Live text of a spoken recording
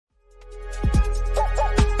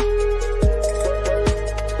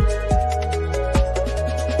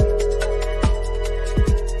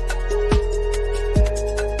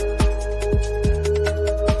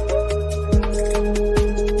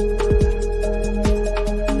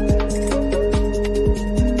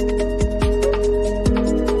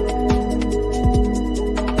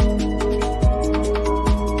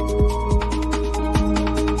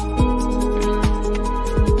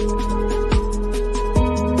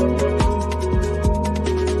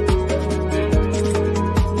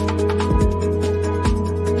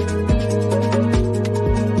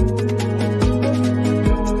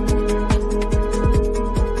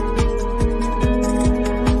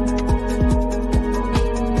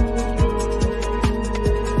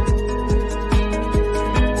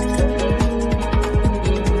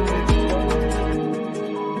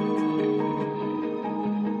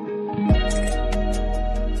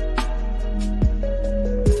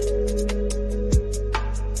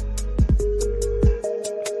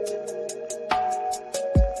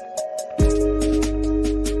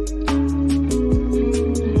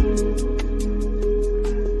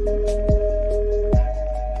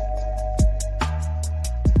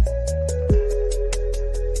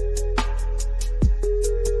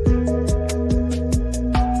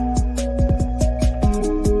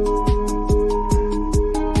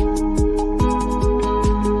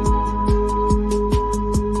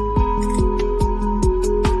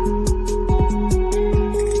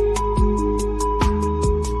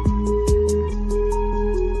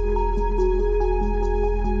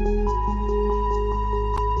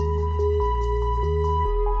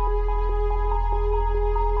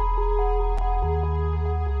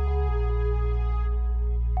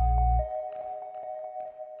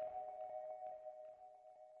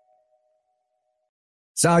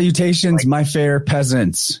Salutations, my fair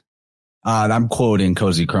peasants. I'm quoting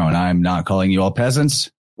Cozy Crone. I'm not calling you all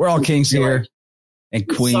peasants. We're all kings here and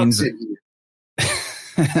queens.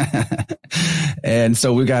 And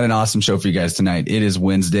so we got an awesome show for you guys tonight. It is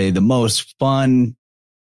Wednesday, the most fun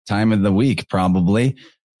time of the week, probably.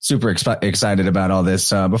 Super excited about all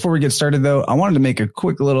this. Before we get started, though, I wanted to make a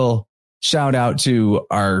quick little shout out to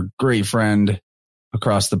our great friend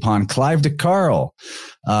across the pond, Clive DeCarl.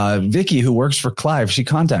 Vicky, who works for Clive, she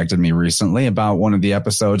contacted me recently about one of the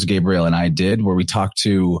episodes Gabriel and I did where we talked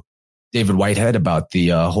to David Whitehead about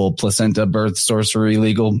the whole placenta birth sorcery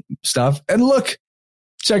legal stuff. And look,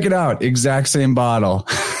 check it out. Exact same bottle.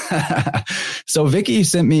 So Vicky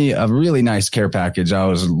sent me a really nice care package. I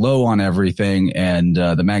was low on everything, and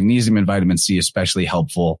the magnesium and vitamin C especially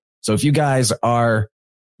helpful. So if you guys are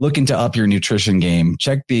looking to up your nutrition game,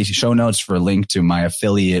 check the show notes for a link to my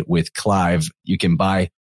affiliate with Clive. You can buy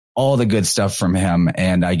all the good stuff from him,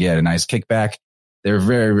 and I get a nice kickback. They're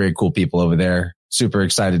very, very cool people over there. Super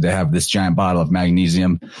excited to have this giant bottle of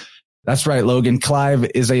magnesium. That's right, Logan. Clive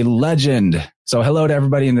is a legend. So hello to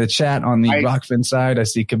everybody in the chat on the Rockfin side. I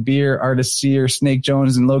see Kabir, Artist Seer, Snake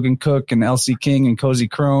Jones, and Logan Cook, and LC King, and Cozy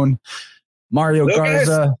Crone, Mario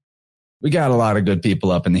Garza. We got a lot of good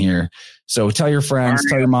people up in here. So tell your friends,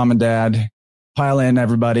 tell your mom and dad, pile in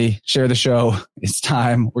everybody, share the show. It's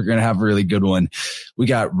time. We're going to have a really good one. We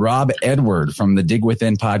got Rob Edward from the Dig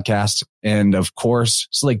Within podcast. And of course,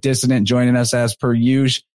 Slick Dissident joining us as per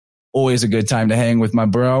usual. Always a good time to hang with my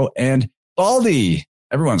bro. And Baldy,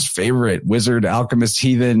 everyone's favorite wizard, alchemist,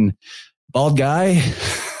 heathen, bald guy.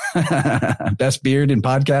 Best beard in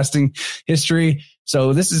podcasting history.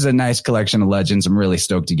 So this is a nice collection of legends. I'm really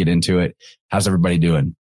stoked to get into it. How's everybody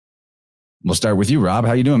doing? We'll start with you, Rob.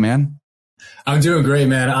 How you doing, man? I'm doing great,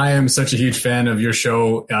 man. I am such a huge fan of your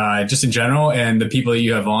show, just in general, and the people that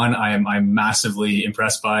you have on. I'm massively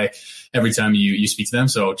impressed by every time you speak to them.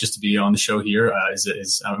 So just to be on the show here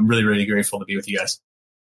I'm really, really grateful to be with you guys.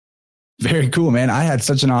 Very cool, man. I had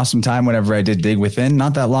such an awesome time whenever I did Dig Within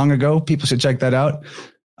not that long ago. People should check that out.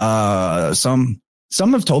 Some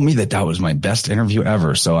have told me that was my best interview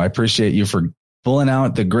ever. So I appreciate you for pulling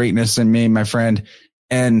out the greatness in me, my friend.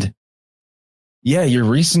 And yeah, your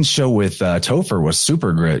recent show with Topher was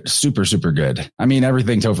super great. Super, super good. I mean,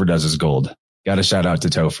 everything Topher does is gold. Got a shout out to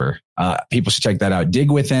Topher. People should check that out. Dig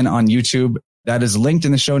Within on YouTube. That is linked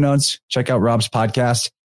in the show notes. Check out Rob's podcast.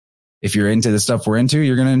 If you're into the stuff we're into,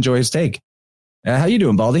 you're going to enjoy his take. How you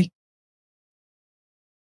doing, Baldy?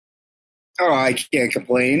 Oh, I can't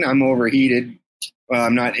complain. I'm overheated. Well,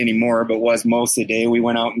 I'm not anymore, but was most of the day. We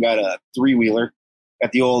went out and got a three-wheeler.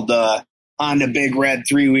 Got the old Honda Big Red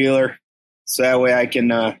three-wheeler. So that way I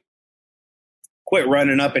can quit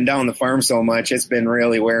running up and down the farm so much. It's been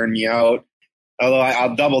really wearing me out. Although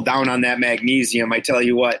I'll double down on that magnesium. I tell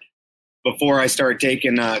you what, before I started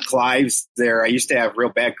taking Clive's there, I used to have real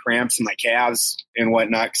bad cramps in my calves and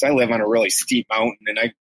whatnot because I live on a really steep mountain, and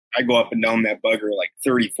I go up and down that bugger like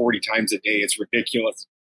 30, 40 times a day. It's ridiculous.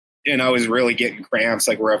 And I was really getting cramps,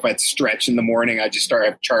 like where if I'd stretch in the morning, I'd just start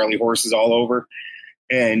having Charlie horses all over.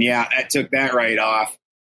 And yeah, that took that right off.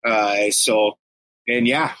 I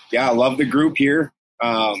love the group here.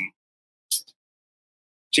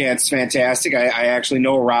 Chance is fantastic. I actually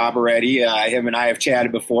know Rob already. Him and I have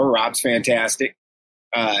chatted before. Rob's fantastic.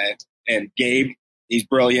 And Gabe, he's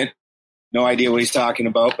brilliant. No idea what he's talking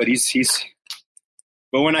about, but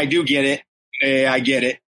but when I do get it, I get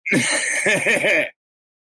it.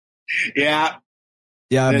 Yeah.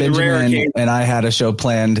 Yeah, Benjamin and I had a show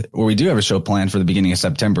planned, or we do have a show planned for the beginning of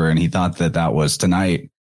September, and he thought that was tonight.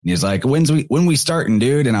 He's like, when we starting,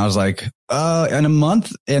 dude? And I was like, in a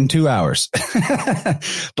month and 2 hours.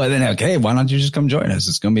 But then, okay, why don't you just come join us?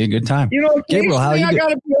 It's going to be a good time. You know, Gabriel, how you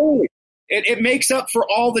gotta be early. It makes up for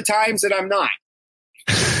all the times that I'm not.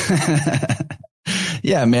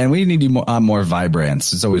 Yeah, man, we need you more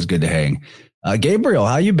vibrance. It's always good to hang. Gabriel,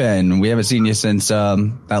 how you been? We haven't seen you since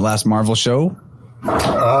that last Marvel show.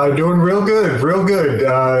 Doing real good.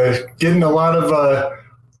 Getting a lot of,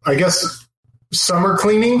 I guess, summer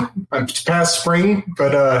cleaning. It's past spring,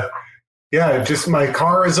 but just my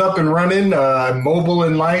car is up and running. I'm mobile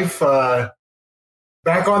in life.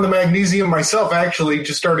 Back on the magnesium myself, actually,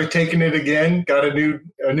 just started taking it again. Got a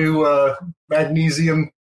new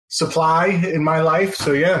magnesium supply in my life.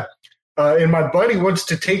 So yeah. And my buddy wants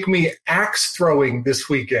to take me axe throwing this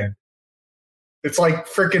weekend. It's like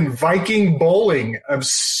freaking Viking bowling. I'm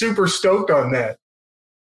super stoked on that.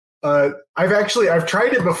 I've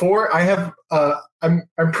tried it before. I'm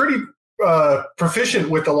pretty proficient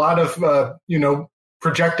with a lot of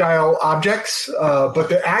projectile objects, but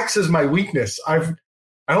the axe is my weakness. I've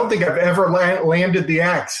I don't think I've ever landed the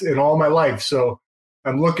axe in all my life. So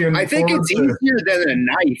I'm looking. I think it's easier than a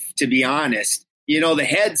knife, to be honest. The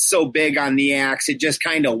head's so big on the axe, it just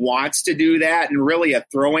kind of wants to do that. And really a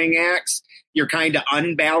throwing axe, you're kind of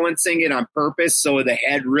unbalancing it on purpose. So the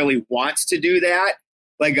head really wants to do that.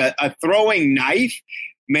 Like a throwing knife,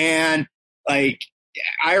 man, like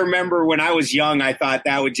I remember when I was young, I thought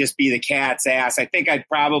that would just be the cat's ass. I think I'd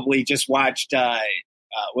probably just watched,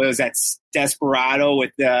 what was that, Desperado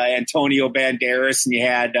with Antonio Banderas, and you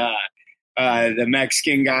had the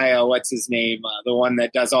Mexican guy, what's his name, the one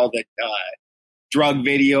that does all the drug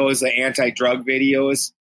videos, the anti-drug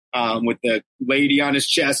videos, with the lady on his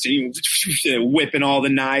chest and he whipping all the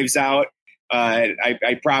knives out.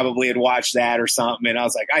 I probably had watched that or something, and I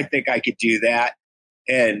was like, I think I could do that.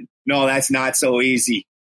 And no, that's not so easy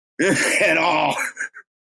at all.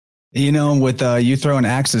 With you throwing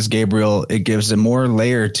axes, Gabriel, it gives a more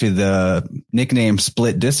layer to the nickname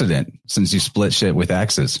Split Dissident, since you split shit with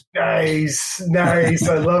axes. Nice.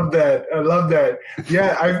 I love that.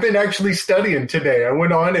 Yeah, I've been actually studying today. I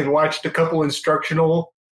went on and watched a couple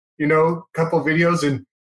instructional, couple videos, and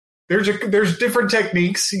there's different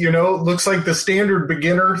techniques. Looks like the standard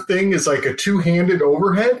beginner thing is like a two-handed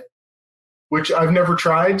overhead, which I've never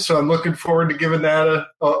tried. So I'm looking forward to giving that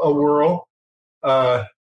a whirl.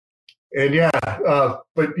 And yeah,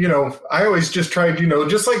 but I always just tried,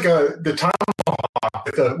 just like the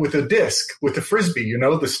tomahawk with a disc, with the frisbee,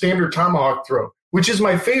 the standard tomahawk throw, which is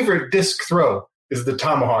my favorite disc throw, is the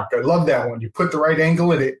tomahawk. I love that one. You put the right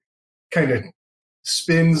angle and it kind of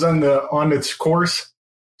spins on its course.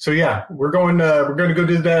 So yeah, we're going to go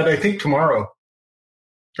do that, I think, tomorrow,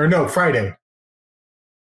 or no, Friday.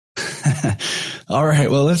 All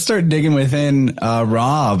right, well, let's start digging within.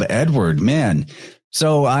 Rob Edward, man.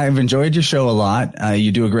 So I've enjoyed your show a lot.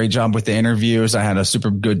 You do a great job with the interviews. I had a super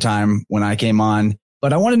good time when I came on,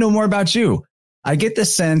 but I want to know more about you. I get the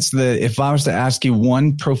sense that if I was to ask you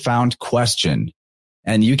one profound question,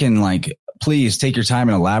 and you can please take your time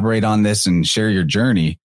and elaborate on this and share your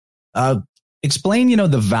journey, explain,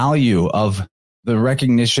 the value of the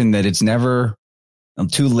recognition that it's never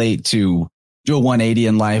too late to do a 180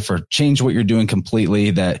 in life or change what you're doing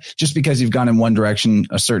completely, that just because you've gone in one direction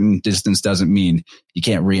a certain distance doesn't mean you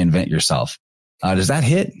can't reinvent yourself. Does that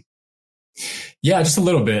hit? Yeah, just a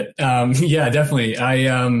little bit. Yeah, definitely.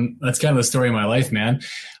 That's kind of the story of my life, man.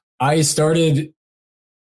 I started,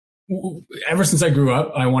 ever since I grew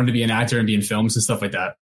up, I wanted to be an actor and be in films and stuff like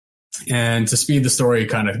that. And to speed the story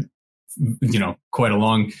kind of, quite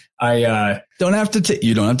along, I don't have to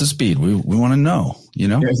you don't have to speed. We want to know,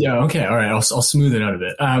 Yeah. Okay. All right. I'll smooth it out a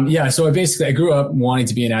bit. Yeah. So I grew up wanting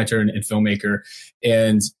to be an actor and filmmaker,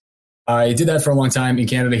 and I did that for a long time in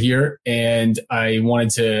Canada here. And I wanted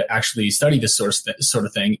to actually study this sort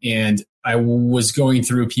of thing. And I was going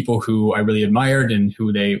through people who I really admired and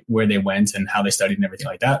where they went and how they studied and everything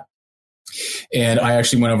like that. And I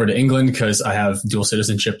actually went over to England because I have dual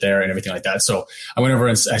citizenship there and everything like that. So I went over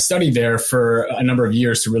and I studied there for a number of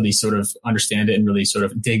years to really sort of understand it and really sort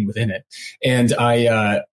of dig within it. And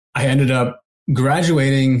I ended up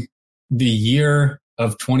graduating the year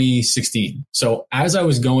of 2016. So as I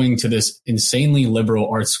was going to this insanely liberal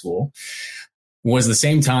art school, was the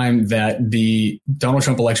same time that the Donald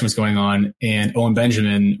Trump election was going on and Owen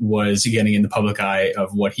Benjamin was getting in the public eye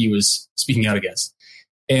of what he was speaking out against.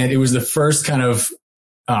 And it was the first kind of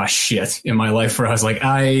shit in my life where I was like,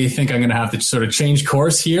 I think I'm going to have to sort of change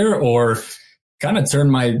course here, or kind of turn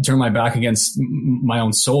my back against my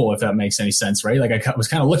own soul, if that makes any sense, right? Like I was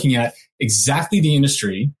kind of looking at exactly the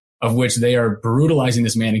industry of which they are brutalizing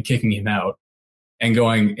this man and kicking him out, and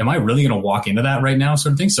going, am I really going to walk into that right now,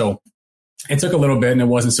 sort of thing? So it took a little bit, and it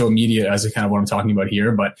wasn't so immediate as kind of what I'm talking about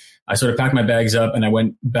here, but I sort of packed my bags up and I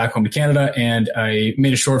went back home to Canada, and I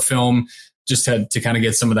made a short film, just to kind of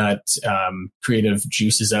get some of that creative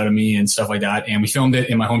juices out of me and stuff like that. And we filmed it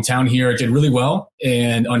in my hometown here. It did really well.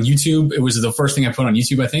 And on YouTube, it was the first thing I put on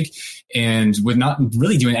YouTube, I think. And with not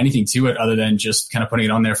really doing anything to it other than just kind of putting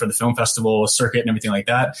it on there for the film festival circuit and everything like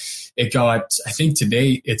that. It got, I think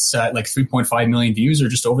today it's at like 3.5 million views or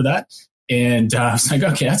just over that. And I was like,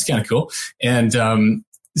 okay, that's kind of cool. And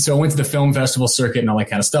so I went to the film festival circuit and all that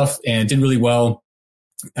kind of stuff and did really well.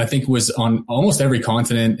 I think was on almost every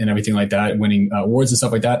continent and everything like that, winning awards and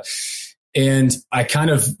stuff like that. And I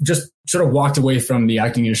kind of just sort of walked away from the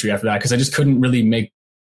acting industry after that, because I just couldn't really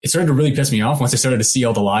it started to really piss me off once I started to see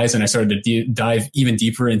all the lies and I started to dive even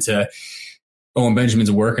deeper into Owen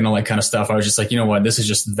Benjamin's work and all that kind of stuff. I was just like, you know what, this is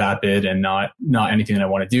just vapid and not anything that I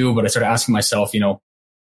want to do. But I started asking myself,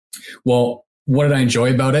 well, what did I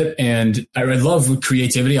enjoy about it? And I love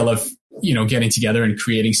creativity. I love, getting together and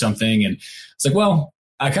creating something. And it's like, well,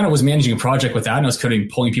 I kind of was managing a project with that, and I was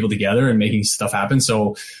pulling people together and making stuff happen. So I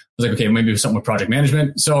was like, okay, maybe it was something with project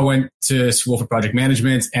management. So I went to school for project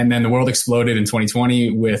management, and then the world exploded in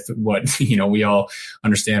 2020 with what, we all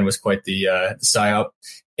understand was quite the psyop.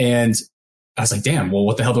 And I was like, damn, well,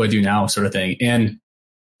 what the hell do I do now, sort of thing. And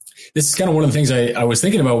this is kind of one of the things I was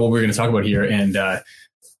thinking about what we're going to talk about here. And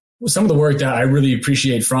some of the work that I really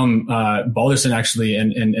appreciate from Balderson, actually,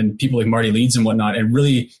 and people like Marty Leeds and whatnot. And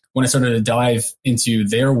really, when I started to dive into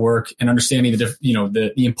their work and understanding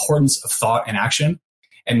the importance of thought and action,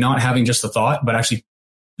 and not having just the thought, but actually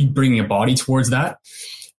bringing a body towards that.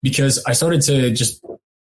 Because I started to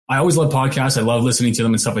I always love podcasts. I love listening to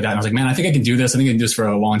them and stuff like that. And I was like, man, I think I can do this. I think I can do this for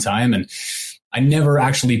a long time. And I never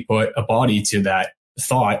actually put a body to that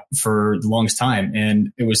thought for the longest time.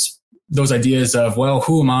 And it was those ideas of, well,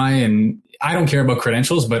 who am I? And I don't care about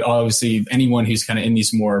credentials, but obviously anyone who's kind of in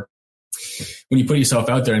these more, when you put yourself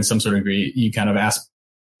out there in some sort of degree, you kind of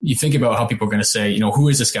you think about how people are going to say, who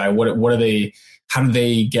is this guy? What are they, how do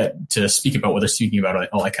they get to speak about what they're speaking about?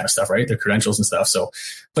 All that kind of stuff, right? Their credentials and stuff. So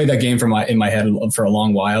played that game in my head for a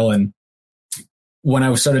long while. And when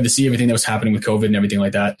I started to see everything that was happening with COVID and everything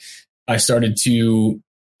like that, I started to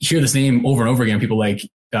hear this name over and over again. People like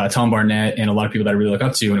Tom Barnett and a lot of people that I really look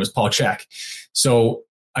up to, and it was Paul Chek. So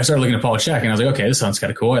I started looking at Paul Chek, and I was like, okay, this sounds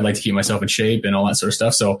kind of cool. I'd like to keep myself in shape and all that sort of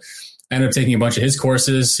stuff. So I ended up taking a bunch of his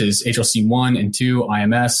courses, his HLC 1 and 2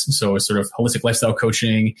 IMS. So it's sort of holistic lifestyle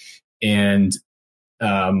coaching and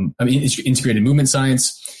integrated movement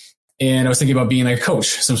science. And I was thinking about being like a coach,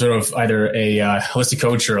 some sort of either a holistic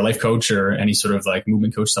coach or a life coach or any sort of like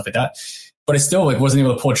movement coach, stuff like that. But I still wasn't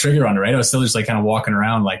able to pull a trigger on it, right? I was still just kind of walking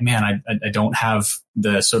around like, man, I don't have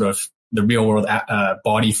the sort of the real world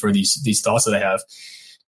body for these thoughts that I have.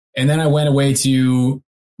 And then I went away to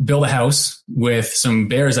build a house with some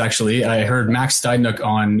bears. Actually, I heard Max Steinuk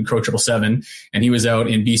on Crow 777, and he was out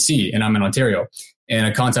in BC and I'm in Ontario. And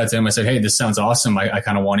I contacted him. I said, hey, this sounds awesome. I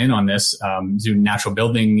kind of want in on this, do natural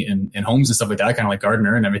building and homes and stuff like that, kind of like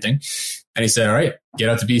gardener and everything. And he said, all right, get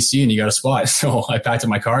out to BC and you got a spot. So I packed up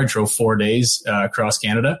my car, drove 4 days across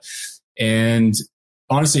Canada, and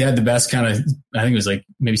honestly had the best kind of, I think it was like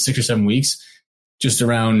maybe 6 or 7 weeks just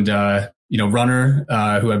around, Runner,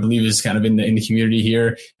 who I believe is kind of in the community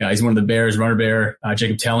here. He's one of the bears, Runner Bear.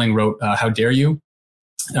 Jacob Telling wrote How Dare You?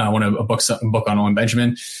 A book on Owen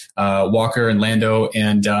Benjamin, Walker and Lando.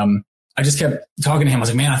 And I just kept talking to him. I was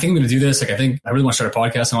like, man, I think I'm going to do this. Like, I think I really want to start a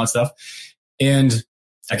podcast and all that stuff. And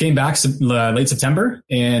I came back late September,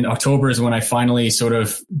 and October is when I finally sort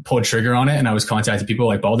of pulled trigger on it. And I was contacting people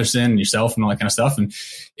like Balderson and yourself and all that kind of stuff. And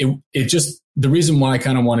it just, the reason why I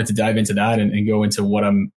kind of wanted to dive into that and go into what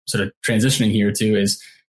I'm sort of transitioning here to is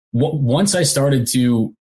once I started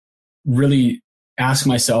to really ask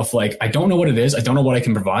myself, like, I don't know what it is. I don't know what I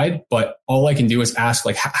can provide, but all I can do is ask,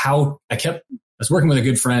 like, how I was working with a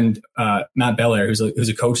good friend, Matt Belair, who's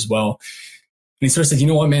a coach as well. And he sort of said, you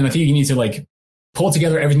know what, man, I think you need to like pull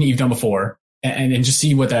together everything you've done before and just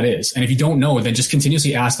see what that is. And if you don't know, then just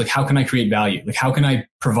continuously ask, like, how can I create value? Like, how can I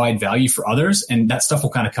provide value for others? And that stuff will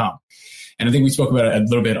kind of come. And I think we spoke about it a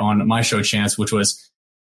little bit on my show, Chance, which was,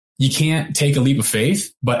 you can't take a leap of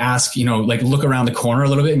faith, but ask, like look around the corner a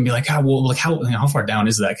little bit and be like, well, like how far down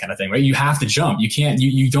is that kind of thing, right? You have to jump. You can't,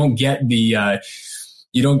 you don't get you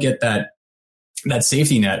don't get that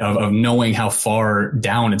safety net of knowing how far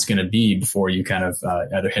down it's going to be before you kind of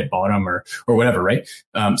either hit bottom or whatever, right?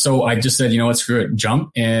 So I just said, you know what, screw it,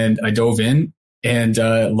 jump. And I dove in and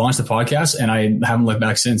launched the podcast, and I haven't looked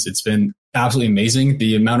back since. It's been absolutely amazing.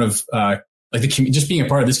 The amount of just being a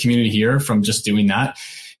part of this community here from just doing that.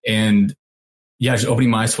 And yeah, just opening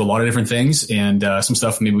my eyes to a lot of different things and some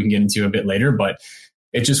stuff maybe we can get into a bit later, but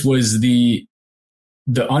it just was the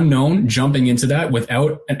unknown, jumping into that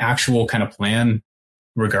without an actual kind of plan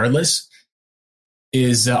regardless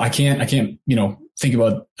is I can't I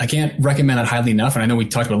can't recommend that highly enough. And I know we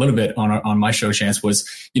talked about a little bit on my show, Chance, was,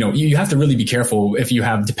 you have to really be careful if you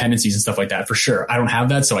have dependencies and stuff like that, for sure. I don't have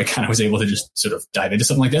that. So I kind of was able to just sort of dive into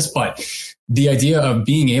something like this. But the idea of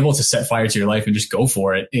being able to set fire to your life and just go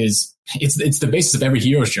for it it's the basis of every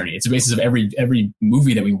hero's journey. It's the basis of every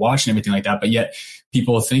movie that we watch and everything like that. But yet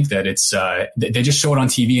people think that it's, they just show it on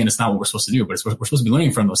TV and it's not what we're supposed to do, but it's what we're supposed to be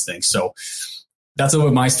learning from those things. So that's a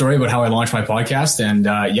little bit my story about how I launched my podcast. And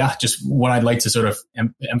just what I'd like to sort of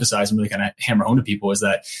emphasize and really kind of hammer home to people is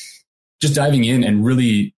that just diving in and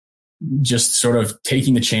really just sort of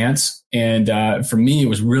taking the chance. And for me, it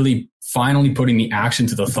was really finally putting the action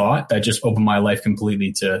to the thought that just opened my life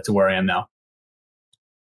completely to where I am now.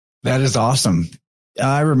 That is awesome.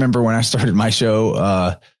 I remember when I started my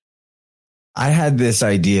show, I had this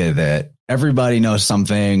idea that everybody knows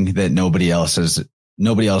something that nobody else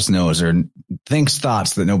nobody else knows or thinks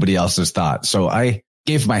thoughts that nobody else has thought. So I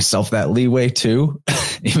gave myself that leeway too,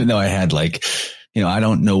 even though I had like, I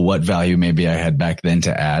don't know what value maybe I had back then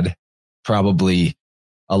to add, probably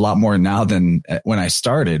a lot more now than when I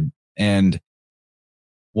started. And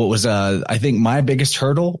what was, I think my biggest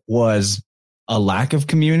hurdle was a lack of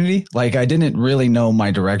community. Like I didn't really know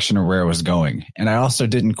my direction or where I was going. And I also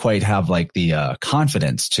didn't quite have like the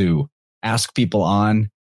confidence to ask people on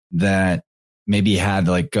that maybe had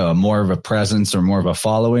like more of a presence or more of a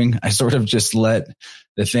following. I sort of just let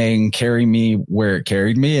the thing carry me where it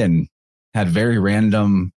carried me and had very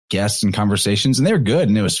random guests and conversations, and they were good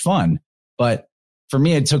and it was fun. But for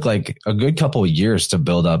me, it took like a good couple of years to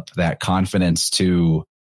build up that confidence to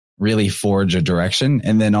really forge a direction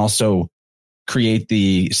and then also create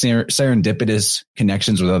the serendipitous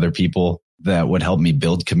connections with other people that would help me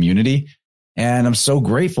build community. And I'm so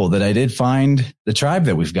grateful that I did find the tribe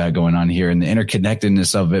that we've got going on here and the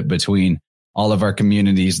interconnectedness of it between all of our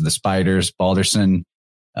communities, the Spiders, Balderson,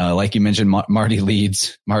 like you mentioned, Marty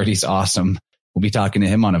Leeds. Marty's awesome. We'll be talking to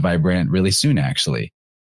him on a Vibrant really soon, actually.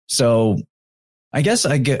 So I guess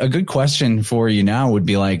a good question for you now would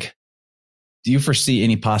be like, do you foresee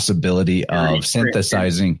any possibility of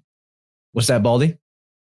synthesizing? What's that, Baldy?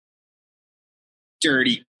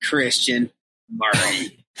 Dirty Christian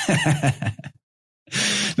Marty.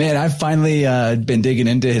 Man, I've finally been digging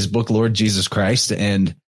into his book, Lord Jesus Christ.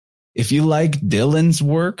 And if you like Dylan's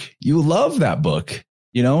work, you love that book.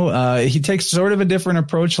 He takes sort of a different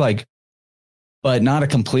approach, but not a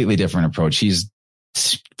completely different approach. He's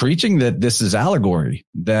preaching that this is allegory,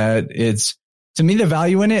 that it's, to me, the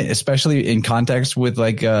value in it, especially in context with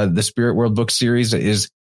the Spirit World book series, is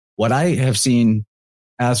what I have seen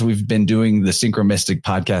as we've been doing the Synchromystic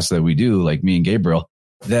podcast that we do, like me and Gabriel,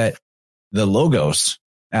 that the Logos,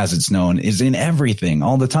 as it's known, is in everything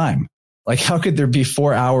all the time. Like, how could there be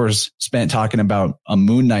 4 hours spent talking about a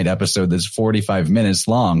Moon Knight episode that's 45 minutes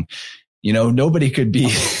long? Nobody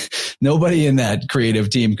in that creative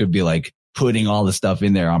team could be like putting all the stuff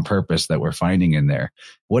in there on purpose that we're finding in there.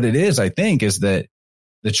 What it is, I think, is that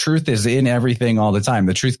the truth is in everything all the time.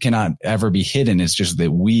 The truth cannot ever be hidden. It's just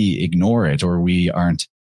that we ignore it or we aren't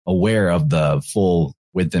aware of the full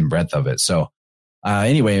width and breadth of it. So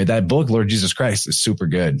anyway, that book, Lord Jesus Christ, is super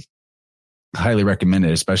good. Highly recommend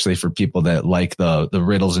it, especially for people that like the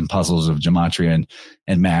riddles and puzzles of gematria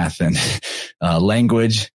and math and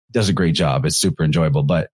language. Does a great job. It's super enjoyable.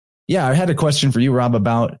 But yeah, I had a question for you, Rob,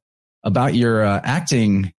 about your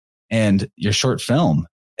acting and your short film.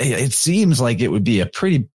 It seems like it would be a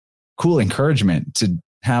pretty cool encouragement to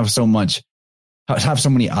have so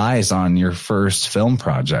many eyes on your first film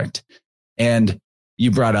project. And you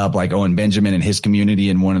brought up like Owen Benjamin and his community.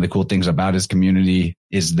 And one of the cool things about his community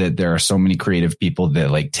is that there are so many creative people that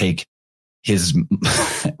like take his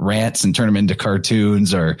rants and turn them into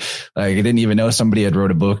cartoons, or like, I didn't even know somebody had wrote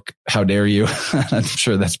a book. How dare you? I'm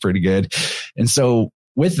sure that's pretty good. And so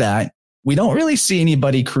with that, we don't really see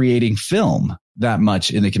anybody creating film that much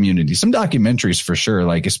in the community. Some documentaries for sure,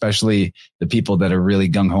 like especially the people that are really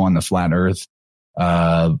gung ho on the flat earth,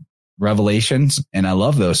 revelations. And I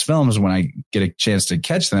love those films when I get a chance to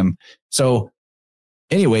catch them. So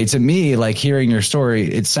anyway, to me, like hearing your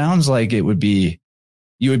story, it sounds like you would be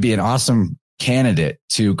an awesome candidate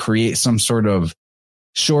to create some sort of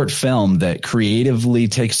short film that creatively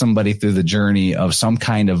takes somebody through the journey of some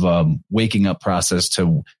kind of waking up process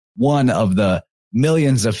to one of the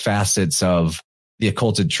millions of facets of the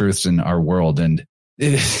occulted truths in our world. And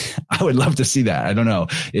I would love to see that. I don't know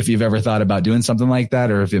if you've ever thought about doing something like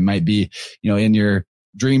that, or if it might be, in your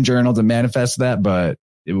dream journal to manifest that, but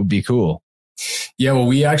it would be cool. Yeah, well,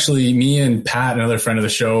 me and Pat, another friend of the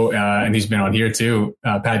show, and he's been on here too,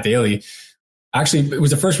 Pat Daly. Actually, it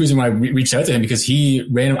was the first reason why I reached out to him, because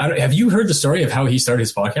have you heard the story of how he started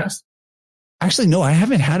his podcast? Actually, no, I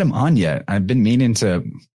haven't had him on yet. I've been meaning to.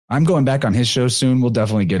 I'm going back on his show soon. We'll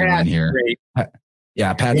definitely get him on here. Great.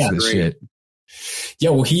 Yeah, Pat's the shit.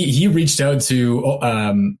 Yeah, well, he reached out to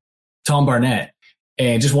Tom Barnett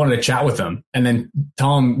and just wanted to chat with him. And then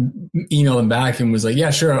Tom emailed him back and was like, yeah,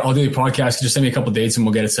 sure, I'll do the podcast. Just send me a couple dates and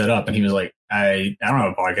we'll get it set up. And he was like, I don't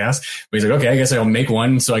have a podcast. But he's like, okay, I guess I'll make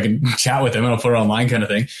one so I can chat with him and I'll put it online kind of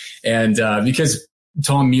thing. And because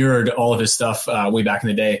Tom mirrored all of his stuff way back in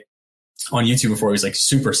the day on YouTube before he was like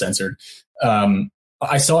super censored.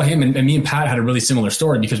 I saw him and me and Pat had a really similar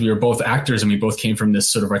story because we were both actors and we both came from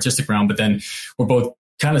this sort of artistic realm, but then we're both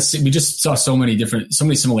we just saw so many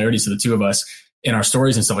similarities to the two of us in our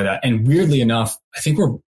stories and stuff like that. And weirdly enough, I think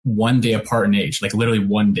we're one day apart in age, like literally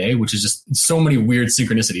one day, which is just so many weird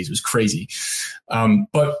synchronicities. It was crazy.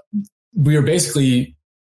 But we were basically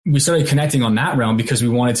we started connecting on that realm because we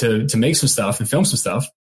wanted to make some stuff and film some stuff.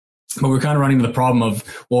 But we're kind of running into the problem of,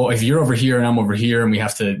 well, if you're over here and I'm over here and we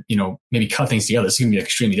have to, maybe cut things together, it's going to be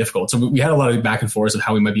extremely difficult. So we had a lot of back and forth of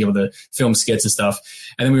how we might be able to film skits and stuff.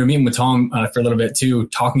 And then we were meeting with Tom for a little bit too,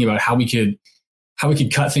 talking about how we could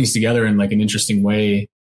cut things together in like an interesting way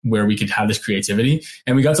where we could have this creativity.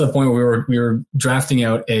 And we got to the point where we were drafting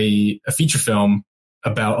out a feature film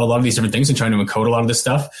about a lot of these different things and trying to encode a lot of this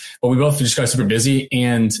stuff. But we both just got super busy,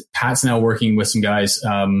 and Pat's now working with some guys,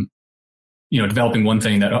 developing one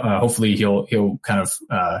thing that hopefully he'll kind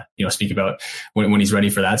of speak about when he's ready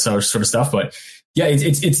for that sort of stuff. But yeah,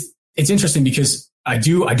 it's interesting because I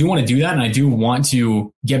do want to do that, and I do want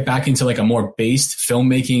to get back into like a more based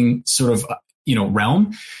filmmaking sort of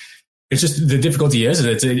realm. It's just the difficulty is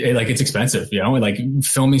it's expensive, like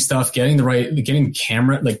filming stuff, getting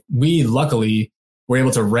camera. Like we luckily were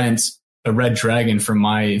able to rent a Red Dragon for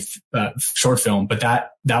my short film, but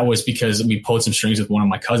that was because we pulled some strings with one of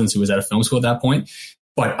my cousins who was at a film school at that point.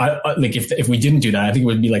 But if we didn't do that, I think it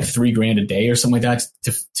would be like $3,000 a day or something like that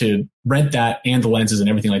to rent that and the lenses and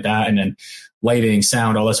everything like that, and then lighting,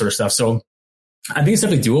 sound, all that sort of stuff. So I think it's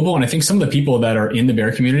definitely doable, and I think some of the people that are in the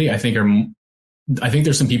bear community, I think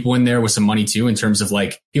there's some people in there with some money too, in terms of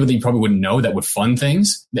like people that you probably wouldn't know that would fund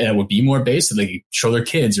things that would be more based, that they could show their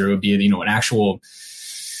kids, or it would be an actual,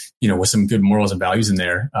 with some good morals and values in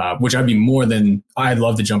there, which I'd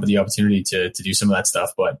love to jump at the opportunity to do some of that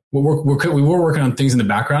stuff. But we were working on things in the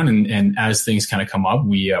background, and as things kind of come up,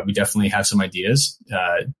 we definitely have some ideas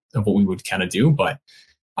of what we would kind of do. But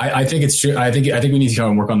I think it's true. I think we need to go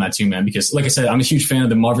and work on that too, man, because like I said, I'm a huge fan of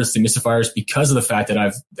the Marvelous Demystifiers because of the fact that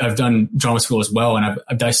I've done drama school as well, and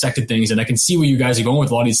I've dissected things, and I can see where you guys are going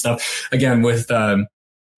with a lot of these stuff. Again, with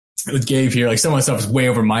Gabe here, like some of that stuff is way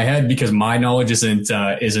over my head because my knowledge isn't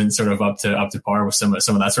sort of up to par with some of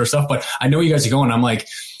that sort of stuff. But I know you guys are going. I'm like,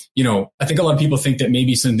 I think a lot of people think that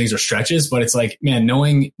maybe some things are stretches, but it's like, man,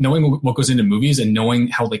 knowing what goes into movies and knowing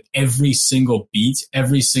how like every single beat,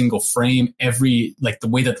 every single frame, every like the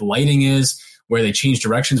way that the lighting is, where they change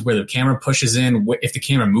directions, where the camera pushes in, if the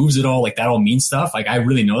camera moves at all, like that all means stuff. Like I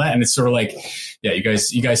really know that, and it's sort of like, yeah, you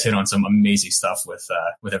guys hit on some amazing stuff with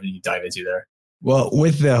everything you dive into there. Well,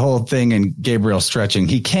 with the whole thing and Gabriel stretching,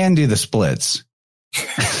 he can do the splits.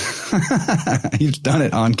 He's done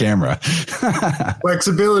it on camera.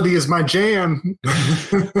 Flexibility is my jam.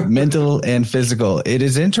 Mental and physical. It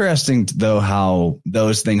is interesting, though, how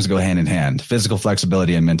those things go hand in hand. Physical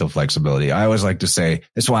flexibility and mental flexibility. I always like to say,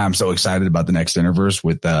 that's why I'm so excited about the next Interverse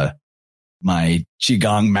with my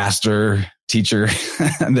Qigong master teacher,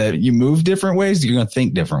 that you move different ways, you're going to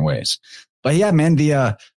think different ways. But yeah, man,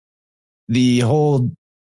 the whole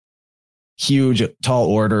huge, tall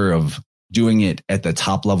order of doing it at the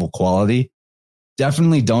top level quality,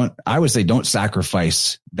 definitely don't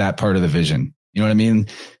sacrifice that part of the vision. You know what I mean?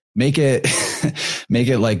 Make it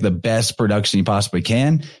like the best production you possibly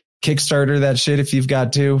can. Kickstarter that shit if you've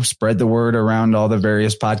got to. Spread the word around all the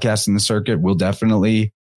various podcasts in the circuit. We'll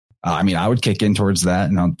definitely, I would kick in towards that,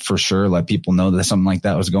 and I'll for sure let people know that something like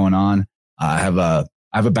that was going on. I have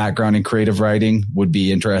a background in creative writing, would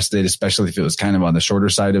be interested, especially if it was kind of on the shorter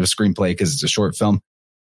side of a screenplay because it's a short film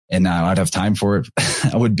and I'd have time for it.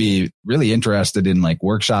 I would be really interested in like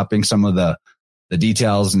workshopping some of the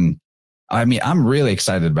details. And I'm really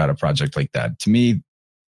excited about a project like that. To me,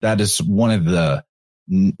 that is one of the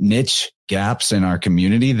niche gaps in our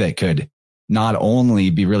community that could not only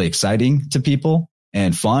be really exciting to people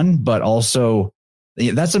and fun, but also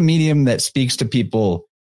that's a medium that speaks to people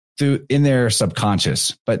in their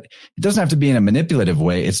subconscious, but it doesn't have to be in a manipulative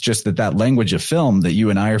way. It's just that language of film that you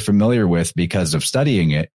and I are familiar with because of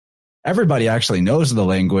studying it. Everybody actually knows the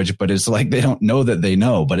language, but it's like they don't know that they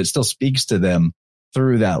know, but it still speaks to them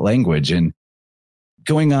through that language. And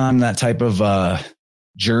going on that type of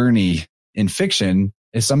journey in fiction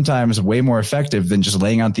is sometimes way more effective than just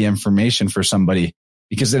laying out the information for somebody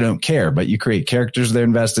because they don't care. But you create characters they're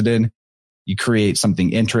invested in. You create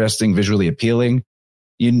something interesting, visually appealing.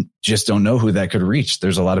 You just don't know who that could reach.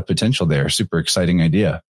 There's a lot of potential there. Super exciting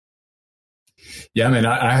idea. Yeah, man,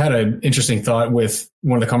 I had an interesting thought with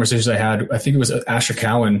one of the conversations I had. I think it was Asher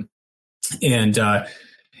Cowan. And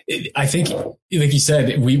I think, like you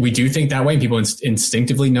said, we do think that way. People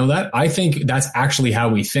instinctively know that. I think that's actually how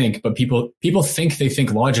we think. But people think they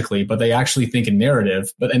think logically, but they actually think in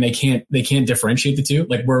narrative. And they can't differentiate the two.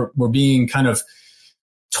 Like we're being kind of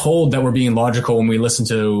told that we're being logical when we listen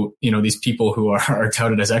to, these people who are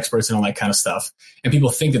touted as experts and all that kind of stuff. And people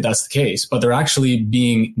think that that's the case, but they're actually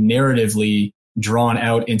being narratively drawn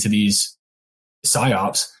out into these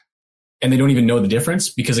psyops. and they don't even know the difference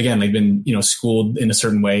because, again, they've been, schooled in a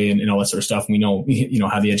certain way and all that sort of stuff. And we know,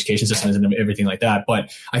 how the education system is and everything like that.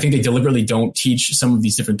 But I think they deliberately don't teach some of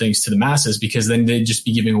these different things to the masses because then they'd just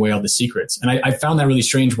be giving away all the secrets. And I found that really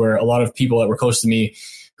strange where a lot of people that were close to me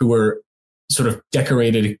who were sort of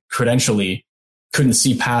decorated credentially couldn't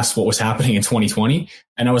see past what was happening in 2020.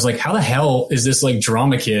 And I was like, how the hell is this like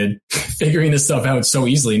drama kid figuring this stuff out so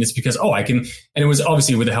easily? And it's because, I can, and it was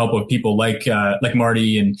obviously with the help of people like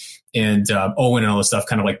Marty and Owen and all this stuff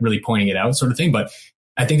kind of like really pointing it out sort of thing. But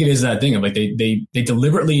I think it is that thing of like, they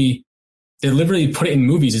deliberately put it in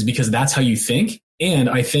movies is because that's how you think. And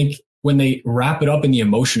I think when they wrap it up in the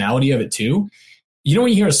emotionality of it too, when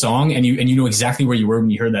you hear a song and you know exactly where you were when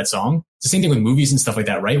you heard that song, it's the same thing with movies and stuff like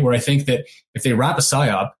that, right? Where I think that if they wrap a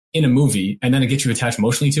psyop in a movie and then it gets you attached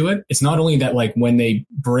emotionally to it, it's not only that like when they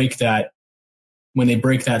break that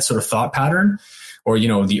sort of thought pattern or,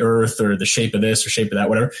 the earth or the shape of this or shape of that,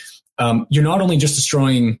 whatever, you're not only just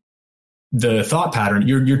destroying the thought pattern,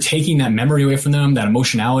 you're taking that memory away from them, that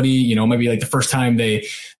emotionality, maybe like the first time they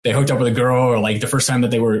hooked up with a girl or like the first time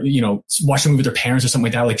that they were, watching a movie with their parents or something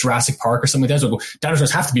like that, like Jurassic Park or something like that. So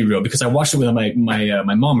dinosaurs have to be real because I watched it with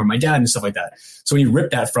my mom or my dad and stuff like that. So when you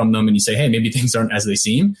rip that from them and you say, hey, maybe things aren't as they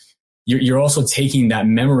seem, you're also taking that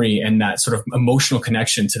memory and that sort of emotional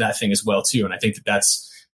connection to that thing as well too. And I think that that's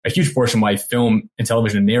a huge portion why film and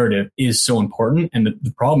television and narrative is so important. And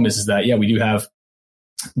the problem is that, we do have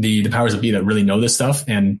the powers that be that really know this stuff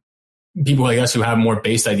and people like us who have more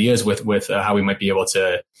based ideas with how we might be able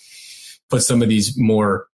to put some of these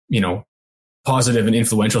more, positive and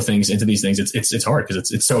influential things into these things. It's hard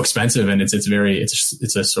because it's so expensive and it's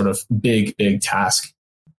a sort of big task.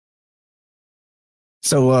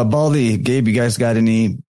 So, Baldy, Gabe, you guys got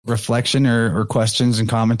any reflection or questions and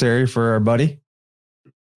commentary for our buddy?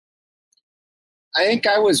 I think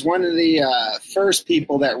I was one of the first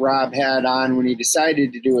people that Rob had on when he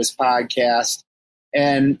decided to do his podcast.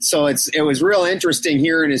 And so it was real interesting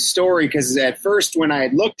hearing his story because at first when I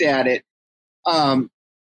had looked at it,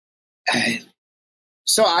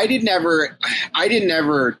 so I didn't ever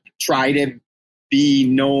try to be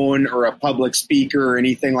known or a public speaker or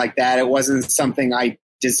anything like that. It wasn't something I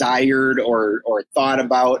desired or thought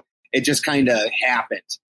about. It just kind of happened.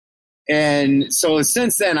 And so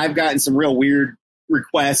since then, I've gotten some real weird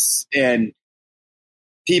requests and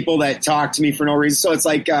people that talk to me for no reason. So it's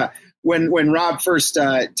like when Rob first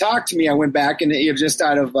talked to me, I went back and just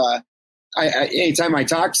out of anytime I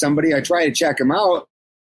talk to somebody, I try to check him out,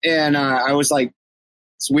 and I was like,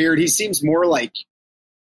 it's weird. He seems more like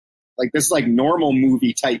this like normal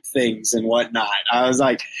movie type things and whatnot. I was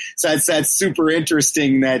like, so that's super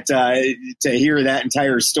interesting that to hear that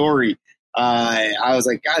entire story. I was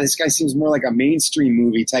like, God, this guy seems more like a mainstream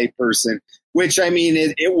movie type person, which I mean,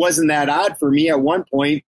 it wasn't that odd for me. At one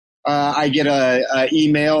point, I get a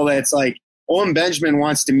email that's like, Owen Benjamin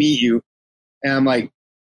wants to meet you. And I'm like,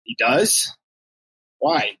 he does?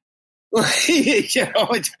 Why?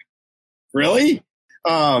 Really?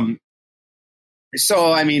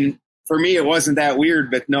 So, I mean, for me, it wasn't that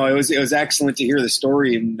weird, but no, it was excellent to hear the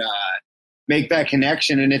story and make that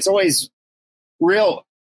connection. And it's always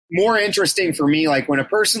more interesting for me, like when a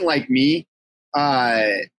person like me,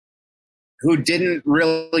 who didn't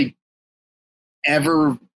really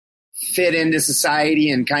ever fit into society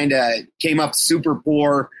and kind of came up super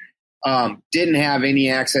poor, didn't have any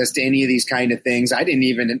access to any of these kind of things. I didn't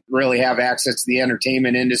even really have access to the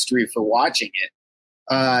entertainment industry for watching it.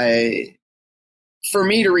 For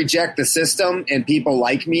me to reject the system and people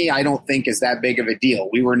like me, I don't think is that big of a deal.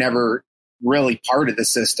 We were never really part of the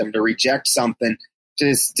system. To reject something,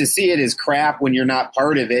 to see it as crap when you're not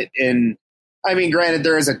part of it. And I mean, granted,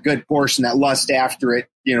 there is a good portion that lust after it,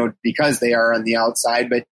 because they are on the outside,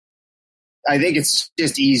 but I think it's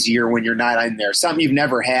just easier when you're not in there. Something you've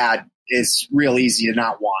never had is real easy to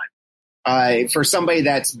not want. For somebody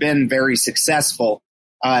that's been very successful,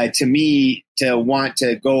 to me, to want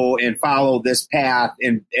to go and follow this path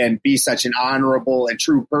and be such an honorable and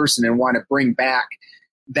true person and want to bring back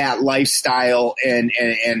that lifestyle and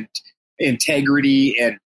integrity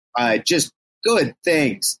and just good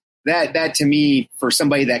things. That to me, for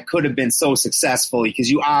somebody that could have been so successful,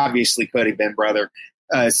 because you obviously could have been, brother,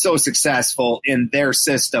 so successful in their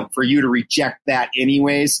system, for you to reject that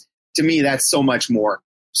anyways, to me, that's so much more.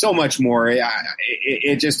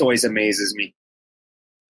 It just always amazes me.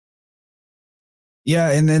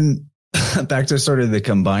 Yeah. And then back to sort of the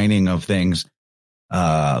combining of things,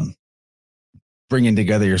 bringing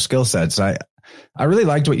together your skill sets. I really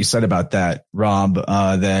liked what you said about that, Rob,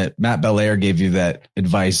 that Matt Belair gave you that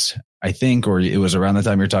advice, I think, or it was around the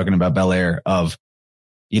time you were talking about Belair of,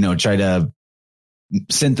 try to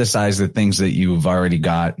synthesize the things that you've already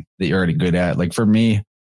got, that you're already good at. Like for me,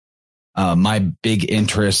 my big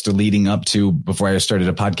interest leading up to before I started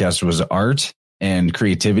a podcast was art and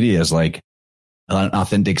creativity as like an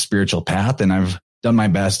authentic spiritual path. And I've done my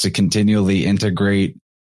best to continually integrate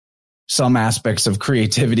some aspects of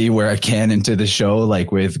creativity where I can into the show,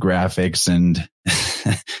 like with graphics and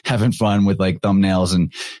having fun with like thumbnails.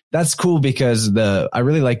 And that's cool because I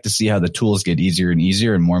really like to see how the tools get easier and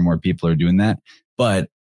easier and more people are doing that. But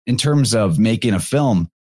in terms of making a film,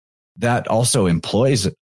 that also employs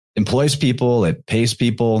people, it pays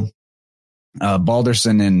people.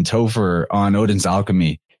 Balderson and Topher on Odin's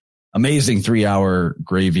Alchemy, amazing 3-hour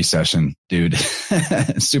gravy session, dude.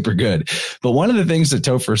 Super good. But one of the things that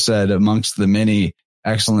Topher said amongst the many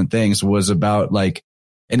excellent things was about like,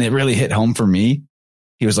 and it really hit home for me.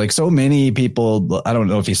 He was like, so many people, I don't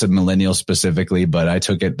know if he said millennials specifically, but I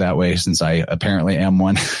took it that way since I apparently am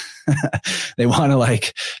one. They want to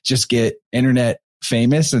like just get internet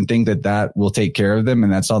famous and think that will take care of them.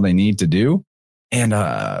 And that's all they need to do. And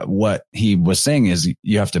what he was saying is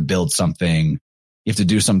you have to build something. You have to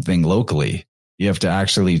do something locally. You have to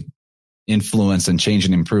actually influence and change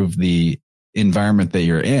and improve the environment that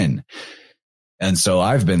you're in. And so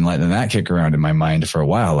I've been letting that kick around in my mind for a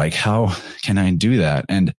while. Like, how can I do that?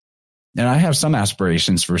 And I have some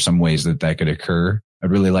aspirations for some ways that could occur.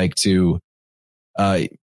 I'd really like to.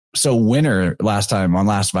 So Winner last time on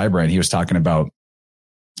Last Vibrant, he was talking about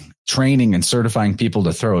training and certifying people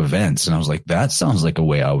to throw events. And I was like, that sounds like a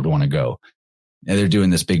way I would want to go. And they're doing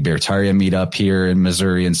this Big Bear Tarria meetup here in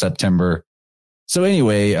Missouri in September. So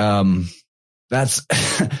anyway, that's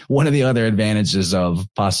one of the other advantages of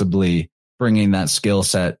possibly bringing that skill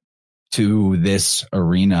set to this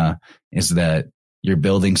arena is that you're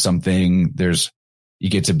building something.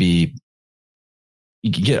 You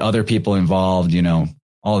can get other people involved,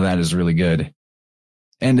 all of that is really good.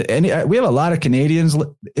 And we have a lot of Canadians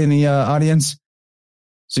in the audience.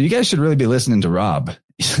 So you guys should really be listening to Rob.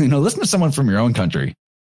 Listen to someone from your own country.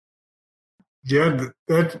 Yeah,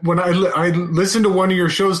 that when I listened to one of your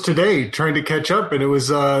shows today, trying to catch up, and it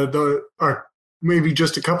was maybe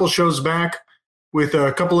just a couple shows back with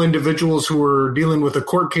a couple individuals who were dealing with a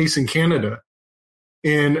court case in Canada,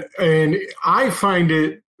 and I find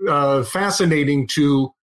it fascinating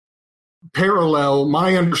to parallel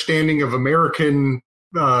my understanding of American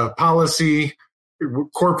policy,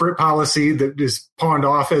 corporate policy that is pawned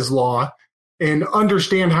off as law, and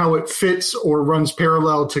understand how it fits or runs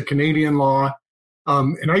parallel to Canadian law.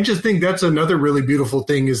 And I just think that's another really beautiful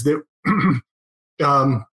thing is that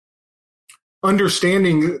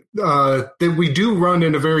understanding that we do run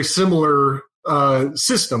in a very similar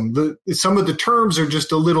system. Some of the terms are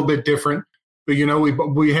just a little bit different, but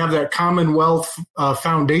we have that Commonwealth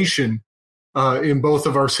foundation in both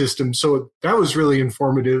of our systems. So that was really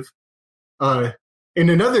informative. And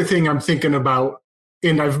another thing I'm thinking about,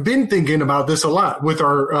 and I've been thinking about this a lot with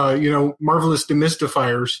our, Marvelous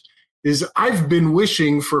Demystifiers, is I've been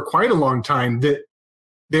wishing for quite a long time that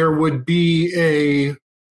there would be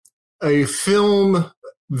a film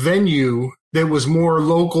venue that was more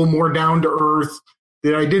local, more down to earth,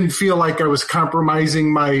 that I didn't feel like I was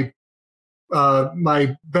compromising my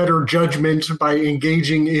better judgment by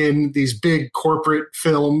engaging in these big corporate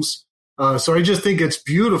films. So I just think it's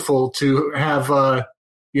beautiful to have,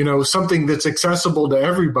 something that's accessible to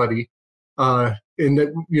everybody, and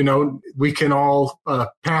that, we can all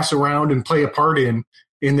pass around and play a part in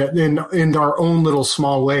our own little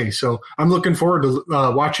small way. So I'm looking forward to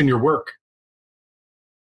watching your work.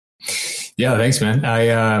 Yeah, thanks, man.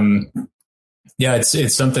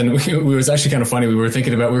 It's something. It was actually kind of funny. We were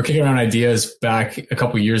kicking around ideas back a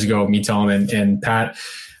couple of years ago, me, Tom, and Pat,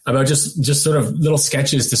 about just sort of little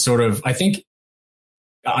sketches to sort of, I think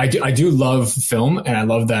I do love film and I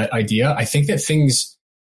love that idea. I think that things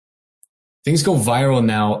go viral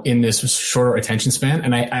now in this shorter attention span.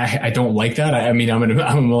 And I don't like that. I'm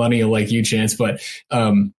a millennial like you, Chance, but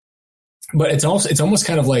it's almost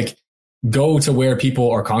kind of like go to where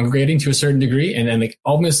people are congregating to a certain degree and then like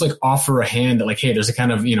almost like offer a hand that like, hey, there's a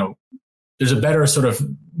kind of, there's a better sort of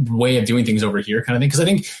way of doing things over here kind of thing. Cause I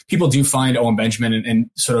think people do find Owen Benjamin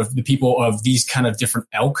and sort of the people of these kind of different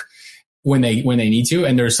ilk when they need to.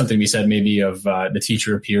 And there's something to be said maybe of the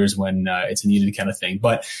teacher appears when it's a needed kind of thing.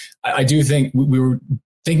 But I do think we were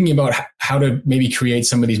thinking about how to maybe create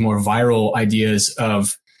some of these more viral ideas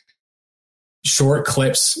of short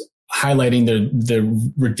clips highlighting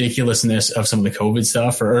the ridiculousness of some of the COVID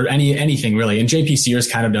stuff or anything really. And JP Sears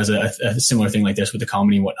kind of does a similar thing like this with the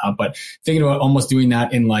comedy and whatnot, but thinking about almost doing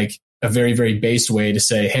that in like a very, very based way to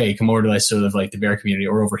say, hey, come over to like sort of like the bear community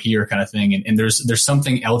or over here kind of thing. And there's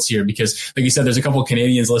something else here because like you said, there's a couple of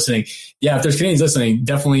Canadians listening. Yeah. If there's Canadians listening,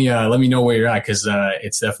 definitely let me know where you're at. Cause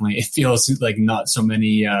it feels like not so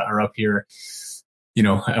many are up here,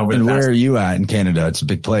 over and where are you at in Canada? It's a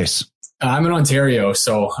big place. I'm in Ontario.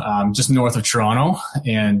 So just north of Toronto.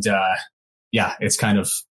 And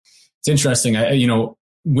it's interesting. I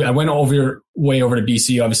went way over to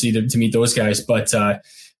BC, obviously to meet those guys, but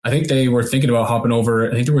I think they were thinking about hopping over.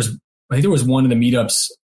 I think there was one of the meetups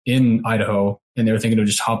in Idaho, and they were thinking of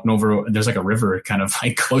just hopping over. There's like a river kind of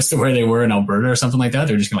like close to where they were in Alberta or something like that.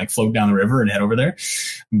 They're just gonna like float down the river and head over there.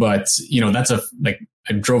 But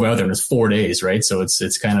I drove out there and it's 4 days, right? So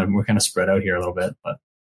we're kind of spread out here a little bit. But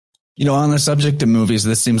on the subject of movies,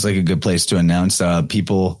 this seems like a good place to announce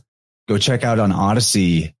people go check out on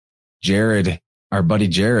Odyssey. Jared, our buddy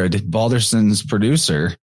Jared, Balderson's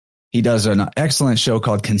producer. He does an excellent show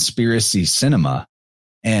called Conspiracy Cinema.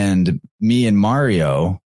 And me and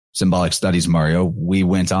Mario, Symbolic Studies Mario, we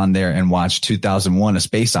went on there and watched 2001: A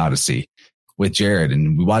Space Odyssey with Jared.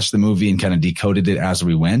 And we watched the movie and kind of decoded it as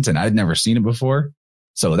we went. And I'd never seen it before.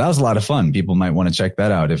 So that was a lot of fun. People might want to check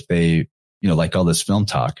that out if they, like all this film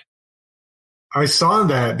talk. I saw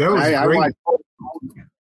that. That was great.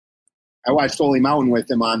 I watched Holy Mountain with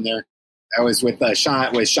him on there. That was with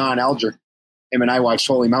Sean Alger. Him and I watched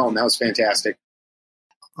Holy Mountain. That was fantastic.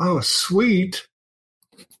 Oh, sweet.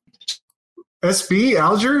 SB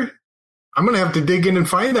Alger? I'm going to have to dig in and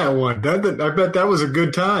find that one. I bet that was a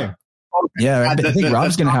good time. Yeah, I think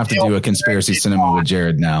Rob's going to have to do a Conspiracy Cinema with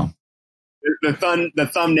Jared now. The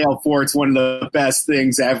thumbnail for it's one of the best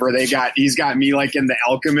things ever. He's got me like in the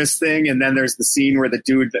alchemist thing, and then there's the scene where the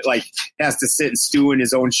dude that like has to sit and stew in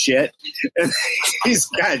his own shit. And he's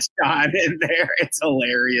got Sean in there. It's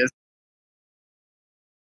hilarious.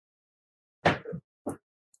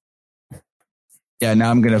 Yeah,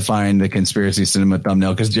 now I'm going to find the Conspiracy Cinema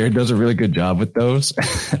thumbnail because Jared does a really good job with those.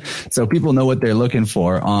 So people know what they're looking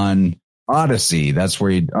for on Odyssey. That's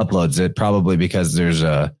where he uploads it, probably because there's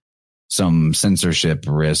some censorship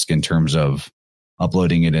risk in terms of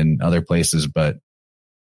uploading it in other places. But,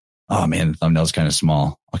 oh, man, the thumbnail's kind of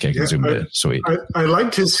small. Okay, I can zoom it in. Sweet. I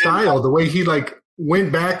liked his style, the way he like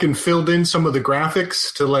went back and filled in some of the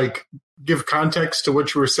graphics to like give context to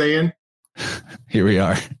what you were saying. Here we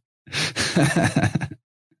are.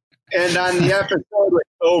 And on the episode with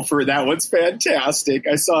Topher, that one's fantastic.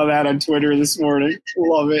 I saw that on Twitter this morning.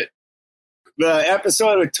 Love it. The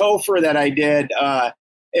episode with Topher that I did,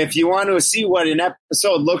 if you want to see what an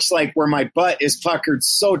episode looks like where my butt is puckered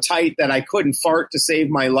so tight that I couldn't fart to save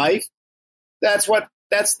my life, that's what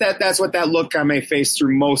that look on my face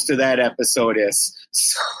through most of that episode is.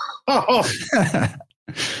 So,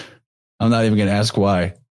 I'm not even going to ask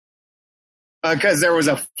why. Because there was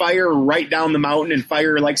a fire right down the mountain, and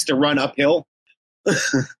fire likes to run uphill.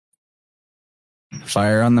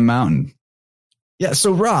 Fire on the mountain. Yeah.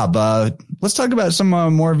 So Rob, let's talk about some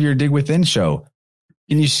more of your Dig Within show.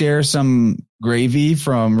 Can you share some gravy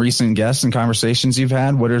from recent guests and conversations you've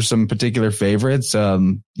had? What are some particular favorites?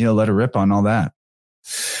 Let her rip on all that.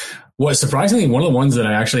 Well, surprisingly, one of the ones that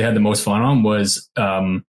I actually had the most fun on was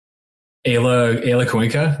Ayla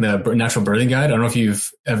Coinca, the Natural Birthing Guide. I don't know if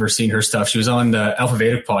you've ever seen her stuff. She was on the Alpha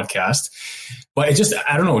Vedic podcast, but it just,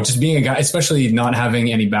 I don't know, just being a guy, especially not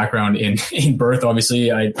having any background in birth,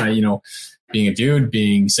 obviously I being a dude,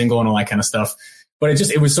 being single and all that kind of stuff. But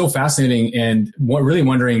it was so fascinating and really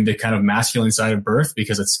wondering the kind of masculine side of birth,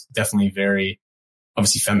 because it's definitely very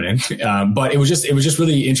obviously feminine. But it was just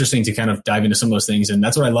really interesting to kind of dive into some of those things. And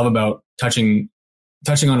that's what I love about touching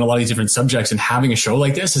on a lot of these different subjects and having a show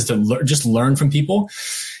like this is to just learn from people.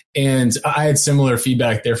 And I had similar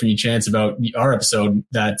feedback there from you, Chance, about our episode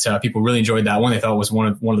that people really enjoyed that one. They thought it was one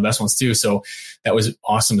of the best ones too. So that was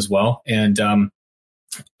awesome as well. And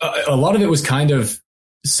a lot of it was kind of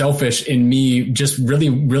selfish in me just really,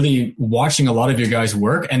 really watching a lot of your guys'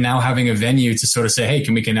 work and now having a venue to sort of say, hey,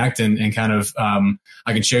 can we connect and kind of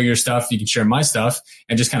I can share your stuff, you can share my stuff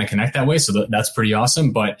and just kind of connect that way. So that's pretty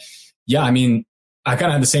awesome. But yeah, I mean, I kind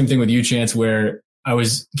of had the same thing with you, Chance, where I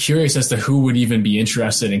was curious as to who would even be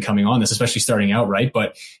interested in coming on this, especially starting out, right?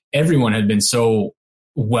 But everyone had been so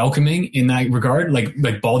welcoming in that regard, like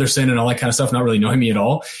Balderson and all that kind of stuff, not really knowing me at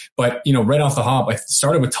all. But, right off the hop, I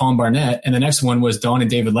started with Tom Barnett, and the next one was Don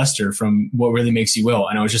and David Lester from What Really Makes You Ill.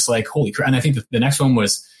 And I was just like, holy crap. And I think the next one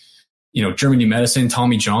was, German New Medicine,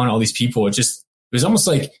 Tommy John, all these people. It was almost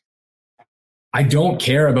like, I don't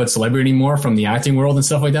care about celebrity anymore from the acting world and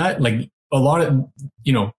stuff like that. Like, a lot of,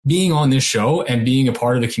 being on this show and being a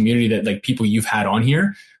part of the community that like people you've had on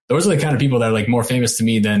here, those are the kind of people that are like more famous to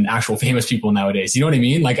me than actual famous people nowadays. You know what I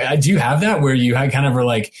mean? Like, do you have that where you kind of are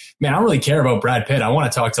like, man, I don't really care about Brad Pitt. I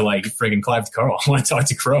want to talk to like friggin' Clive Carl. I want to talk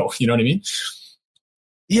to Crow. You know what I mean?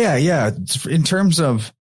 Yeah. In terms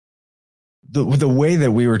of the way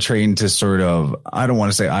that we were trained to sort of, I don't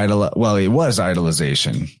want to say it was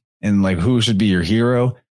idolization and like who should be your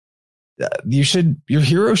hero. Your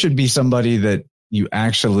hero should be somebody that you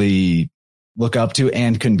actually look up to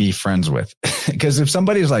and can be friends with. Because if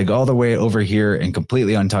somebody's like all the way over here and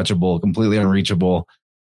completely untouchable, completely unreachable,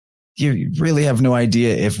 you really have no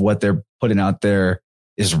idea if what they're putting out there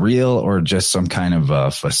is real or just some kind of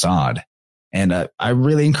a facade. And I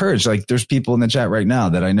really encourage, like, there's people in the chat right now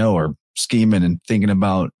that I know are scheming and thinking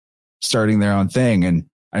about starting their own thing. And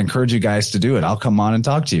I encourage you guys to do it. I'll come on and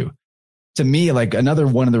talk to you. To me, like, another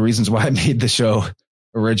one of the reasons why I made the show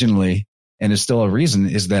originally, and is still a reason,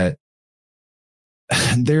 is that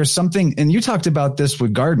there's something, and you talked about this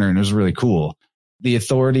with Gardner, and it was really cool. The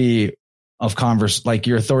authority of like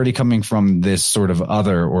your authority coming from this sort of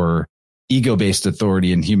other or ego-based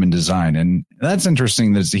authority in human design. And that's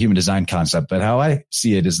interesting that it's the human design concept, but how I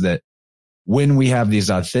see it is that when we have these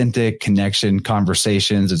authentic connection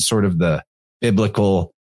conversations, it's sort of the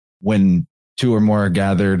biblical, when two or more are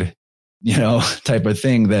gathered, type of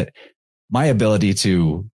thing, that my ability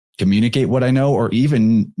to communicate what I know or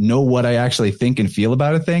even know what I actually think and feel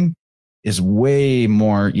about a thing is way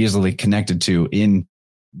more easily connected to in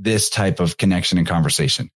this type of connection and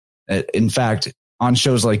conversation. In fact, on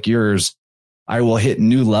shows like yours, I will hit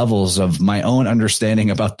new levels of my own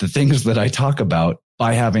understanding about the things that I talk about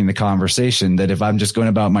by having the conversation, that if I'm just going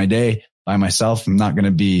about my day by myself, I'm not going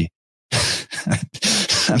to be,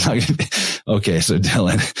 okay. So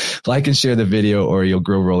Dylan, like and share the video or you'll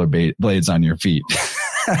grow roller blades on your feet.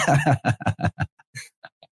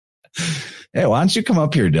 Hey, why don't you come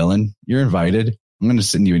up here, Dylan? You're invited. I'm going to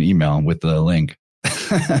send you an email with the link.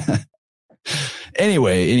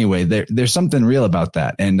 Anyway, there's something real about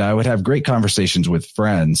that. And I would have great conversations with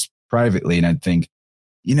friends privately. And I'd think,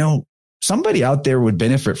 somebody out there would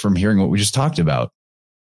benefit from hearing what we just talked about.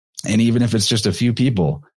 And even if it's just a few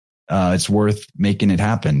people, it's worth making it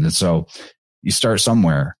happen. And so you start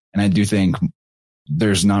somewhere. And I do think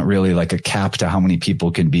there's not really like a cap to how many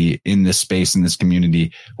people can be in this space, in this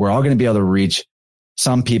community. We're all going to be able to reach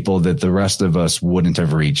some people that the rest of us wouldn't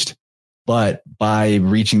have reached. But by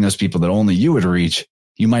reaching those people that only you would reach,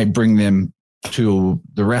 you might bring them to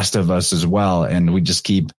the rest of us as well. And we just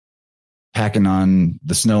keep packing on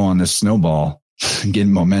the snow on this snowball and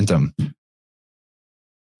getting momentum.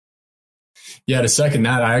 Yeah, to second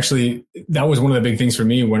that, that was one of the big things for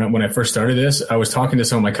me when I first started this. I was talking to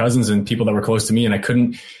some of my cousins and people that were close to me, and I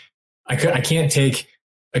can't take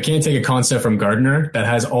a concept from Gardner that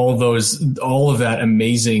has all of that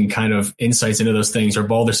amazing kind of insights into those things, or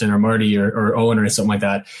Balderson or Marty or Owen or something like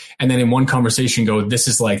that. And then in one conversation go, this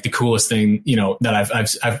is like the coolest thing, that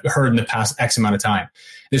I've heard in the past X amount of time.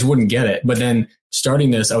 I just wouldn't get it. But then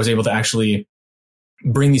starting this, I was able to actually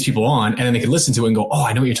bring these people on, and then they could listen to it and go, oh,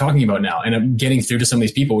 I know what you're talking about now. And I'm getting through to some of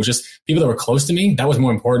these people, which is people that were close to me. That was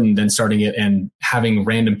more important than starting it and having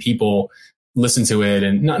random people listen to it.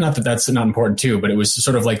 And not that that's not important too, but it was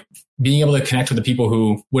sort of like being able to connect with the people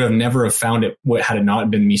who would have never have found it had it not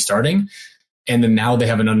been me starting. And then now they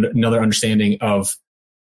have another understanding of,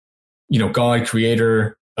 God,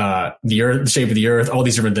 creator, the earth, the shape of the earth, all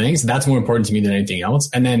these different things. That's more important to me than anything else.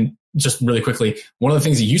 And then just really quickly, one of the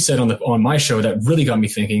things that you said on my show that really got me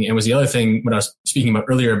thinking, and was the other thing when I was speaking about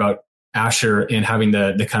earlier about Asher and having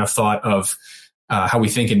the kind of thought of how we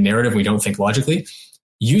think in narrative, we don't think logically.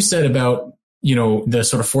 You said about, the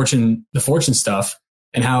sort of fortune stuff,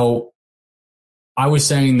 and how I was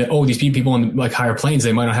saying that, these people in like higher planes,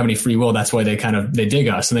 they might not have any free will. That's why they dig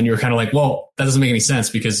us. And then you're kind of like, well, that doesn't make any sense,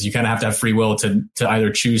 because you kind of have to have free will to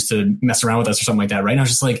either choose to mess around with us or something like that. Right. And I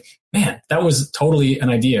was just like, man, that was totally an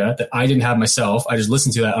idea that I didn't have myself. I just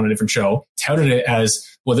listened to that on a different show, touted it as,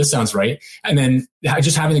 well, this sounds right. And then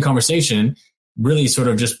just having the conversation really sort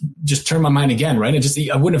of just turned my mind again. Right.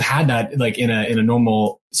 I wouldn't have had that like in a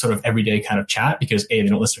normal sort of everyday kind of chat, because A, they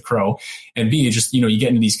don't listen to Crow, and B, just, you get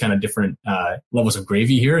into these kind of different levels of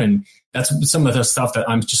gravy here. And that's some of the stuff that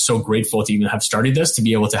I'm just so grateful to even have started this, to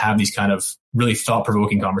be able to have these kind of really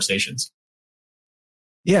thought-provoking conversations.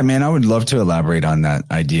 Yeah, man, I would love to elaborate on that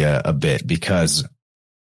idea a bit, because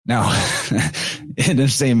now in the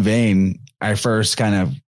same vein, I first kind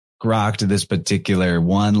of grokked this particular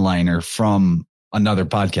one-liner from another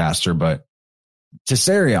podcaster, but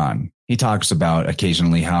Tessarion, he talks about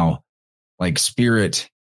occasionally how like spirit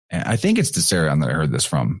and I think it's Tsarion that I heard this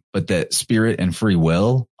from, but that spirit and free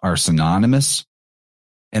will are synonymous.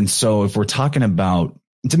 And so if we're talking about,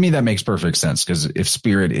 to me, that makes perfect sense, because if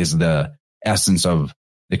spirit is the essence of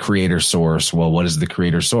the creator source, well, what is the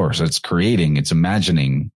creator source? It's creating, it's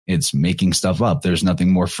imagining, it's making stuff up. There's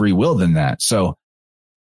nothing more free will than that. So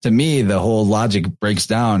to me, the whole logic breaks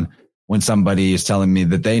down when somebody is telling me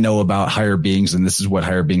that they know about higher beings and this is what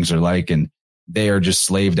higher beings are like, and they are just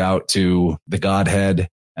slaved out to the Godhead.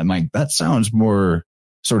 I'm like, that sounds more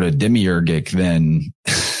sort of demiurgic than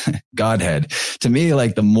Godhead. To me,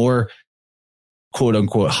 like the more quote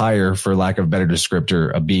unquote higher, for lack of a better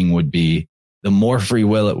descriptor, a being would be, the more free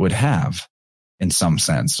will it would have in some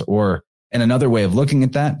sense. And another way of looking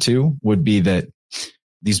at that too would be that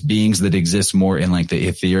these beings that exist more in like the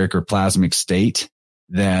etheric or plasmic state,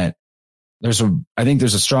 that I think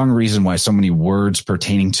there's a strong reason why so many words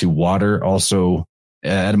pertaining to water also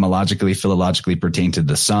etymologically, philologically pertain to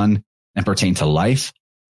the sun and pertain to life,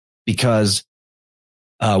 because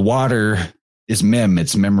water is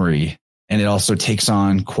it's memory, and it also takes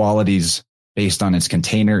on qualities based on its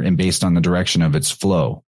container and based on the direction of its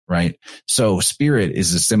flow, right? So spirit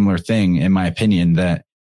is a similar thing, in my opinion, that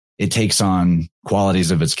it takes on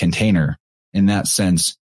qualities of its container. In that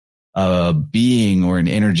sense, a being or an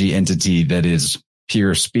energy entity that is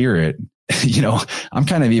pure spirit, I'm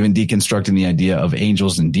kind of even deconstructing the idea of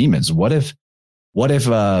angels and demons. What if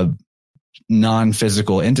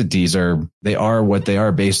non-physical entities are what they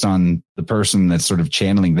are based on the person that's sort of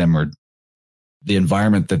channeling them or the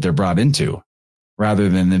environment that they're brought into, rather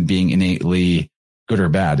than them being innately good or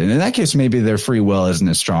bad? And in that case, maybe their free will isn't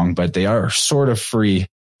as strong, but they are sort of free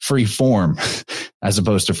form as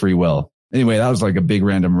opposed to free will. Anyway, that was like a big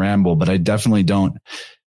random ramble, but I definitely don't,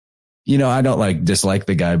 I don't dislike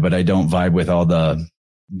the guy, but I don't vibe with all the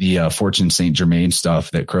Fortune Saint Germain stuff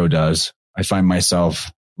that Crow does. I find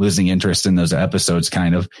myself losing interest in those episodes,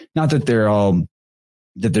 kind of. Not that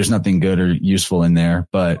that there's nothing good or useful in there,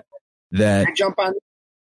 but that. Can I jump on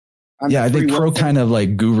yeah, I think Crow kind of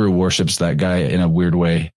like guru worships that guy in a weird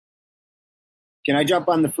way. Can I jump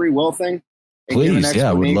on the free will thing? Please, yeah,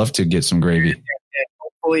 I would love to get some gravy. And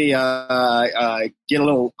hopefully get a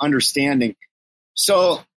little understanding.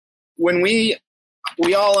 So when we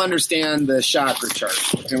all understand the chakra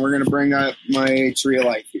chart, and we're going to bring up my tree of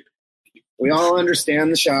life here. We all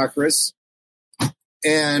understand the chakras.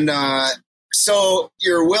 And so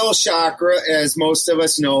your will chakra, as most of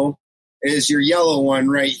us know, is your yellow one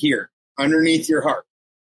right here underneath your heart.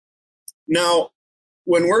 Now,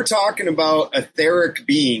 when we're talking about etheric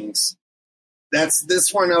beings, that's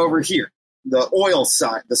this one over here, the oil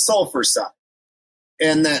side, the sulfur side.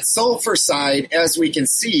 And that sulfur side, as we can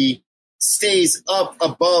see, stays up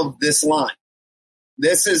above this line.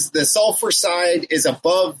 This is the sulfur side is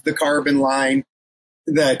above the carbon line.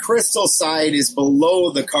 The crystal side is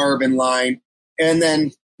below the carbon line. And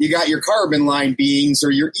then you got your carbon line beings,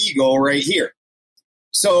 or your ego, right here.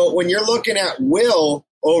 So when you're looking at will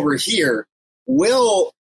over here,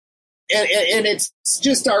 will, and it's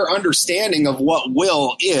just our understanding of what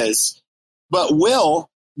will is, but will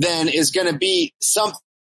then is going to be something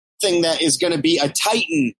that is going to be a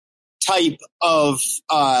Titan type of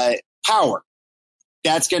power.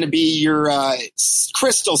 That's going to be your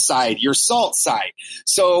crystal side, your salt side.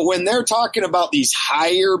 So when they're talking about these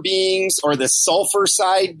higher beings or the sulfur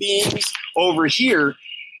side beings over here,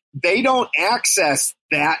 they don't access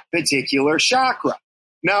that particular chakra.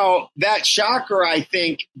 Now, that chakra, I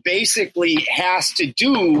think, basically has to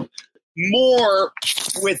do more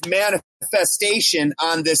with manifestation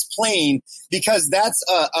on this plane, because that's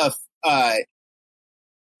a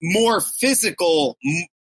more physical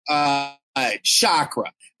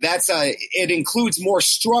chakra. It includes more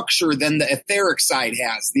structure than the etheric side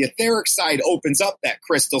has. The etheric side opens up that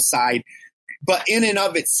crystal side, but in and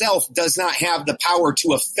of itself does not have the power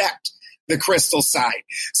to affect the crystal side.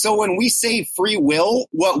 So when we say free will,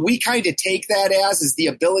 what we kind of take that as is the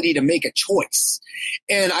ability to make a choice.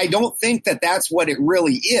 And I don't think that that's what it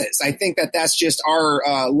really is. I think that that's just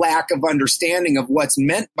our lack of understanding of what's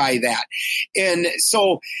meant by that. And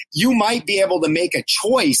so you might be able to make a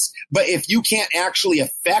choice, but if you can't actually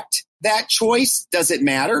affect that choice, does it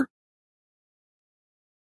matter?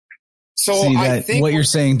 So I think what you're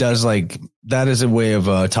saying does that is a way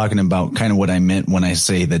of talking about kind of what I meant when I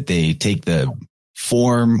say that they take the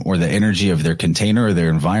form or the energy of their container or their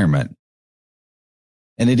environment.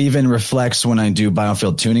 And it even reflects when I do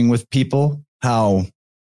biofield tuning with people, how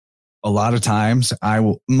a lot of times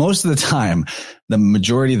most of the time, the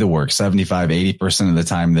majority of the work, 75, 80% of the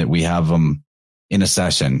time that we have them in a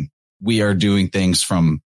session, we are doing things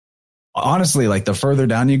from, honestly, like the further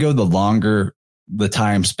down you go, the longer the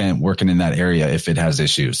time spent working in that area if it has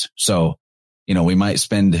issues. So, we might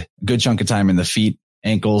spend a good chunk of time in the feet,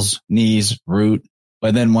 ankles, knees, root.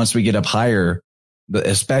 But then once we get up higher,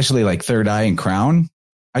 especially like third eye and crown,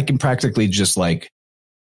 I can practically just like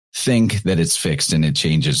think that it's fixed and it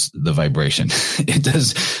changes the vibration.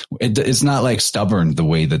 It's not like stubborn the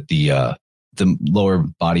way that the lower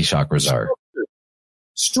body chakras are.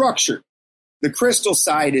 Structured. The crystal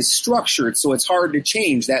side is structured, so it's hard to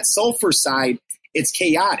change. That sulfur side, it's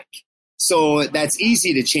chaotic. So that's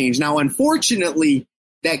easy to change. Now, unfortunately,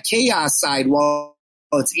 that chaos side, while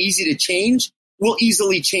it's easy to change, will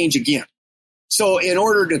easily change again. So in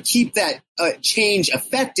order to keep that change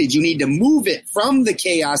affected, you need to move it from the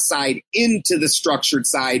chaos side into the structured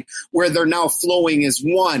side where they're now flowing as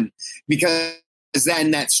one, because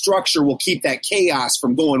then that structure will keep that chaos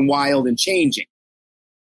from going wild and changing.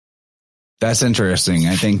 That's interesting.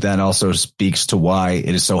 I think that also speaks to why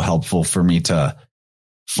it is so helpful for me to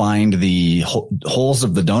find the holes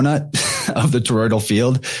of the donut of the toroidal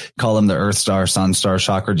field, call them the Earth Star, Sun Star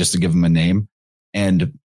chakra, just to give them a name.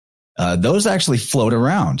 And those actually float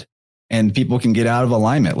around and people can get out of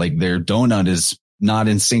alignment. Like their donut is not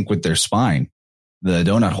in sync with their spine, the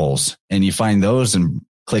donut holes. And you find those and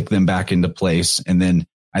click them back into place. And then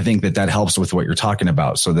I think that helps with what you're talking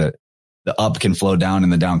about, so that the up can flow down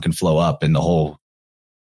and the down can flow up and the whole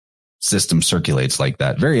system circulates like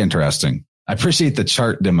that. Very interesting. I appreciate the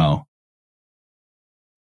chart demo.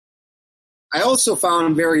 I also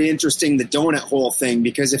found very interesting the donut hole thing,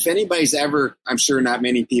 because if anybody's ever, I'm sure not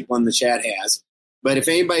many people in the chat has, but if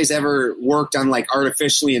anybody's ever worked on like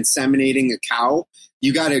artificially inseminating a cow,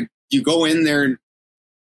 you go in there and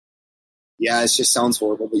it just sounds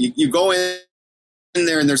horrible, but you go in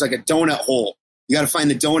there and there's like a donut hole. You got to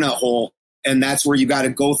find the donut hole, and that's where you got to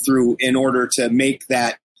go through in order to make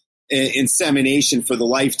that insemination for the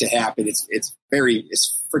life to happen. It's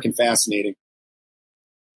freaking fascinating.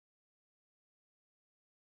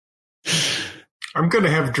 I'm going to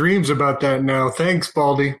have dreams about that now. Thanks,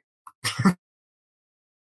 Baldy.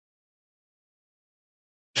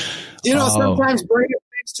 Sometimes bringing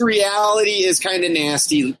things to reality is kind of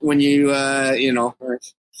nasty when you,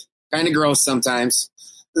 kind of gross sometimes.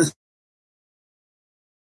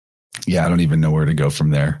 Yeah, I don't even know where to go from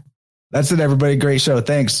there. That's it, everybody. Great show.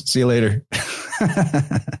 Thanks. See you later.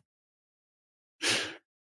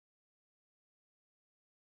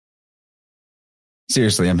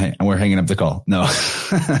 Seriously, we're hanging up the call. No.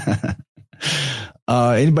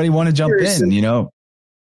 Anybody want to jump in?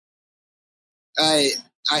 I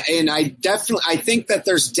think that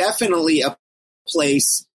there's definitely a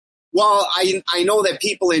place. Well, I know that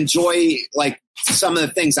people enjoy like some of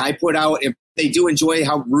the things I put out, and they do enjoy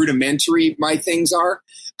how rudimentary my things are.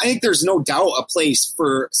 I think there's no doubt a place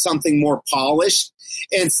for something more polished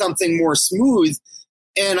and something more smooth.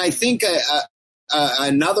 And I think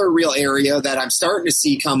another real area that I'm starting to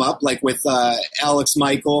see come up, like with Alex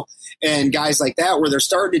Michael and guys like that, where they're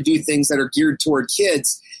starting to do things that are geared toward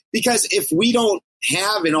kids. Because if we don't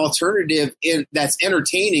have an alternative that's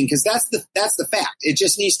entertaining, because that's the fact, it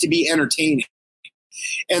just needs to be entertaining.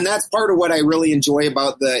 And that's part of what I really enjoy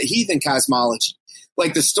about the heathen cosmology.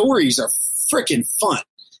 Like the stories are freaking fun.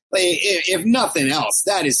 Like, if nothing else,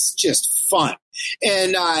 that is just fun.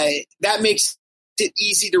 And that makes it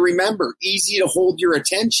easy to remember, easy to hold your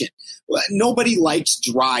attention. Nobody likes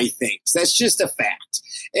dry things. That's just a fact.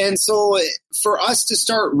 And so for us to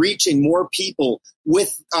start reaching more people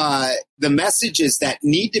with the messages that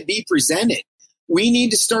need to be presented, we need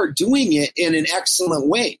to start doing it in an excellent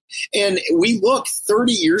way. And we look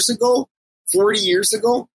 30 years ago, 40 years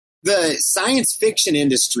ago, the science fiction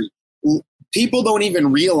industry, people don't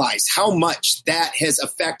even realize how much that has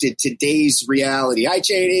affected today's reality. Hi,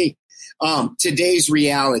 JD. Today's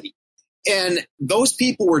reality. And those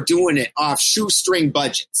people were doing it off shoestring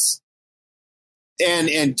budgets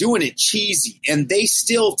and doing it cheesy. And they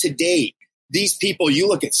still today, these people, you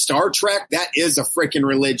look at Star Trek, that is a freaking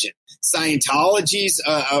religion. Scientology's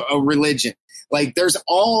a religion. Like there's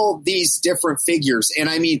all these different figures. And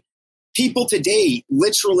I mean, people today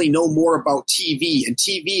literally know more about TV, and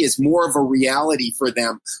TV is more of a reality for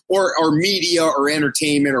them, or media or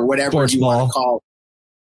entertainment or whatever want to call it.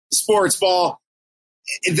 Sports ball,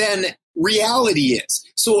 than reality is.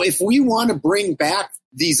 So if we want to bring back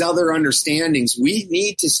these other understandings, we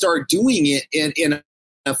need to start doing it in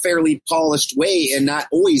a fairly polished way and not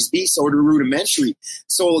always be so rudimentary.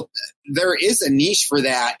 So there is a niche for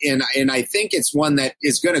that. And I think it's one that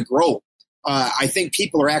is going to grow. I think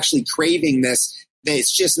people are actually craving this.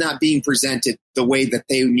 It's just not being presented the way that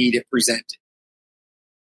they need it presented.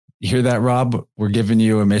 You hear that, Rob? We're giving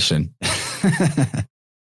you a mission.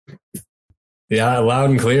 Yeah, loud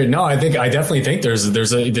and clear. No, I definitely think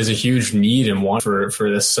there's a huge need and want for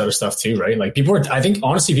this sort of stuff too, right? Like I think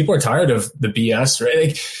honestly, people are tired of the BS, right?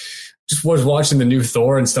 Like, just was watching the new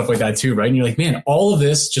Thor and stuff like that too, right? And you're like, man, all of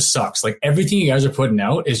this just sucks. Like everything you guys are putting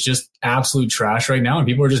out is just absolute trash right now, and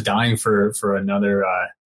people are just dying for another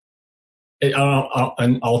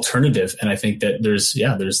an alternative. And I think that there's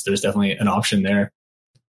definitely an option there.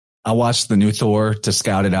 I watched the new Thor to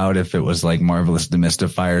scout it out if it was like Marvelous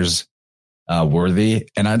Demystifiers worthy,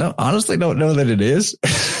 and I honestly don't know that it is.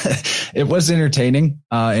 It was entertaining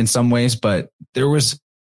in some ways, but there was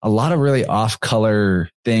a lot of really off-color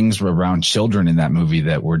things around children in that movie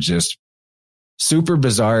that were just super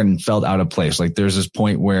bizarre and felt out of place. Like there's this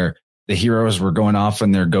point where the heroes were going off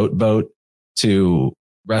in their goat boat to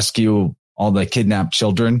rescue all the kidnapped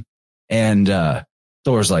children, and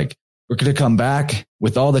Thor's like, we're going to come back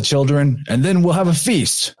with all the children and then we'll have a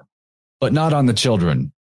feast, but not on the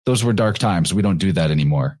children. Those were dark times. We don't do that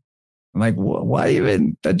anymore. I'm like, why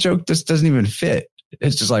even? That joke just doesn't even fit.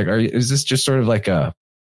 It's just like, is this just sort of like a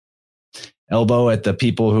elbow at the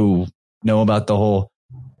people who know about the whole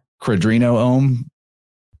Quadrino ohm?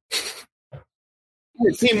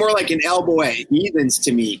 It seemed more like an elbow at heathens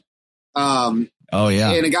to me. Oh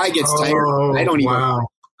yeah. And a guy gets tired. I don't even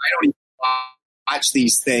watch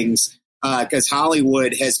these things because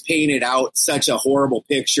Hollywood has painted out such a horrible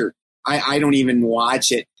picture. I don't even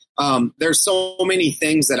watch it. There's so many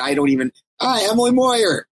things that I don't even. Hi, Emily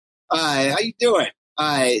Moyer. How you doing?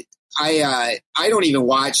 I don't even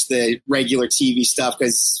watch the regular TV stuff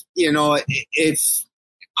because if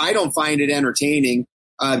I don't find it entertaining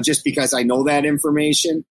just because I know that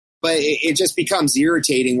information. But it just becomes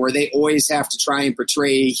irritating where they always have to try and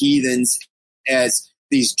portray heathens as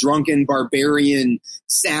these drunken barbarian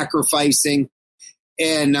sacrificing.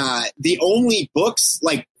 And the only books,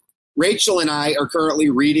 like Rachel and I are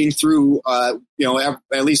currently reading through, at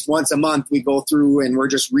least once a month we go through and we're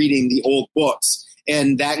just reading the old books.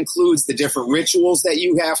 And that includes the different rituals that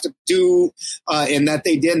you have to do and that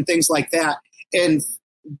they did and things like that. And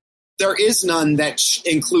there is none that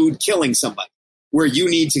include killing somebody, where you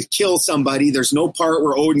need to kill somebody. There's no part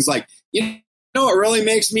where Odin's like, it really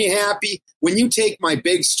makes me happy when you take my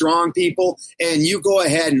big, strong people and you go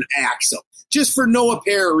ahead and axe them just for no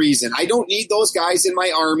apparent reason. I don't need those guys in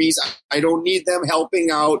my armies. I don't need them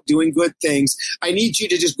helping out, doing good things. I need you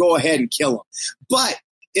to just go ahead and kill them. But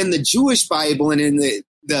in the Jewish Bible and in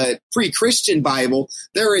the pre-Christian Bible,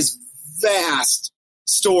 there is vast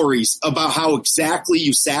stories about how exactly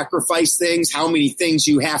you sacrifice things, how many things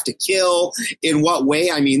you have to kill, in what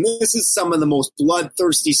way. I mean, this is some of the most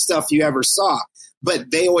bloodthirsty stuff you ever saw.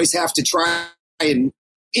 But they always have to try and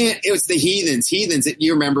it was the heathens.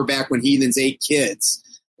 You remember back when heathens ate kids.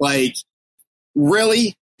 Like,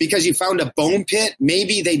 really? Because you found a bone pit?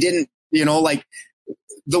 Maybe they didn't,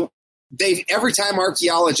 every time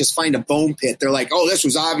archaeologists find a bone pit, they're like, oh, this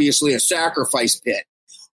was obviously a sacrifice pit.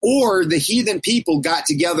 Or the heathen people got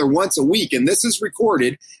together once a week, and this is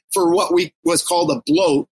recorded for what was called a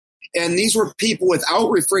bloat. And these were people without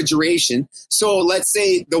refrigeration. So let's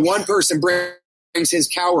say the one person brings his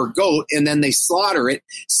cow or goat, and then they slaughter it,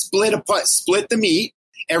 split the meat.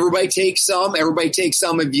 Everybody takes some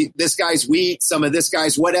of this guy's wheat, some of this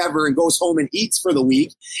guy's whatever, and goes home and eats for the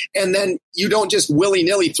week. And then you don't just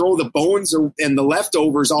willy-nilly throw the bones and the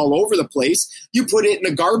leftovers all over the place. You put it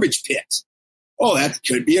in a garbage pit. Oh, that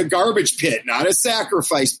could be a garbage pit, not a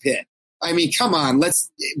sacrifice pit. I mean, come on,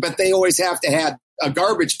 but they always have to have a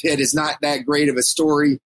garbage pit is not that great of a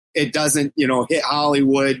story. It doesn't, hit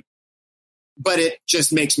Hollywood, but it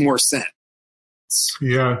just makes more sense.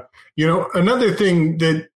 Yeah. Another thing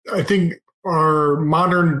that I think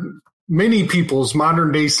many people's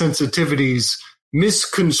modern day sensitivities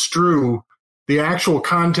misconstrue the actual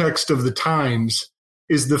context of the times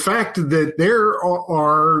is the fact that there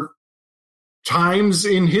are times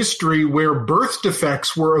in history where birth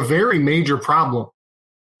defects were a very major problem,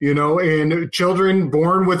 and children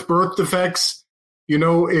born with birth defects,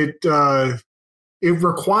 it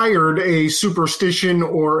required a superstition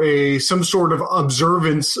or some sort of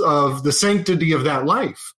observance of the sanctity of that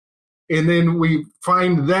life. And then we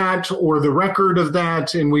find that or the record of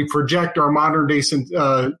that, and we project our modern day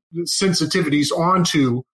sensitivities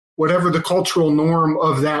onto whatever the cultural norm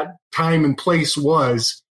of that time and place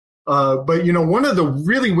was. But one of the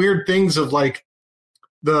really weird things of like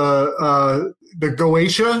the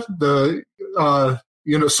Goetia,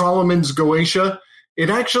 Solomon's Goetia, it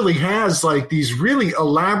actually has like these really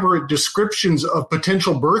elaborate descriptions of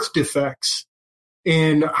potential birth defects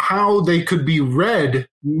and how they could be read,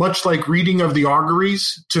 much like reading of the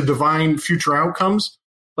auguries to divine future outcomes.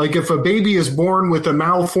 Like if a baby is born with a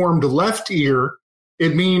malformed left ear,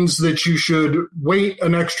 it means that you should wait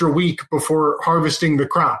an extra week before harvesting the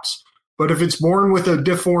crops. But if it's born with a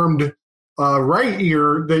deformed right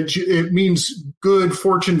ear, it means good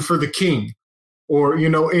fortune for the king. Or, you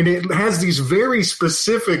know, and it has these very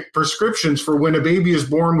specific prescriptions for when a baby is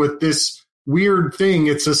born with this weird thing.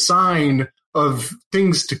 It's a sign of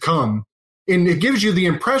things to come. And it gives you the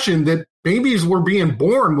impression that babies were being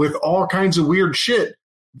born with all kinds of weird shit,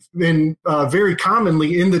 and very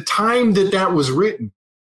commonly in the time that was written.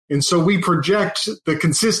 And so we project the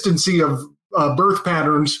consistency of birth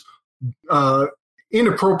patterns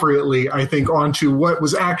inappropriately, I think, onto what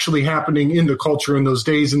was actually happening in the culture in those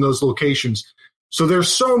days, in those locations. So there's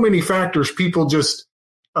so many factors. People just,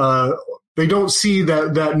 they don't see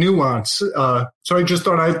that nuance. So I just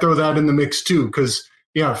thought I'd throw that in the mix too. Cause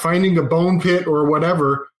yeah, finding a bone pit or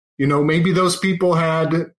whatever, you know, maybe those people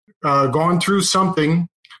had gone through something,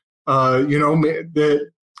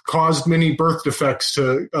 that caused many birth defects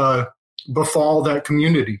to befall that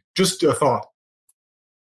community. Just a thought.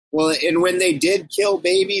 Well, and when they did kill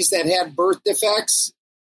babies that had birth defects,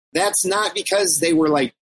 that's not because they were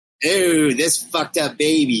like, "Oh, this fucked up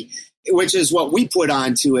baby," which is what we put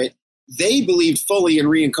onto it. They believed fully in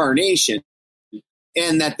reincarnation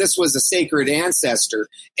and that this was a sacred ancestor,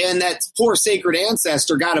 and that poor sacred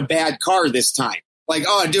ancestor got a bad car this time. Like,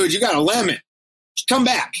 "Oh, dude, you got a lemon. Come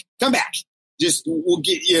back. Just we'll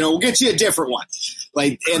get you a different one."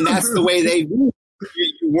 Like, and that's the way they you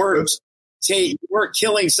weren't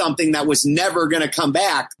killing something that was never going to come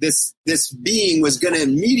back. This being was going to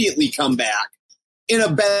immediately come back in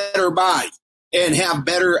a better body and have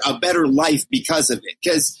a better life because of it.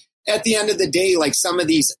 Because at the end of the day, like some of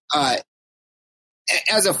these,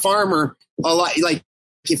 as a farmer, a lot, like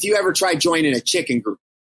if you ever try joining a chicken group,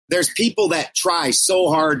 there's people that try so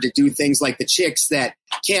hard to do things like the chicks that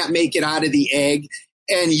can't make it out of the egg.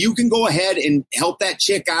 And you can go ahead and help that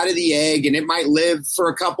chick out of the egg, and it might live for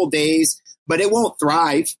a couple days, but it won't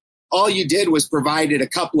thrive. All you did was provided a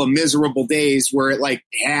couple of miserable days where it like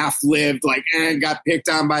half lived, like got picked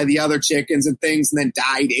on by the other chickens and things, and then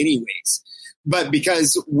died anyways. But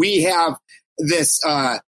because we have this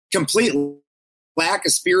complete lack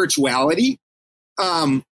of spirituality,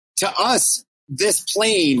 to us, this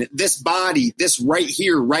plane, this body, this right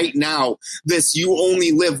here, right now, this you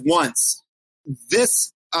only live once,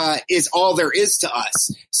 this is all there is to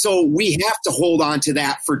us. So we have to hold on to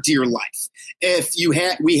that for dear life. If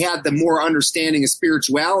we had the more understanding of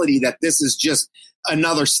spirituality, that this is just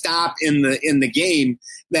another stop in the game,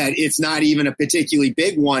 that it's not even a particularly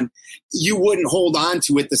big one, you wouldn't hold on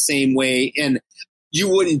to it the same way, and you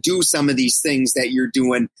wouldn't do some of these things that you're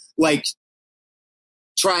doing, like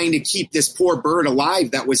trying to keep this poor bird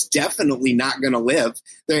alive that was definitely not going to live.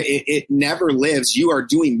 It never lives. You are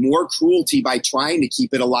doing more cruelty by trying to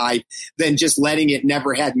keep it alive than just letting it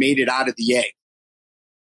never had made it out of the egg.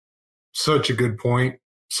 Such a good point.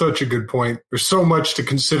 Such a good point. There's so much to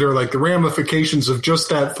consider. Like the ramifications of just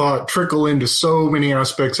that thought trickle into so many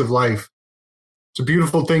aspects of life. It's a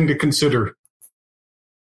beautiful thing to consider.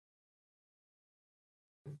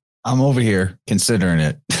 I'm over here considering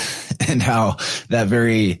it and how that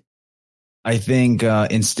very, I think,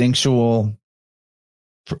 instinctual,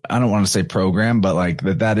 I don't want to say program, but like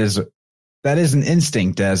that is an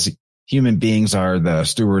instinct, as human beings are the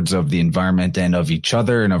stewards of the environment and of each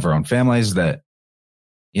other and of our own families, that,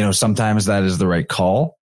 you know, sometimes that is the right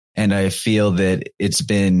call. And I feel that it's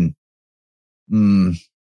been,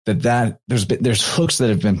 that there's hooks that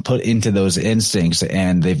have been put into those instincts,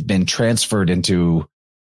 and they've been transferred into,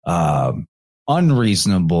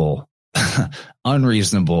 unreasonable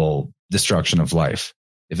destruction of life,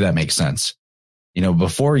 if that makes sense. You know,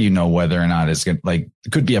 before you know whether or not it's good, like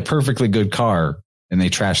it could be a perfectly good car and they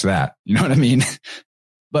trash that, you know what I mean?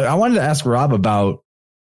 But I wanted to ask Rob about,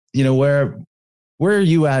 you know, where are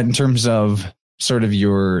you at in terms of sort of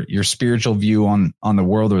your spiritual view on the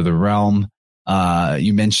world or the realm?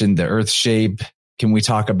 You mentioned the earth shape. Can we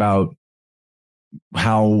talk about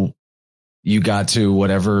how you got to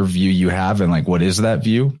whatever view you have, and like, what is that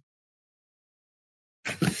view?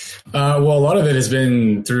 Well, a lot of it has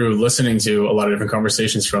been through listening to a lot of different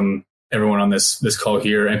conversations from everyone on this call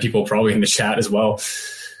here, and people probably in the chat as well.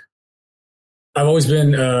 I've always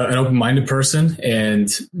been an open-minded person, and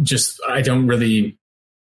just I don't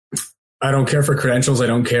care for credentials. I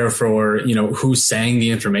don't care for, you know, who's saying the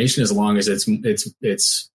information, as long as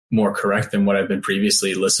it's more correct than what I've been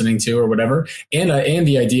previously listening to or whatever. And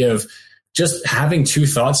the idea of just having two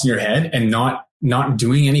thoughts in your head and not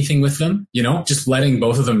doing anything with them, you know, just letting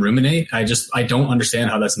both of them ruminate. I don't understand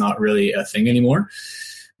how that's not really a thing anymore.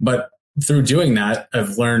 But through doing that,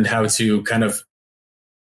 I've learned how to kind of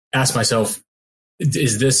ask myself,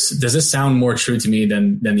 does this sound more true to me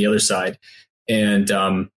than the other side? And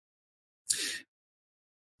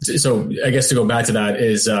so I guess to go back to that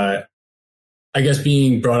is, I guess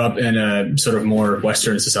being brought up in a sort of more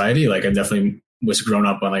Western society, like I definitely was grown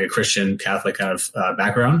up on like a Christian Catholic kind of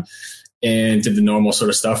background, and did the normal sort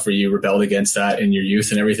of stuff where you rebelled against that in your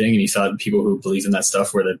youth and everything. And you thought people who believed in that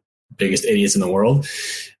stuff were the biggest idiots in the world.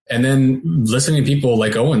 And then listening to people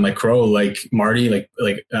like Owen, like Crow, like Marty, like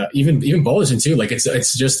even Balderson too. Like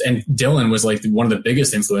it's just, and Dylan was like one of the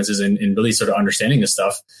biggest influences in really sort of understanding this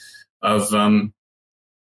stuff of,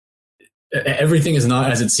 everything is not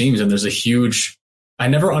as it seems. And there's I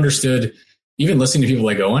never understood, even listening to people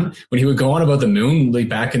like Owen, when he would go on about the moon, like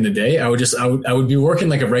back in the day, I would be working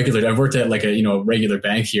like I worked at like a, regular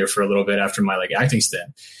bank here for a little bit after my like acting stint.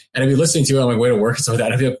 And I'd be listening to it on my way to work and stuff like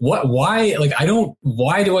that. I'd be like,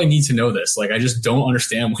 why do I need to know this? Like, I just don't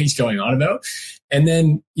understand what he's going on about. And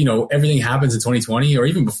then, everything happens in 2020 or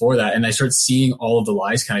even before that. And I start seeing all of the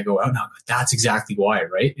lies kind of go out. Now that's exactly why,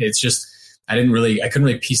 right? It's just, I couldn't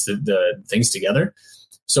really piece the things together.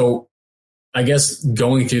 So I guess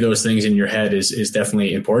going through those things in your head is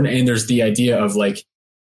definitely important. And there's the idea of like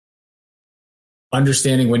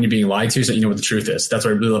understanding when you're being lied to so that you know what the truth is. That's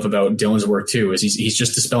what I really love about Dylan's work too, is he's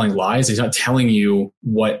just dispelling lies. He's not telling you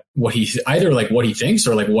what he either like what he thinks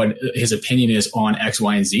or like what his opinion is on X,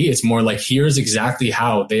 Y, and Z. It's more like, here's exactly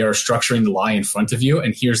how they are structuring the lie in front of you.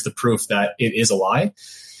 And here's the proof that it is a lie.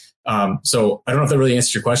 So I don't know if that really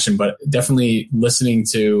answers your question, but definitely listening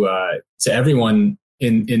to everyone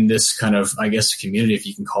in this kind of, I guess, community, if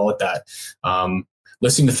you can call it that,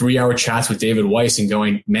 listening to 3-hour chats with David Weiss and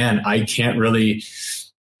going, man, I can't really,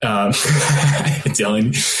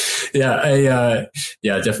 Dylan. Yeah,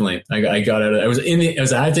 definitely. I got it. I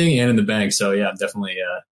was acting and in the bank. So yeah, definitely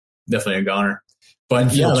a goner,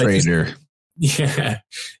 but yeah, trader. Yeah.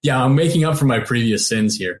 I'm making up for my previous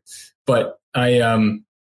sins here, but I,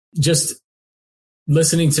 just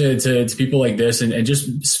listening to people like this and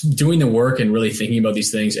just doing the work and really thinking about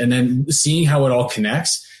these things and then seeing how it all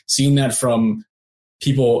connects, seeing that from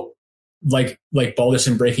people like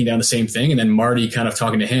Balderson breaking down the same thing and then Marty kind of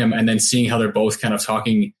talking to him and then seeing how they're both kind of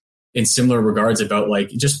talking in similar regards about like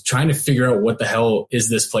just trying to figure out what the hell is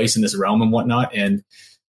this place in this realm and whatnot. And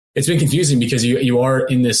it's been confusing because you are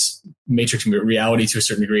in this matrix reality to a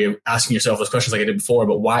certain degree of asking yourself those questions like I did before,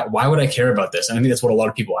 but why would I care about this? And I think that's what a lot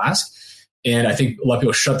of people ask. And I think a lot of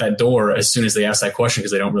people shut that door as soon as they ask that question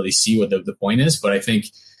because they don't really see what the point is. But I think,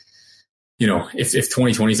 if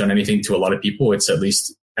 2020 has done anything to a lot of people, it's at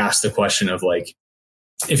least ask the question of like,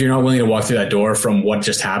 if you're not willing to walk through that door from what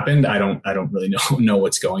just happened, I don't really know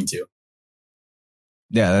what's going to.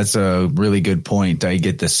 Yeah, that's a really good point. I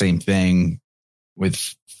get the same thing with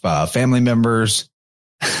family members.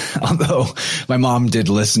 Although my mom did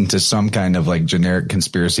listen to some kind of like generic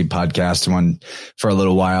conspiracy podcast one for a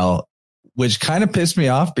little while, which kind of pissed me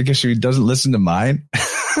off because she doesn't listen to mine.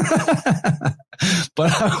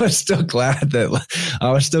 But I was still glad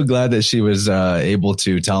that she was able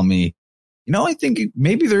to tell me, I think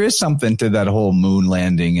maybe there is something to that whole moon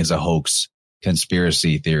landing as a hoax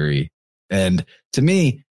conspiracy theory. And to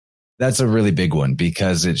me, that's a really big one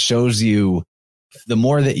because it shows you the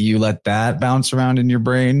more that you let that bounce around in your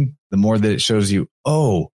brain, the more that it shows you,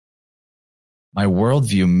 oh, my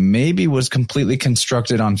worldview maybe was completely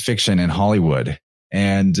constructed on fiction in Hollywood.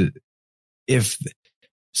 And if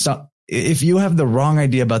you have the wrong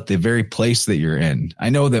idea about the very place that you're in, I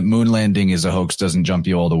know that moon landing is a hoax doesn't jump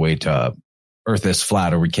you all the way to Earth is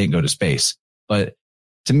flat or we can't go to space. But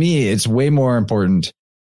to me, it's way more important,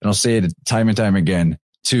 and I'll say it time and time again,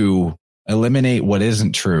 to eliminate what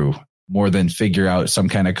isn't true more than figure out some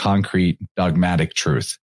kind of concrete dogmatic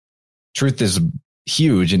truth. Truth is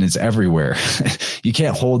huge and it's everywhere. You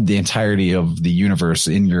can't hold the entirety of the universe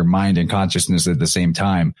in your mind and consciousness at the same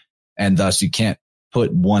time. And thus you can't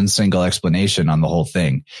put one single explanation on the whole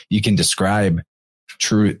thing. You can describe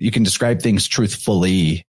truth. You can describe things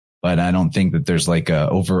truthfully, but I don't think that there's like a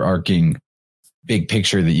overarching big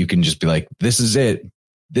picture that you can just be like, this is it.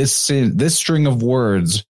 This string of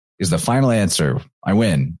words is the final answer. I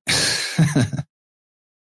win.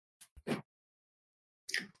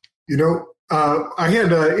 I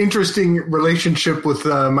had an interesting relationship with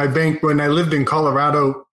my bank when I lived in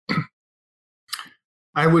Colorado.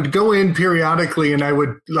 I would go in periodically and I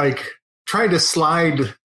would like try to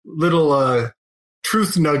slide little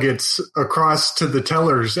truth nuggets across to the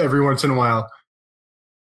tellers every once in a while.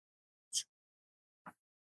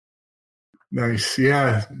 Nice.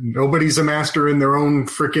 Yeah. Nobody's a master in their own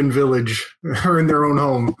frickin' village or in their own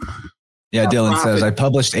home. Yeah, Dylan says, I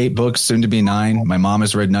published 8 books, soon to be 9. My mom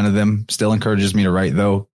has read none of them. Still encourages me to write,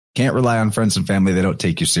 though. Can't rely on friends and family. They don't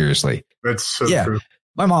take you seriously. That's so true.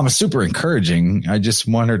 My mom is super encouraging. I just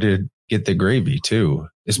want her to get the gravy, too,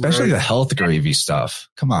 especially the health gravy stuff.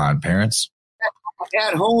 Come on, parents.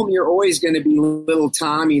 At home, you're always going to be little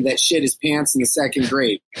Tommy that shit his pants in the second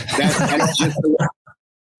grade. That's just the way.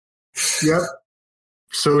 Yep.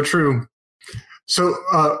 So true. So,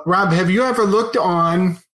 Rob, have you ever looked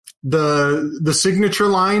on the signature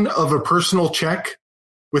line of a personal check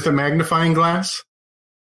with a magnifying glass?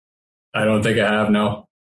 I don't think I have, no.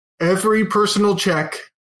 Every personal check,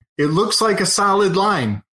 it looks like a solid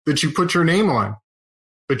line that you put your name on,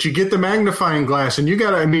 but you get the magnifying glass and you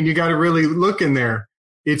got to really look in there.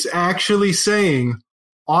 It's actually saying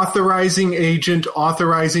authorizing agent,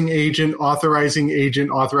 authorizing agent, authorizing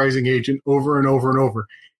agent, authorizing agent over and over and over.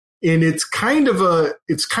 And it's kind of a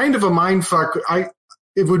mind fuck.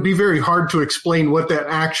 It would be very hard to explain what that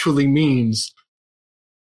actually means.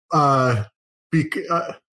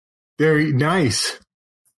 Very nice.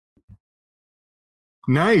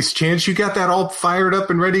 Nice. Chance, you got that all fired up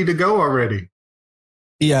and ready to go already.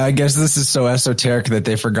 Yeah, I guess this is so esoteric that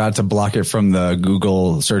they forgot to block it from the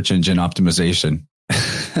Google search engine optimization.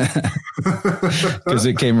 Because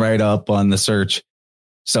it came right up on the search.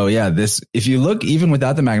 So yeah, if you look even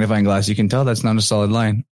without the magnifying glass, you can tell that's not a solid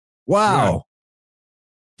line. Wow.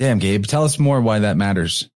 Yeah. Damn, Gabe, tell us more why that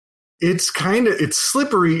matters. It's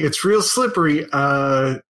slippery. It's real slippery.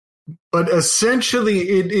 But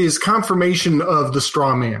essentially it is confirmation of the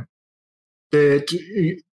straw man that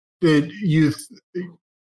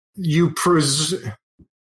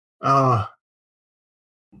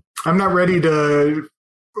I'm not ready to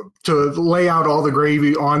lay out all the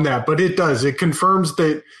gravy on that, but it does. It confirms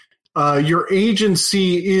that your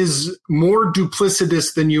agency is more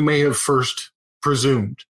duplicitous than you may have first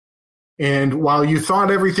presumed. And while you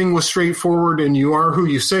thought everything was straightforward and you are who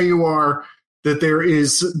you say you are, that there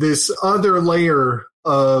is this other layer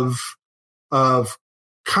of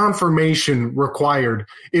confirmation required.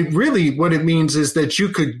 It really, what it means is that you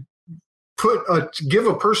could give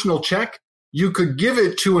a personal check. You could give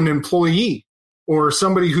it to an employee or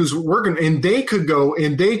somebody who's working, and they could go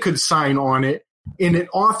and they could sign on it, and it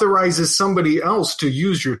authorizes somebody else to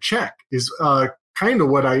use your check is kind of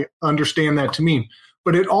what I understand that to mean.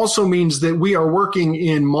 But it also means that we are working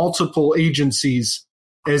in multiple agencies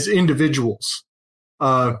as individuals.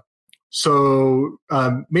 So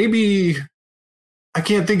maybe I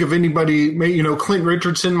can't think of anybody, Clint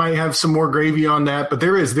Richardson might have some more gravy on that, but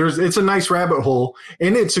it's a nice rabbit hole,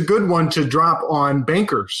 and it's a good one to drop on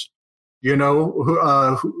bankers,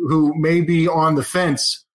 who may be on the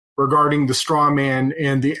fence regarding the straw man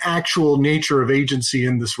and the actual nature of agency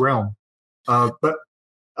in this realm. So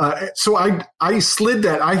I slid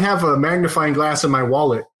that. I have a magnifying glass in my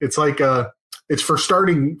wallet. It's like it's for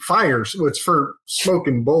starting fires. It's for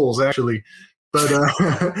smoking bowls, actually. But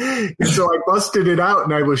so I busted it out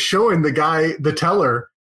and I was showing the guy, the teller,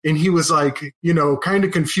 and he was like, kind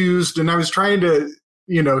of confused. And I was trying to,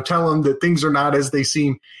 tell him that things are not as they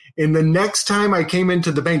seem. And the next time I came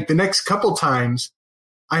into the bank, the next couple times,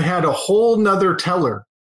 I had a whole nother teller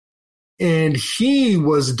and he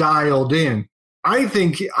was dialed in.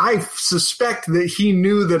 I suspect that he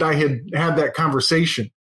knew that I had that conversation,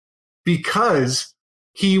 because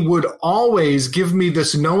he would always give me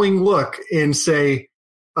this knowing look and say,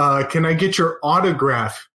 can I get your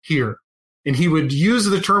autograph here? And he would use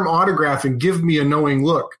the term autograph and give me a knowing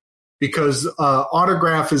look, because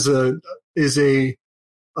autograph is that is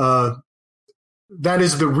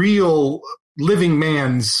the real living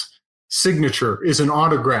man's signature, is an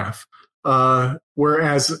autograph.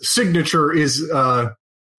 Whereas signature is the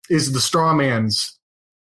straw man's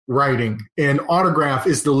writing, and autograph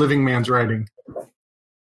is the living man's writing.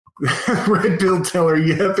 Red Bill Teller.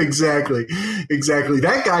 Yep, exactly.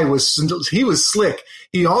 That guy was slick.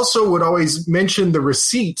 He also would always mention the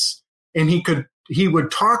receipts, and he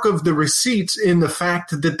would talk of the receipts in the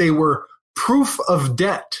fact that they were proof of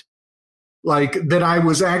debt, like that I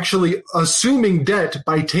was actually assuming debt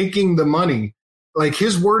by taking the money. Like,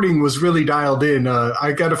 his wording was really dialed in.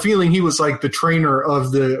 I got a feeling he was like the trainer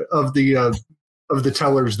of the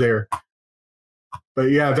tellers there.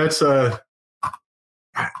 But yeah, that's I've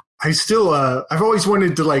always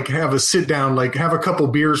wanted to have a sit down, have a couple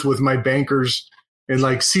beers with my bankers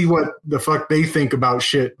and see what the fuck they think about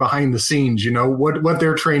shit behind the scenes, what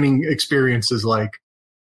their training experience is like.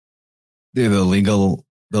 Dude,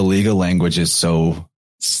 the legal language is so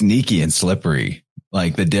sneaky and slippery.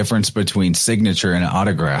 Like, the difference between signature and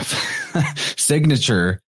autograph.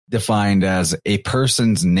 Signature defined as a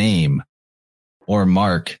person's name or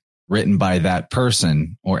mark written by that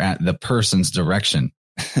person or at the person's direction.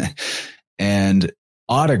 And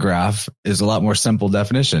autograph is a lot more simple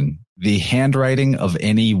definition. The handwriting of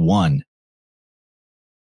any one.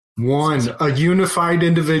 A unified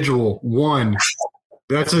individual. One.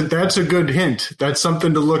 That's a good hint. That's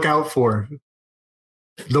something to look out for.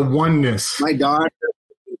 The oneness. My daughter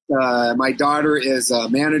is a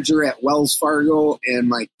manager at Wells Fargo, and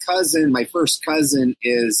my first cousin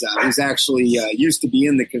is who's actually used to be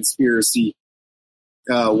in the conspiracy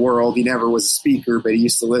world. He never was a speaker, but he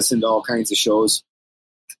used to listen to all kinds of shows.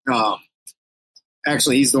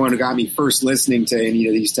 Actually, he's the one who got me first listening to any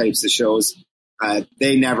of these types of shows.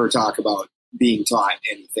 They never talk about being taught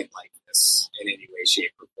anything like this in any way,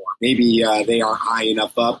 shape, or form. Maybe they aren't high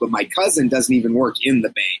enough up, but my cousin doesn't even work in the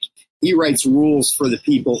bank. He writes rules for the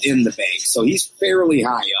people in the bank, so he's fairly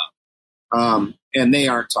high up. And they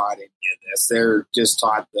aren't taught any of this. They're just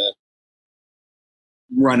taught the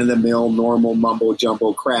run-of-the-mill, normal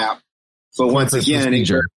mumbo-jumbo crap. But once again,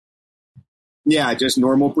 just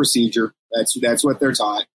normal procedure. That's what they're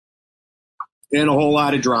taught. And a whole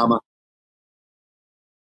lot of drama.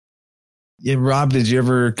 Yeah, Rob, did you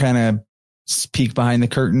ever kind of peek behind the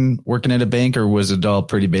curtain working at a bank, or was it all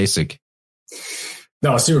pretty basic?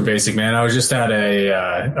 No, super basic, man. I was just at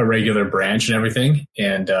a regular branch and everything,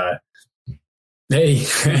 and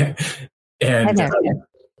it's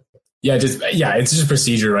just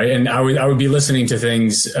procedure, right? And I would be listening to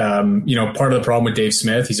things. Part of the problem with Dave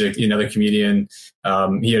Smith, he's another comedian.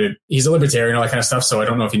 He's a libertarian, all that kind of stuff. So I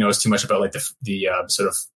don't know if he knows too much about like the sort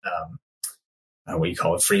of what do you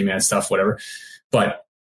call it, free man stuff, whatever. But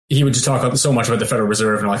he would just talk so much about the Federal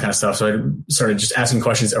Reserve and all that kind of stuff. So I started just asking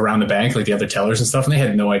questions around the bank, like the other tellers and stuff. And they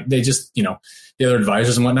had no idea. They just, the other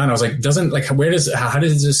advisors and whatnot. And I was like, how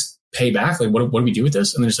does this pay back? Like, what do we do with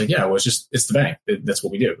this? And they're just like, yeah, well, it's the bank. That's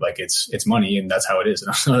what we do. Like, it's money and that's how it is. And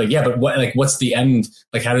I was like, yeah, but what's the end?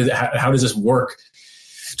 Like, how does this work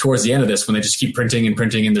towards the end of this when they just keep printing and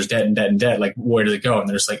printing and there's debt and debt and debt? Like, where does it go? And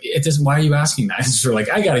they're just like, why are you asking that? It's sort of like,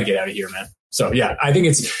 I got to get out of here, man. So yeah, I think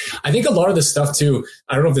a lot of this stuff too,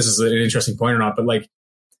 I don't know if this is an interesting point or not, but like,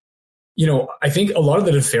 I think a lot of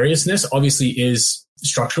the nefariousness obviously is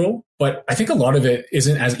structural, but I think a lot of it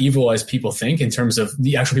isn't as evil as people think in terms of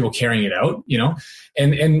the actual people carrying it out,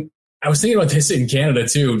 and I was thinking about this in Canada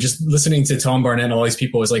too, just listening to Tom Barnett and all these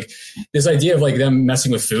people is like this idea of like them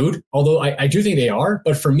messing with food, although I do think they are,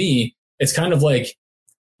 but for me, it's kind of like,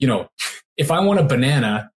 if I want a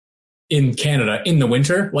banana in Canada in the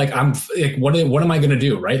winter, like I'm like, what am I going to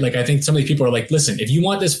do? Right. Like, I think some of these people are like, listen, if you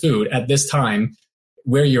want this food at this time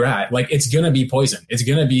where you're at, like, it's going to be poison. It's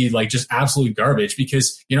going to be like just absolute garbage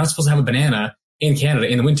because you're not supposed to have a banana in Canada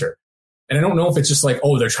in the winter. And I don't know if it's just like,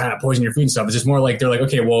 oh, they're trying to poison your food and stuff. It's just more like, they're like,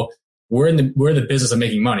 okay, well, we're in the business of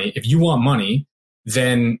making money. If you want money,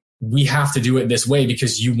 then we have to do it this way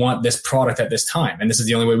because you want this product at this time. And this is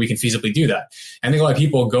the only way we can feasibly do that. And I think a lot of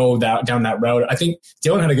people go down that route. I think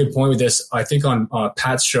Dylan had a good point with this, I think on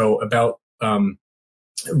Pat's show about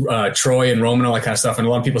Troy and Roman, all that kind of stuff. And a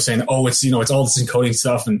lot of people saying, oh, it's, it's all this encoding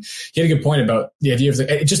stuff. And he had a good point about the idea of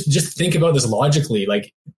like, just think about this logically,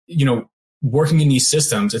 like, working in these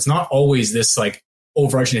systems, it's not always this like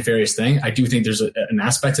overarching nefarious thing. I do think there's an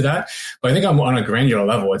aspect to that, but I think on a granular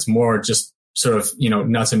level, it's more just sort of,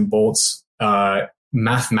 nuts and bolts,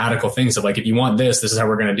 mathematical things of like, if you want this is how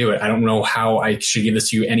we're going to do it. I don't know how I should give this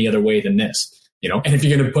to you any other way than this, and if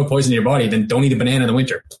you're going to put poison in your body, then don't eat a banana in the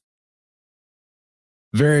winter.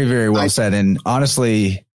 Very, very well said. And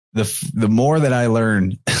honestly, the more that I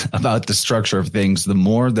learn about the structure of things, the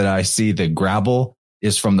more that I see the grabble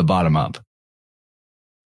is from the bottom up.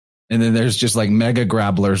 And then there's just like mega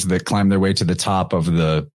grabblers that climb their way to the top of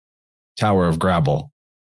the Tower of Grabble.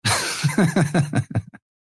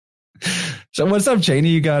 So what's up, Cheney?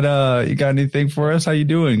 You got anything for us? How you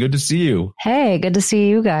doing? Good to see you. Hey, good to see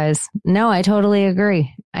you guys. No, I totally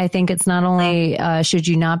agree. I think it's not only should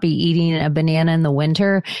you not be eating a banana in the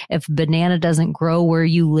winter, if banana doesn't grow where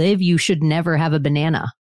you live, you should never have a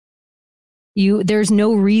banana. There's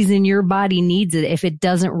no reason your body needs it if it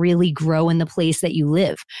doesn't really grow in the place that you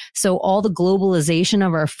live. So all the globalization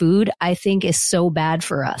of our food, I think, is so bad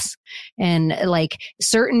for us. And like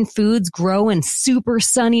certain foods grow in super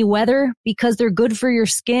sunny weather because they're good for your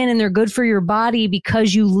skin and they're good for your body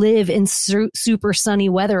because you live in super sunny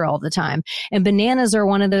weather all the time. And bananas are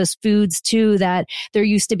one of those foods too that there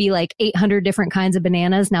used to be like 800 different kinds of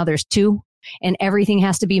bananas. Now there's 2. And everything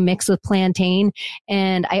has to be mixed with plantain.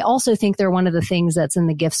 And I also think they're one of the things that's in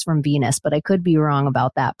the gifts from Venus, but I could be wrong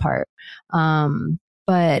about that part. I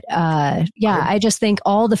just think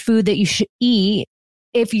all the food that you should eat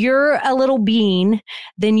if you're a little bean,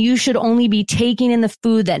 then you should only be taking in the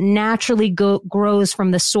food that naturally grows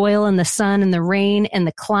from the soil and the sun and the rain and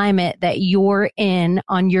the climate that you're in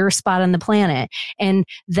on your spot on the planet. And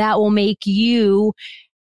that will make you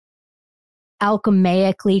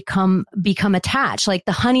alchemically become attached. Like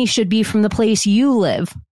the honey should be from the place you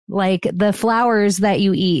live. Like the flowers that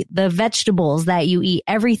you eat, the vegetables that you eat,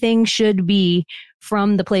 everything should be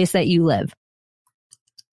from the place that you live.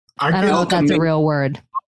 I don't know if that's a real word,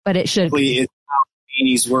 but it should be. It's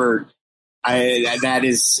Annie's word. I'm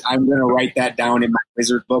going to write that down in my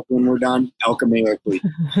wizard book when we're done. Alchemically.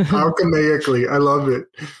 Alchemically. I love it.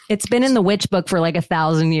 It's been in the witch book for like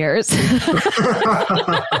 1,000 years.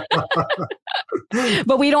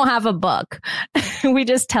 But we don't have a book. We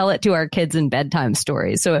just tell it to our kids in bedtime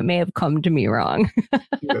stories. So it may have come to me wrong.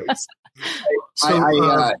 Nice.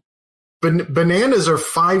 So, bananas are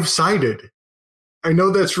 5-sided. I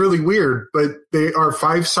know that's really weird, but they are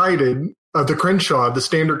 5-sided. The Crenshaw, the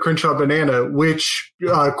standard Crenshaw banana, which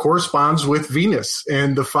corresponds with Venus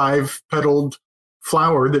and the 5-petaled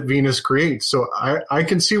flower that Venus creates. So I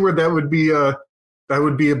can see where that would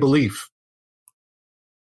be a belief.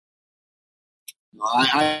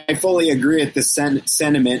 I fully agree with the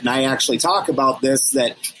sentiment, and I actually talk about this,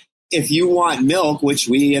 that if you want milk, which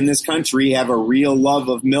we in this country have a real love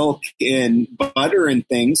of milk and butter and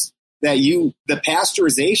things, that the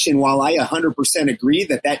pasteurization, while I 100% agree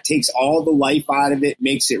that takes all the life out of it,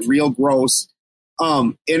 makes it real gross,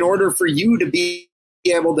 in order for you to be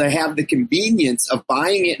able to have the convenience of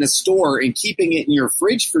buying it in a store and keeping it in your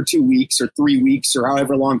fridge for 2 weeks or 3 weeks or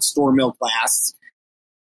however long store milk lasts,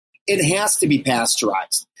 it has to be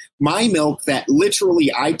pasteurized. My milk that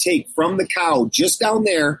literally I take from the cow just down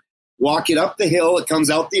there, walk it up the hill, it comes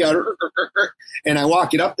out the other, and I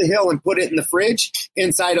walk it up the hill and put it in the fridge.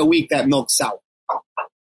 Inside a week, that milk's sour.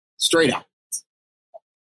 Straight up.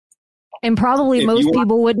 And probably most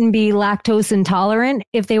people wouldn't be lactose intolerant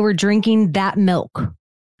if they were drinking that milk.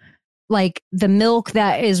 Like the milk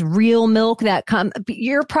that is real milk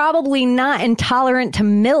you're probably not intolerant to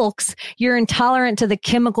milks. You're intolerant to the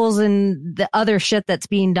chemicals and the other shit that's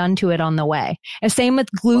being done to it on the way. And same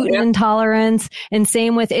with gluten intolerance, and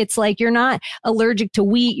same with, it's like you're not allergic to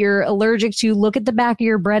wheat. You're allergic to, look at the back of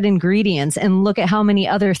your bread ingredients and look at how many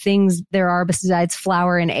other things there are besides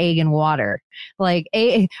flour and egg and water. Like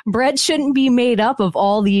bread shouldn't be made up of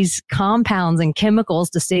all these compounds and chemicals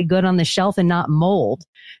to stay good on the shelf and not mold.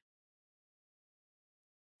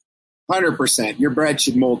 100%. Your bread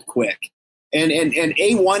should mold quick. And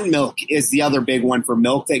A1 milk is the other big one for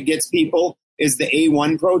milk that gets people, is the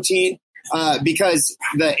A1 protein. Because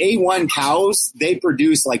the A1 cows, they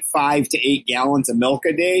produce like 5 to 8 gallons of milk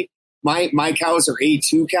a day. My cows are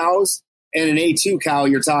A2 cows, and an A2 cow,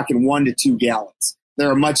 you're talking 1 to 2 gallons.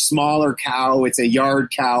 They're a much smaller cow. It's a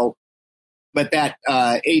yard cow. But that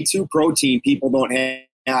A2 protein, people don't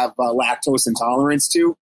have lactose intolerance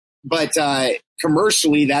to. But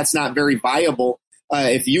commercially, that's not very viable.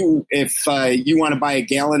 If you want to buy a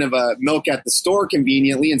gallon of milk at the store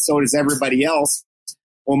conveniently, and so does everybody else,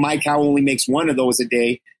 well, my cow only makes 1 of those a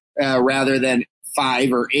day rather than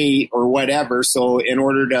 5 or 8 or whatever. So in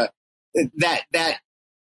order to that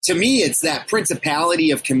to me, it's that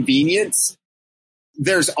principality of convenience.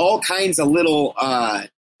 There's all kinds of little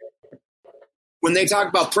when they talk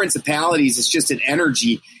about principalities, it's just an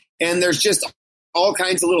energy, and there's just all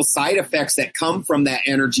kinds of little side effects that come from that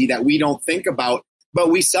energy that we don't think about, but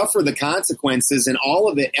we suffer the consequences, and all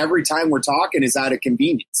of it every time we're talking is out of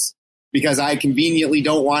convenience, because I conveniently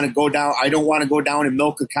don't want to go down. I don't want to go down and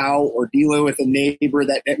milk a cow or deal with a neighbor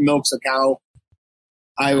that milks a cow.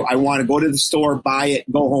 I want to go to the store, buy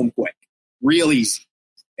it, go home quick, real easy.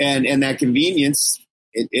 And that convenience,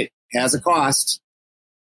 it has a cost.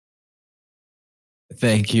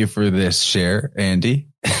 Thank you for this share, Andy.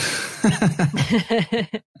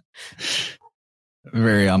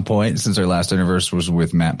 Very on point, since our last interverse was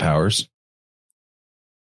with Matt Powers.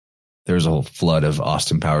 There was a whole flood of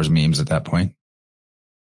Austin Powers memes at that point.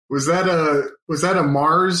 Was that a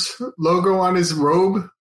Mars logo on his robe?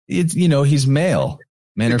 It's, he's male.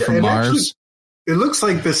 Men are from Mars. Actually, it looks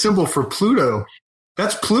like the symbol for Pluto.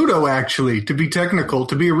 That's Pluto, actually, to be technical,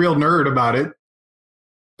 to be a real nerd about it.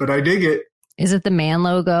 But I dig it. Is it the man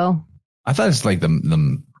logo? I thought it's like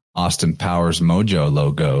the Austin Powers Mojo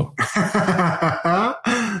logo.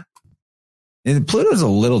 And Pluto's a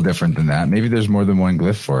little different than that. Maybe there's more than one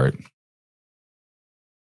glyph for it.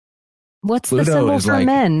 What's Pluto the symbol for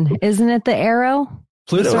men? Isn't it the arrow?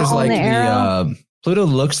 Pluto is like the Pluto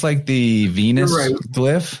looks like the Venus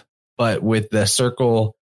glyph, but with the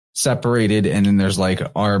circle separated, and then there's like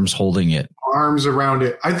arms holding it. arms around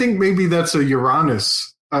it. I think maybe that's a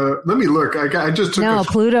Uranus. Let me look. I just took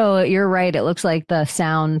Pluto. You're right. It looks like the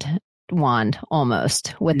sound wand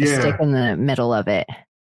almost with the stick in the middle of it.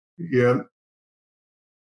 Yeah.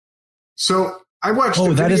 So I watched.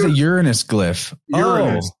 Oh, that is a Uranus glyph.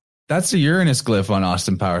 Uranus. Oh, that's a Uranus glyph on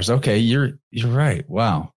Austin Powers. Okay, you're right.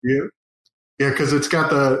 Wow. Yeah, because it's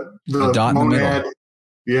got the dot monad. in the middle.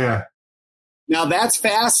 Yeah. Now that's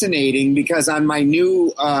fascinating because on my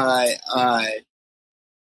new on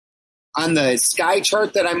the sky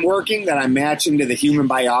chart that I'm working, that I'm matching to the human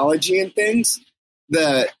biology and things,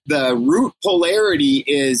 the root polarity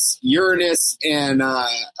is Uranus and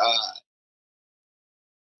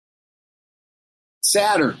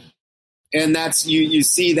Saturn. And that's you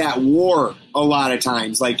see that war a lot of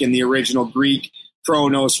times, like in the original Greek,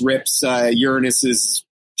 Kronos rips Uranus's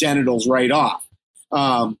genitals right off.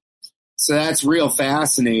 So that's real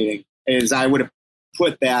fascinating. Is I would have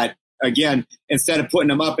put that again, instead of putting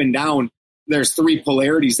them up and down, there's three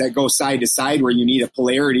polarities that go side to side where you need a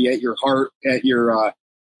polarity at your heart, at your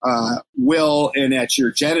will, and at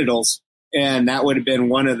your genitals. And that would have been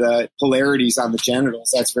one of the polarities on the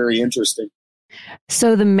genitals. That's very interesting.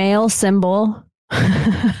 So the male symbol,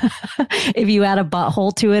 if you add a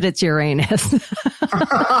butthole to it, it's Uranus.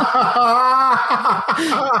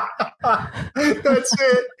 That's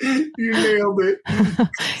it. You nailed it.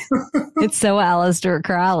 It's so Aleister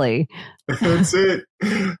Crowley. That's it.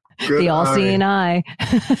 Good the all-seeing eye.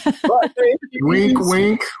 Wink,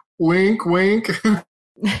 wink, wink, wink.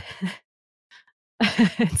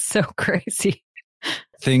 It's so crazy.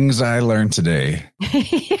 Things I learned today.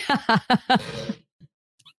 Yeah.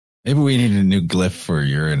 Maybe we need a new glyph for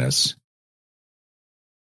Uranus.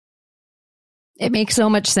 It makes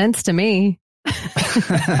so much sense to me.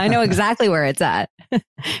 I know exactly where it's at.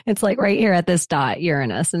 It's like right here at this dot,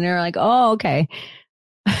 Uranus. And they're like, oh, okay.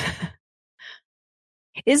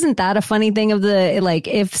 Isn't that a funny thing of the, like,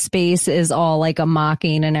 if space is all like a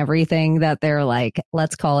mocking and everything, that they're like,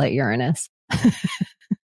 let's call it Uranus.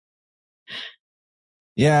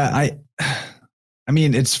 Yeah, I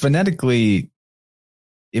mean, it's phonetically,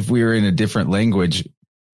 if we were in a different language,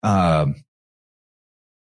 the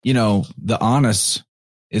annus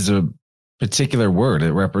is a particular word.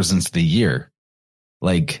 It represents the year.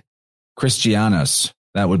 Like Christianus,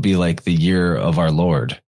 that would be like the year of our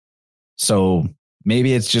Lord. So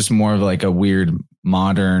maybe it's just more of like a weird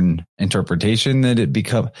modern interpretation that it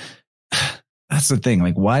become. That's the thing.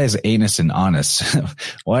 Like, why is anus and honest?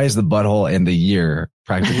 Why is the butthole and the year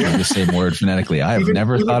practically the same word phonetically? I have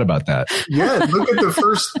never thought about that. Yeah, look at the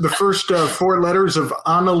first four letters of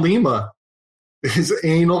analema is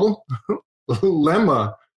anal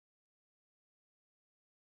lemma.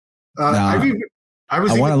 I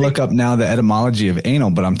want to look up now the etymology of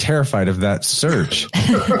anal, but I'm terrified of that search.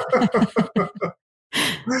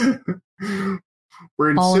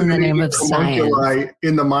 We're all in the name of science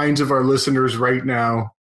in the minds of our listeners right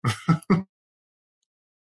now.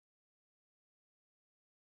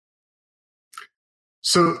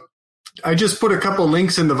 So I just put a couple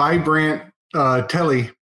links in the Vibrant telly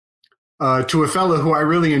to a fellow who I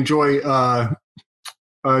really enjoy,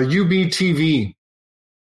 UBTV.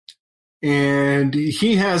 And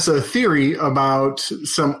he has a theory about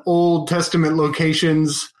some Old Testament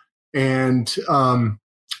locations and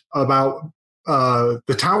about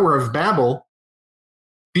the Tower of Babel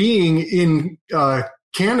being in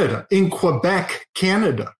Canada, in Quebec,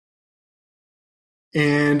 Canada.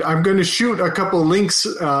 And I'm going to shoot a couple links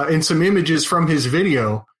and some images from his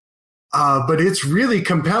video. But it's really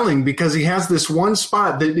compelling because he has this one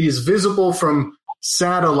spot that is visible from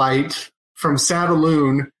satellite, from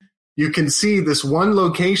Satelloon. You can see this one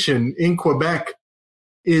location in Quebec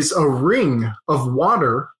is a ring of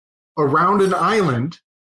water around an island.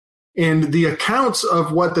 And the accounts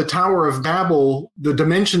of what the Tower of Babel, the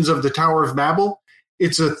dimensions of the Tower of Babel,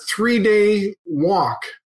 it's a 3-day walk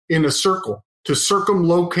in a circle to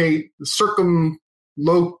circumlocate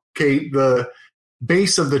the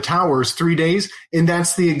base of the towers 3 days. And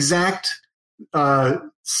that's the exact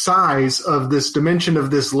size of this dimension of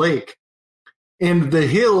this lake. And the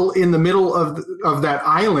hill in the middle of that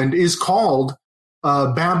island is called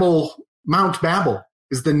Babel, Mount Babel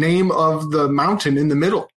is the name of the mountain in the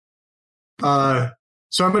middle.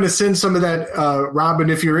 So I'm going to send some of that, Robin,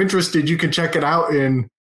 if you're interested, you can check it out and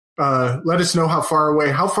let us know how far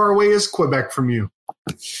away is Quebec from you?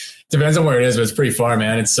 Depends on where it is, but it's pretty far,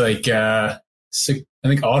 man. It's like, I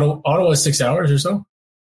think Ottawa is 6 hours or so.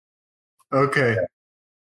 Okay.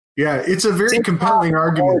 Yeah, it's a very compelling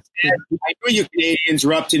argument. I know you Canadians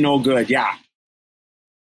are up to no good. Yeah.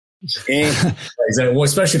 Exactly. Well,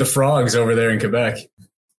 especially the frogs over there in Quebec.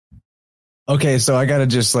 Okay, so I gotta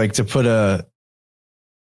just like to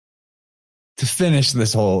finish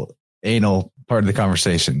this whole anal part of the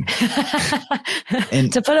conversation.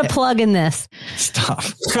 And to put a plug in this. Stop.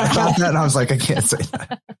 I thought that and I was like, I can't say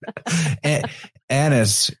that.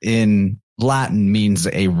 Anus in Latin means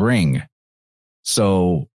a ring.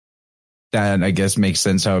 So that I guess makes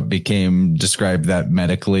sense how it became described that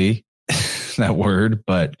medically, that word,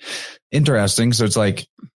 but interesting. So it's like,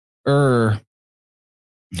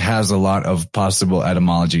 has a lot of possible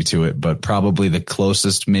etymology to it, but probably the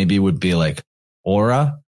closest maybe would be like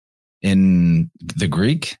aura in the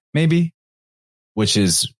Greek, maybe, which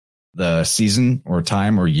is the season or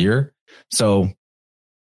time or year. So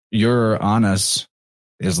Uranus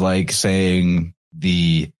is like saying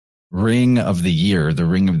the ring of the year, the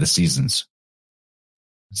ring of the seasons.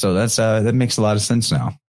 So that's that makes a lot of sense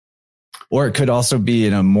now. Or it could also be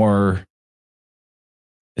in a more,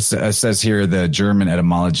 it says here the German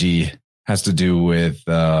etymology has to do with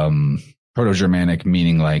Proto-Germanic,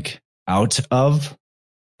 meaning like out of,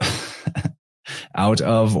 out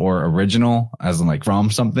of or original, as in like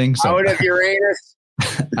from something. So, out of Uranus.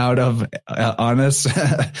 Out of honest.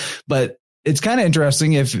 But it's kind of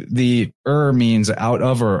interesting if the means out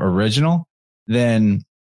of or original, then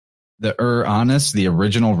the honest, the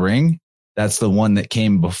original ring, that's the one that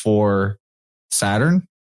came before Saturn,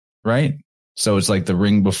 right? So it's like the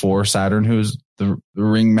ring before Saturn, who's the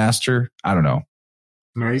ring master. I don't know.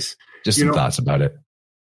 Nice. Just some thoughts about it.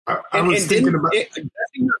 I was thinking about. Doesn't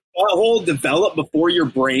your butthole develop before your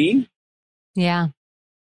brain? Yeah.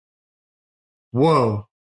 Whoa.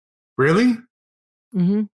 Really?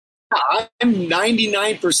 Mm-hmm. I'm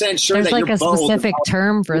 99% sure There's that like your a butthole specific develops.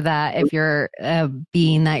 term for that if you're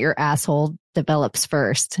being that your asshole develops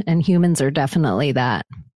first, and humans are definitely that.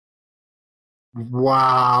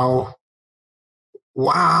 Wow.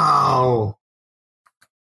 Wow.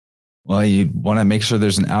 Well, you want to make sure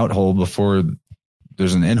there's an out hole before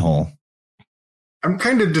there's an in hole. I'm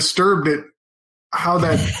kind of disturbed at how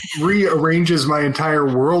that rearranges my entire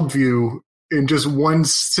worldview in just one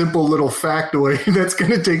simple little factoid that's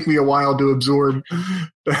going to take me a while to absorb.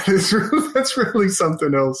 That's really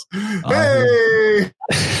something else. Hey!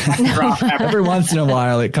 Every once in a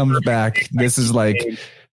while it comes back. This is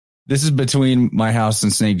between my house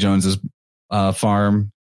and Snake Jones's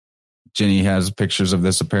farm. Jenny has pictures of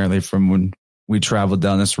this apparently from when we traveled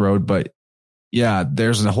down this road. But yeah,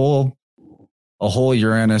 there's a whole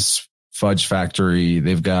Uranus fudge factory.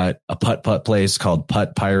 They've got a putt place called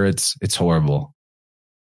Putt Pirates. It's horrible.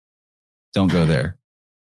 Don't go there.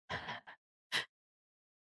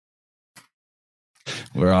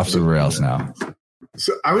 We're off the rails now.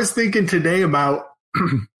 So I was thinking today about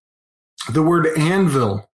the word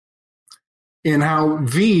anvil and how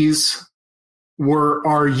V's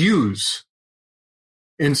are U's.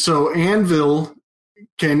 And so anvil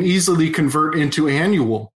can easily convert into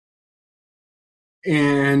annual.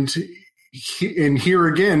 And here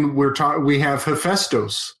again, we have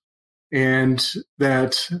Hephaestus and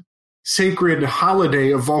that sacred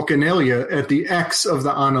holiday of Vulcanalia at the X of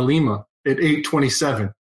the Analema at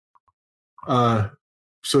 827.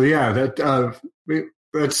 So yeah,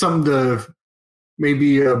 that's something to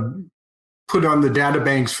maybe put on the data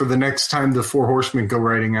banks for the next time the Four Horsemen go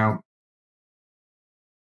riding out.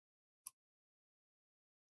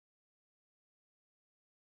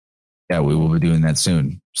 Yeah, we will be doing that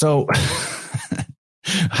soon. So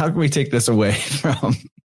how can we take this away from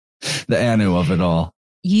the Anu of it all?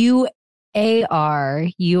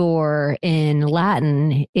 UAR, your in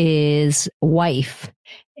Latin is wife,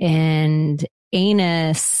 and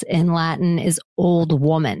anus in Latin is old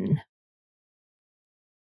woman.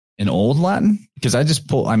 In old Latin? Because I just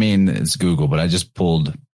it's Google, but I just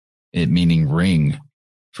pulled it meaning ring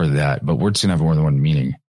for that. But words can have more than one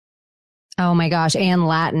meaning. Oh my gosh. And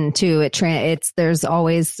Latin too. There's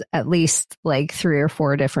always at least like 3 or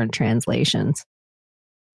 4 different translations.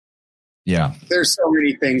 Yeah. There's so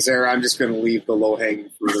many things there. I'm just going to leave the low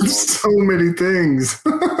hanging fruit alone. So many things.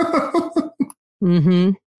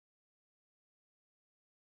 Mm-hmm.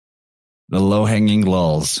 The low hanging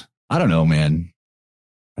lulls. I don't know, man.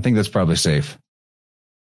 I think that's probably safe.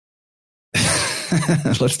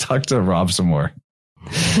 Let's talk to Rob some more.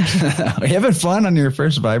 Are you having fun on your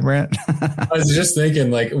first Vibrant? I was just thinking,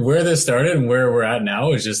 like, where this started and where we're at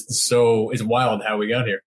now is just it's wild how we got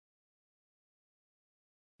here.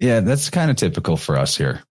 Yeah, that's kind of typical for us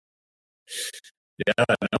here. Yeah,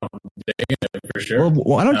 I know. For sure. Well,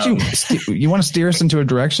 why don't you want to steer us into a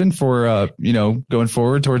direction for going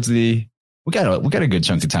forward towards we got a good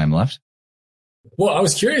chunk of time left. Well, I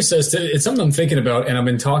was curious as to, it's something I'm thinking about, and I've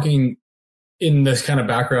been talking in the kind of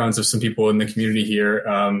backgrounds of some people in the community here.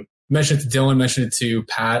 mentioned it to Dylan, mentioned it to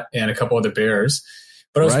Pat and a couple other bears.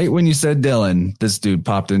 But right when you said Dylan, this dude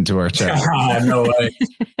popped into our chat. No way.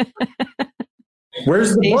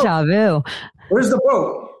 Where's the Deja boat? vu. Where's the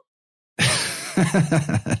boat?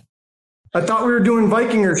 I thought we were doing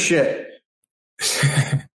Vikinger shit.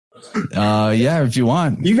 Yeah, if you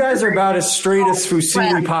want. You guys are about as straight as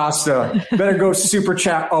fusilli pasta. Better go super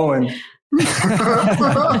chat Owen. What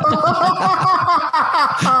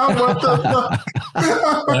the fuck?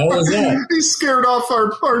 What was that? He scared off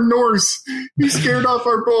our Norse. He scared off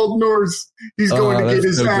our bold Norse. He's going to get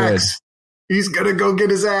his axe. He's going to go get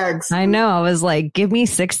his axe. I know. I was like, give me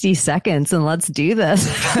 60 seconds and let's do this.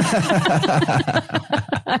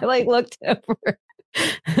 I looked over.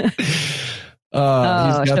 He's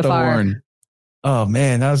got Shafar. the horn. Oh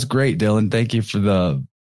man, that was great, Dylan. Thank you for that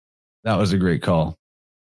was a great call.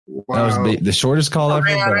 Wow. That was the shortest call ever,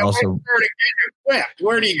 but also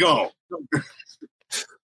Where'd he go?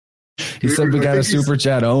 he said we got a super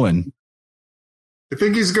chat, Owen. I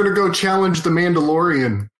think he's going to go challenge the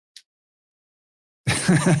Mandalorian.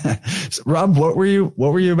 So, Rob, what were you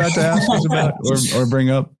about to ask us about or bring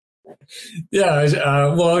up? Yeah,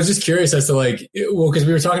 well, I was just curious as to because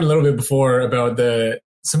we were talking a little bit before about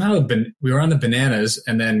we were on the bananas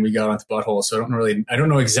and then we got onto butthole, so I don't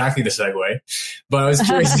know exactly the segue, but I was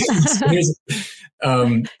curious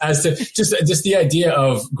as to just the idea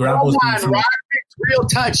of grapples. Hold on, Robert's real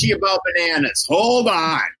touchy about bananas. Hold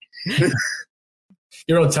on.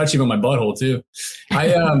 You're real touchy about my butthole too.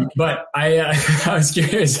 But I was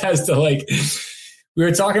curious as to we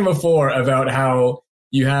were talking before about how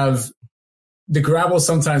you have the grapple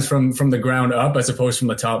sometimes from the ground up as opposed from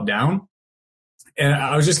the top down. And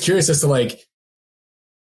I was just curious as to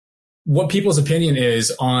what people's opinion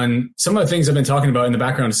is on some of the things I've been talking about in the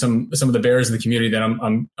background, some of the bears in the community that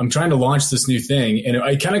I'm trying to launch this new thing. And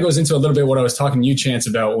it kind of goes into a little bit what I was talking to you, Chance,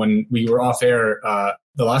 about when we were off air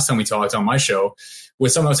the last time we talked on my show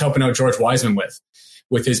with someone I was helping out George Wiseman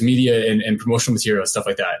with his media and promotional material, stuff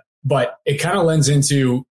like that. But it kind of lends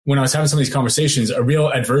into, when I was having some of these conversations, a real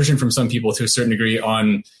aversion from some people to a certain degree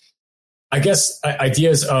on, I guess,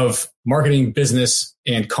 ideas of marketing, business,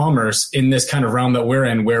 and commerce in this kind of realm that we're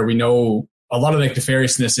in, where we know a lot of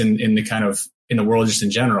nefariousness in the world just in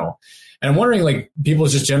general. And I'm wondering,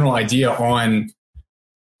 people's just general idea on,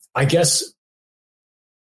 I guess,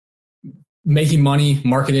 making money,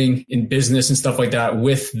 marketing, in business and stuff like that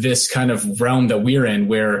with this kind of realm that we're in,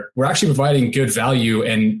 where we're actually providing good value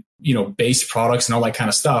and, base products and all that kind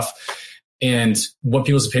of stuff. And what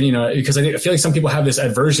people's opinion are, because I feel like some people have this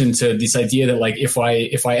aversion to this idea that if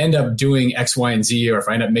I end up doing X, Y, and Z, or if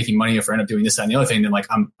I end up making money, or if I end up doing this, that, and the other thing, then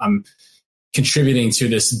I'm contributing to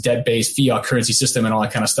this debt-based fiat currency system and all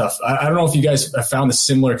that kind of stuff. I don't know if you guys have found a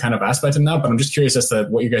similar kind of aspect in that, but I'm just curious as to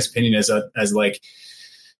what your guys' opinion is as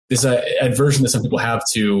this aversion that some people have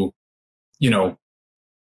to,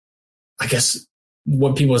 I guess,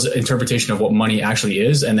 what people's interpretation of what money actually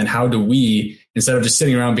is. And then how do we, instead of just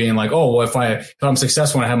sitting around being like, oh, well, if I'm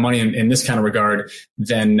successful and I have money in this kind of regard,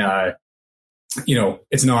 then,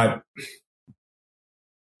 it's not,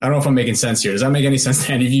 I don't know if I'm making sense here. Does that make any sense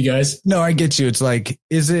to any of you guys? No, I get you. It's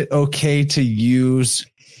is it okay to use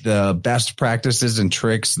the best practices and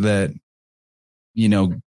tricks that,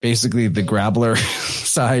 basically the Grappler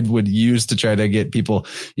side would use to try to get people,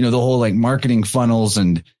 the whole marketing funnels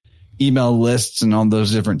and email lists and all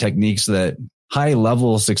those different techniques that high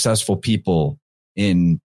level successful people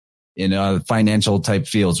in financial type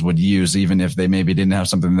fields would use, even if they maybe didn't have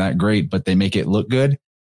something that great, but they make it look good.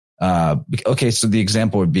 Okay. So the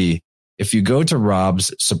example would be, if you go to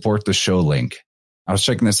Rob's support the show link, I was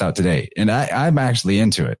checking this out today and I'm actually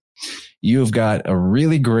into it. You've got a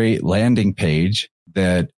really great landing page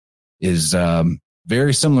that is,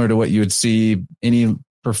 very similar to what you would see any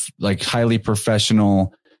highly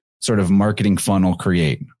professional sort of marketing funnel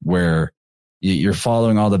create, where you're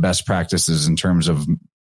following all the best practices in terms of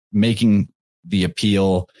making the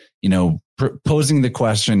appeal, posing the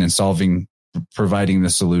question and providing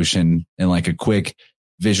the solution in a quick,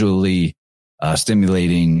 visually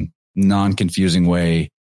stimulating, non-confusing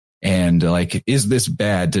way. And is this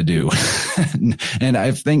bad to do? And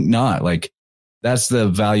I think not. That's the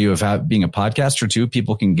value of being a podcaster too.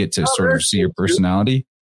 People can get to sort of see your personality.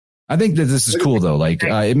 I think that this is cool though.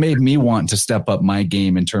 It made me want to step up my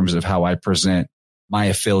game in terms of how I present my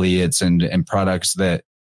affiliates and products that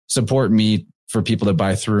support me for people that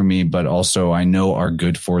buy through me, but also I know are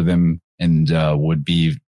good for them and would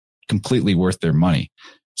be completely worth their money.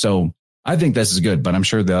 So I think this is good, but I'm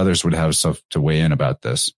sure the others would have stuff to weigh in about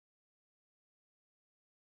this.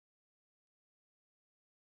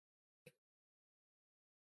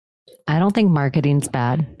 I don't think marketing's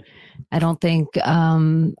bad. I don't think,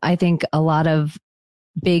 I think a lot of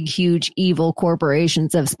big, huge, evil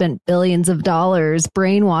corporations have spent billions of dollars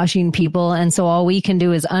brainwashing people. And so all we can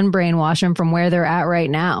do is unbrainwash them from where they're at right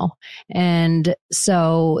now. And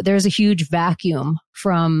so there's a huge vacuum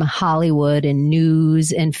from Hollywood and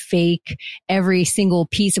news and fake, every single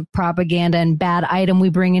piece of propaganda and bad item we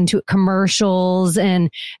bring into commercials, and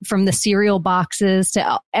from the cereal boxes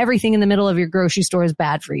to everything in the middle of your grocery store is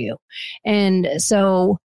bad for you. And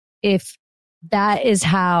so if that is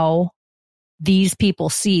how these people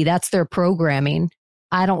see, that's their programming,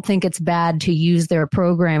 I don't think it's bad to use their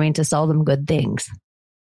programming to sell them good things.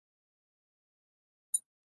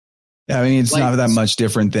 Yeah, I mean, it's not that much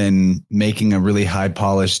different than making a really high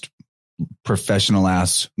polished professional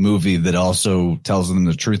ass movie that also tells them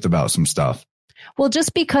the truth about some stuff. Well,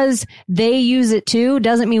 just because they use it too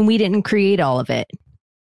doesn't mean we didn't create all of it.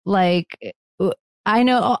 Like, I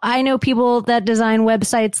know people that design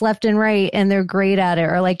websites left and right and they're great at it.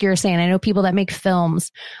 Or like you're saying, I know people that make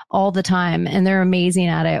films all the time and they're amazing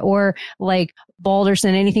at it. Or like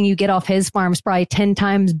Balderson, anything you get off his farm is probably 10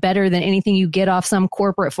 times better than anything you get off some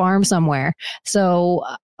corporate farm somewhere. So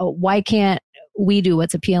why can't we do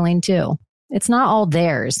what's appealing too? It's not all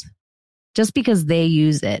theirs. Just because they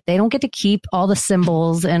use it, they don't get to keep all the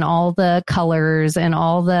symbols and all the colors and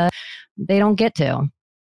they don't get to.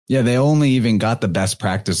 Yeah, they only even got the best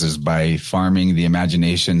practices by farming the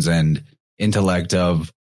imaginations and intellect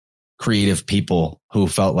of creative people who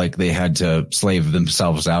felt like they had to slave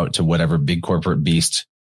themselves out to whatever big corporate beast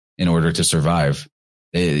in order to survive.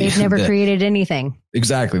 They've never created anything.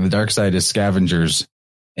 Exactly. The dark side is scavengers.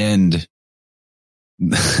 And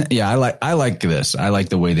yeah, I like this. I like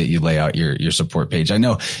the way that you lay out your support page. I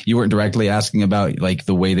know you weren't directly asking about like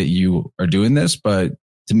the way that you are doing this, but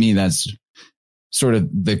to me, that's sort of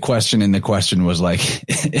the question. And the question was like,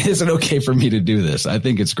 is it okay for me to do this? I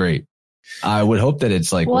think it's great. I would hope that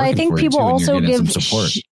it's like, well, I think people also give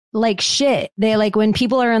support. Like shit. They like when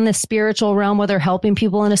people are in the spiritual realm where they're helping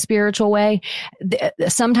people in a spiritual way,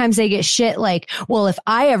 sometimes they get shit like, well, if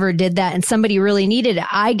I ever did that and somebody really needed it,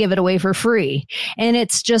 I give it away for free. And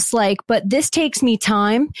it's just like, but this takes me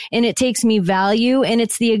time and it takes me value. And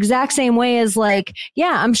it's the exact same way as like,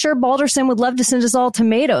 yeah, I'm sure Balderson would love to send us all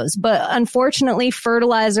tomatoes, but unfortunately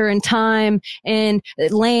fertilizer and time and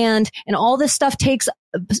land and all this stuff takes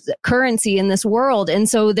currency in this world. And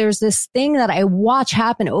so there's this thing that I watch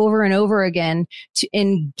happen over and over again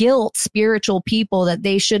in guilt spiritual people that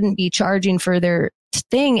they shouldn't be charging for their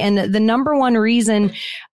thing. And the number one reason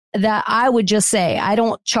that I would just say, I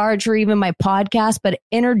don't charge for even my podcast, but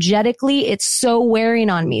energetically, it's so wearing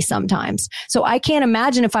on me sometimes. So I can't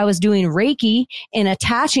imagine if I was doing Reiki and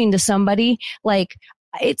attaching to somebody, like,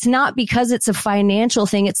 it's not because it's a financial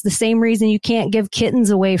thing. It's the same reason you can't give kittens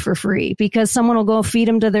away for free, because someone will go feed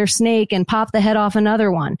them to their snake and pop the head off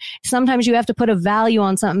another one. Sometimes you have to put a value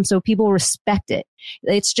on something so people respect it.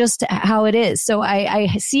 It's just how it is. So I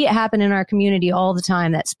see it happen in our community all the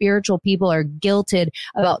time that spiritual people are guilted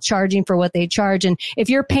about charging for what they charge. And if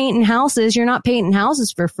you're painting houses, you're not painting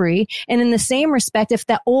houses for free. And in the same respect, if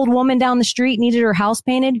that old woman down the street needed her house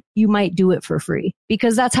painted, you might do it for free,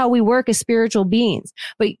 because that's how we work as spiritual beings.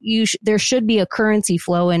 But there should be a currency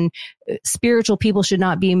flow, and spiritual people should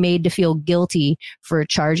not be made to feel guilty for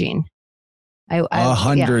charging.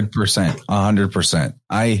 100%. 100%.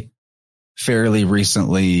 I fairly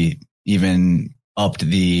recently even upped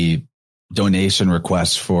the donation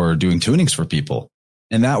request for doing tunings for people.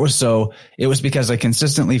 And it was because I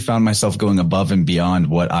consistently found myself going above and beyond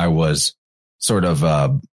what I was sort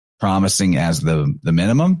of promising as the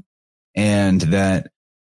minimum. And that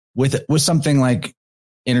with something like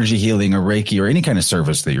energy healing or Reiki or any kind of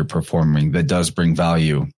service that you're performing that does bring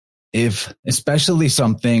value, especially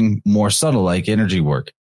something more subtle like energy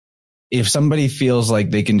work, if somebody feels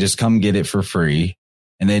like they can just come get it for free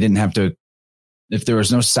and they didn't have to, if there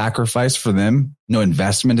was no sacrifice for them, no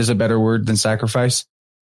investment is a better word than sacrifice,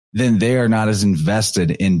 then they are not as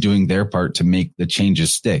invested in doing their part to make the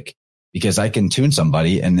changes stick. Because I can tune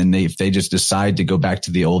somebody, and then if they just decide to go back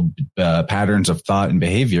to the old patterns of thought and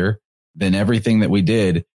behavior, then everything that we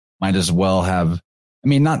did might as well have, I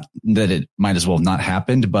mean, not that it might as well have not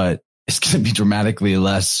happened, but it's going to be dramatically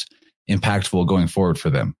less impactful going forward for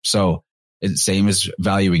them. So it's same as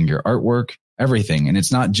valuing your artwork, everything. And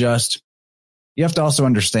it's not just, you have to also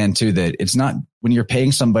understand too, that it's not when you're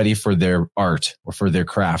paying somebody for their art or for their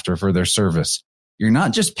craft or for their service, you're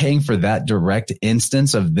not just paying for that direct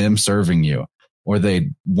instance of them serving you or the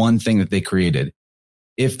one thing that they created.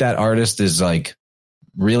 If that artist is like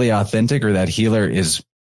really authentic, or that healer is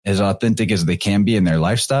as authentic as they can be in their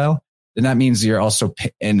lifestyle, then that means you're also,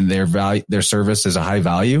 and their value, their service is a high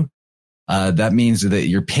value, that means that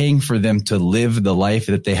you're paying for them to live the life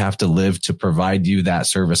that they have to live to provide you that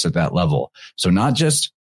service at that level. So not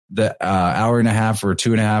just the hour and a half or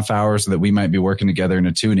 2.5 hours that we might be working together in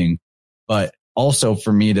a tuning, but also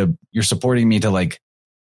for me you're supporting me to like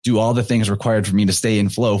do all the things required for me to stay in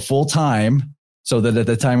flow full time, so that at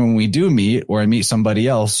the time when we do meet or I meet somebody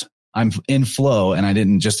else, I'm in flow and I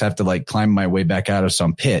didn't just have to like climb my way back out of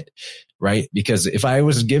some pit, right? Because if I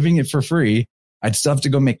was giving it for free, I'd still have to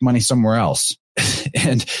go make money somewhere else.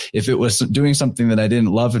 And if it was doing something that I didn't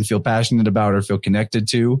love and feel passionate about or feel connected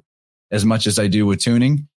to as much as I do with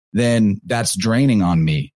tuning, then that's draining on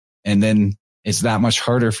me. And then it's that much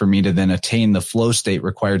harder for me to then attain the flow state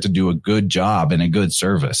required to do a good job and a good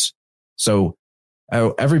service. So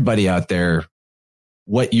everybody out there,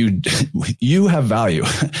 what you have value,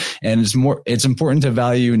 and it's important to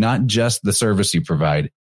value not just the service you provide,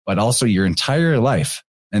 but also your entire life.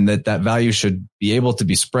 And that value should be able to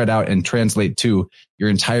be spread out and translate to your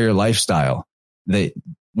entire lifestyle. That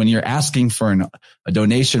when you're asking for a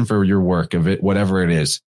donation for your work of it, whatever it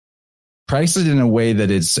is, price it in a way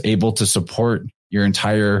that it's able to support your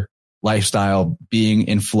entire lifestyle being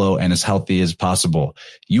in flow and as healthy as possible.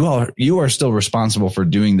 You are still responsible for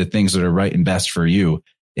doing the things that are right and best for you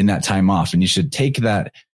in that time off. And you should take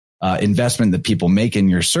that investment that people make in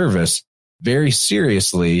your service very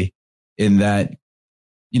seriously, in that,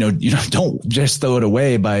 don't just throw it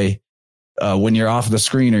away by when you're off the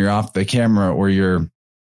screen or you're off the camera or you're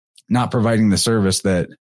not providing the service that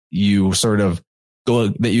you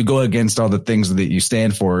go against all the things that you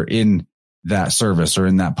stand for in that service or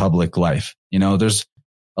in that public life. There's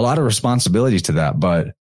a lot of responsibility to that,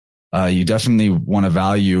 but you definitely want to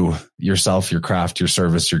value yourself, your craft, your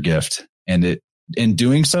service, your gift. And in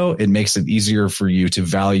doing so, it makes it easier for you to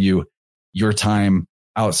value your time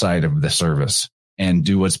outside of the service and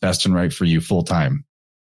do what's best and right for you full time,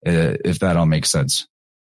 if that all makes sense.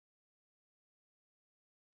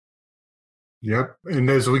 Yep. And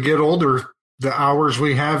as we get older, the hours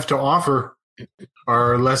we have to offer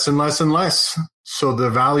are less and less and less. So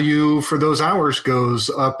the value for those hours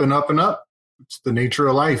goes up and up and up. It's the nature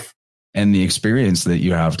of life. And the experience that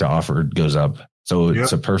you have to offer goes up. So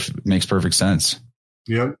it's makes perfect sense.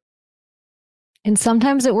 Yep. And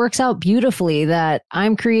sometimes it works out beautifully that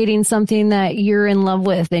I'm creating something that you're in love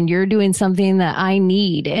with and you're doing something that I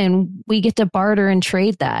need, and we get to barter and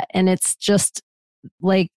trade that. And it's just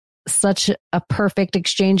like such a perfect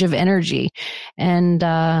exchange of energy. And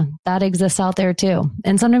that exists out there too.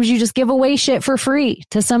 And sometimes you just give away shit for free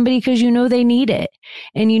to somebody because they need it.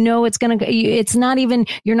 And it's not even,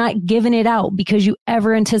 you're not giving it out because you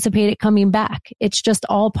ever anticipate it coming back. It's just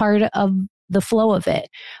all part of the flow of it.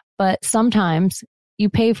 But sometimes you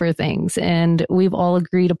pay for things, and we've all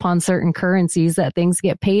agreed upon certain currencies that things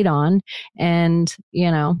get paid on. And,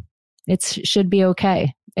 it should be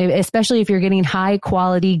okay, especially if you're getting high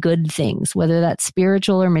quality, good things, whether that's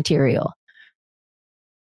spiritual or material.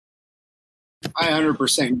 I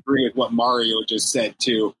 100% agree with what Mario just said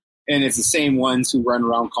too. And it's the same ones who run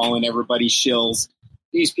around calling everybody shills.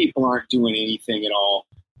 These people aren't doing anything at all.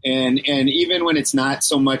 And even when it's not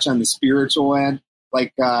so much on the spiritual end,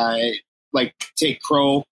 like take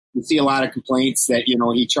Crow, you see a lot of complaints that,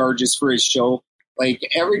 he charges for his show. Like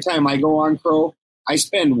every time I go on Crow, I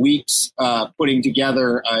spend weeks putting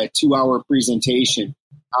together a 2-hour presentation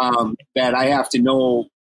that I have to know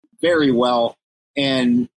very well,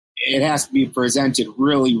 and it has to be presented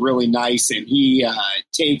really, really nice. And he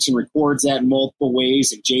takes and records that in multiple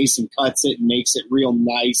ways, and Jason cuts it and makes it real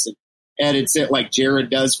nice and edits it like Jared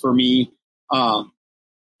does for me.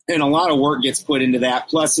 And a lot of work gets put into that,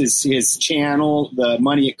 plus his channel, the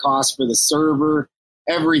money it costs for the server,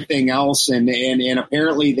 everything else. And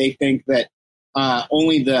apparently they think that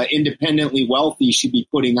only the independently wealthy should be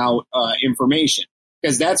putting out information,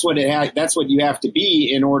 because that's what that's what you have to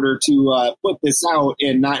be in order to put this out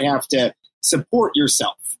and not have to support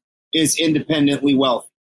yourself, is independently wealthy.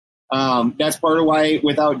 That's part of why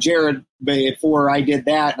without Jared, before I did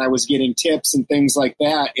that, and I was getting tips and things like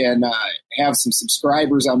that, and have some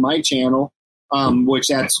subscribers on my channel, which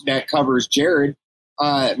that covers Jared.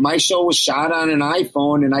 My show was shot on an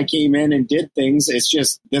iPhone, and I came in and did things. It's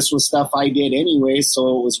just, this was stuff I did anyway,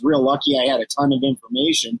 so it was real lucky I had a ton of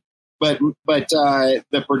information. But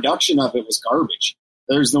the production of it was garbage.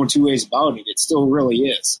 There's no two ways about it. It still really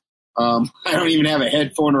is. I don't even have a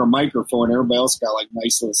headphone or a microphone. Everybody else got like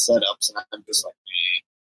nice little setups, and I'm just like,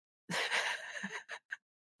 man.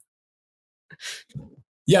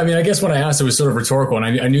 Yeah, I mean, I guess when I asked, it was sort of rhetorical, and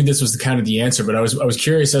I knew this was kind of the answer, but I was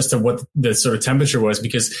curious as to what the sort of temperature was,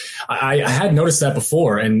 because I had noticed that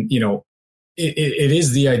before, and it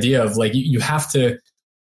is the idea of like you have to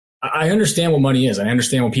I understand what money is. I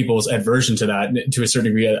understand what people's aversion to that to a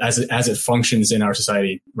certain degree as it functions in our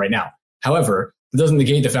society right now. However, it doesn't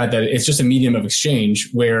negate the fact that it's just a medium of exchange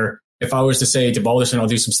where if I was to say to Balderson, I'll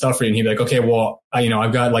do some stuff for you, and he'd be like, okay, well,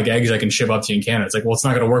 I've got like eggs I can ship up to you in Canada. It's like, well, it's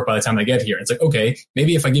not going to work by the time I get here. It's like, okay,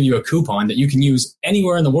 maybe if I give you a coupon that you can use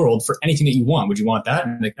anywhere in the world for anything that you want, would you want that?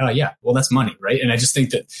 And like, yeah, well, that's money, right? And I just think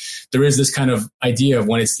that there is this kind of idea of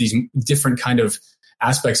when it's these different kind of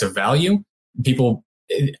aspects of value, people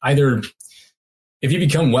either, if you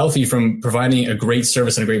become wealthy from providing a great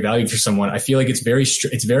service and a great value for someone, I feel like it's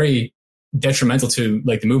very detrimental to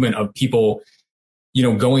like the movement of people,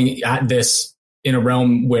 going at this in a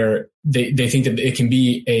realm where they think that it can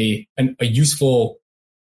be a useful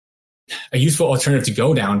alternative to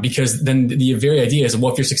go down, because then the very idea is,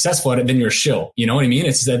 well, if you're successful at it, then you're a shill. You know what I mean?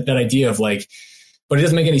 It's that idea of like, but it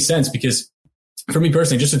doesn't make any sense, because for me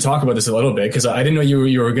personally, just to talk about this a little bit, because I didn't know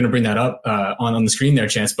you were going to bring that up on the screen there,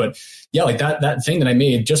 Chance. But yeah, like that thing that I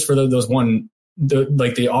made just for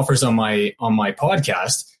the offers on my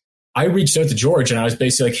podcast, I reached out to George and I was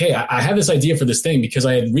basically like, hey, I have this idea for this thing, because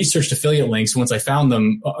I had researched affiliate links once I found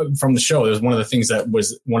them from the show. It was one of the things that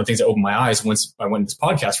opened my eyes once I went into this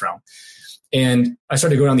podcast realm. And I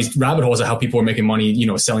started to go down these rabbit holes of how people were making money,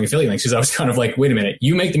 selling affiliate links. Because I was kind of like, wait a minute,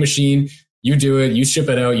 you make the machine, you do it, you ship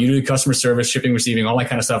it out, you do the customer service, shipping, receiving, all that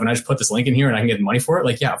kind of stuff. And I just put this link in here and I can get money for it.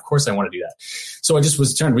 Like, yeah, of course I want to do that. So I just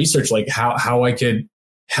was trying to research like how I could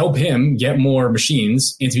help him get more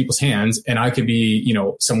machines into people's hands. And I could be,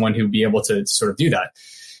 someone who'd be able to sort of do that.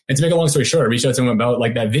 And to make a long story short, I reached out to him about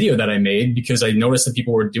like that video that I made, because I noticed that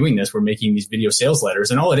people were doing this, were making these video sales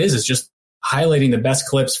letters. And all it is just highlighting the best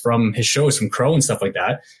clips from his shows, from Crow and stuff like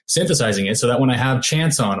that, synthesizing it so that when I have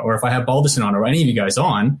Chance on, or if I have Balderson on, or any of you guys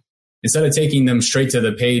on, instead of taking them straight to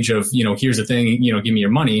the page of, here's the thing, give me your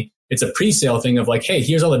money, it's a pre-sale thing of like, hey,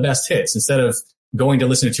 here's all the best hits. Instead of going to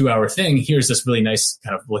listen to a 2-hour thing, here's this really nice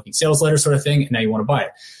kind of looking sales letter sort of thing, and now you want to buy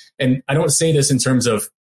it. And I don't say this in terms of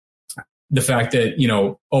the fact that,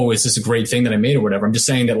 is this a great thing that I made or whatever. I'm just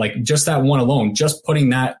saying that like just that one alone, just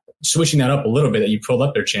switching that up a little bit that you pulled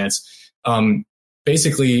up there, Chance,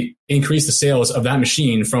 basically increased the sales of that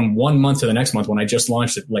machine from 1 month to the next month when I just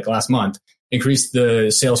launched it like last month, increased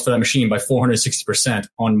the sales for that machine by 460%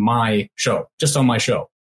 on my show, just on my show.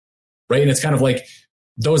 Right. And it's kind of like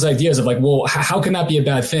those ideas of like, well, how can that be a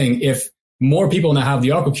bad thing if more people now have the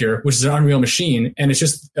AquaCure, which is an Unreal machine, and it's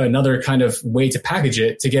just another kind of way to package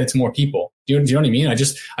it to get it to more people. Do you know what I mean?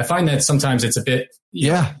 I find that sometimes it's a bit.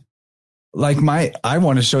 Yeah. Like I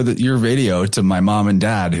want to show that your video to my mom and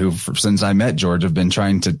dad, who since I met George, have been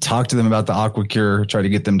trying to talk to them about the AquaCure, try to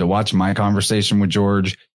get them to watch my conversation with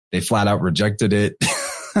George. They flat out rejected it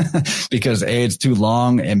because A, it's too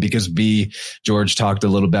long, and because B, George talked a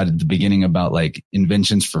little bit at the beginning about like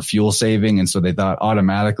inventions for fuel saving. And so they thought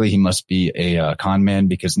automatically he must be a con man,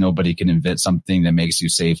 because nobody can invent something that makes you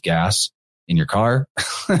save gas in your car.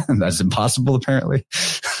 That's impossible, apparently.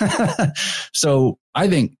 So I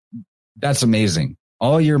think that's amazing.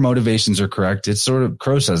 All your motivations are correct. It's sort of,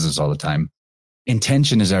 Crow says this all the time.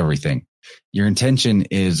 Intention is everything. Your intention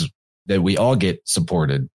is that we all get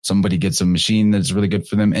supported. Somebody gets a machine that's really good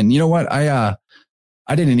for them. And you know what? I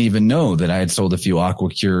didn't even know that I had sold a few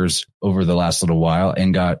AquaCures over the last little while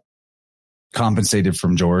and got compensated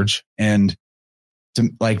from George. And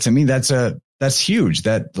to me, that's huge.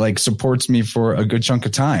 That like supports me for a good chunk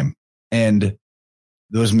of time. And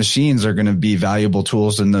those machines are going to be valuable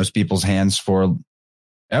tools in those people's hands for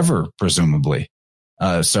ever, presumably.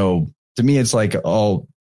 So to me, it's like all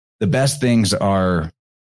the best things are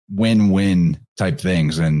win-win type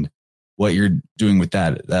things. And what you're doing with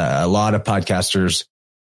that, a lot of podcasters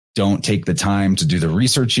don't take the time to do the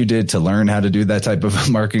research you did to learn how to do that type of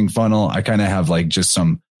marketing funnel. I kind of have like just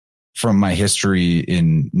some from my history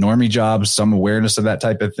in normie jobs, some awareness of that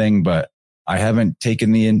type of thing, but I haven't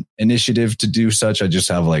taken the initiative to do such. I just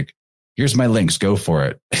have like, here's my links, go for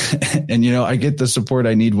it. And, I get the support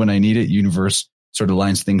I need when I need it. Universe sort of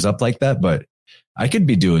lines things up like that, but I could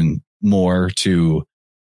be doing more to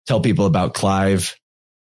tell people about Clive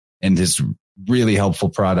and his really helpful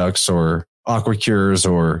products, or AquaCures,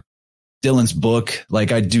 or Dylan's book.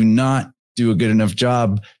 Like, I do not do a good enough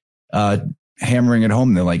job hammering it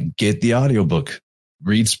home. They're like, get the audiobook,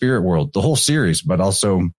 read Spirit World, the whole series, but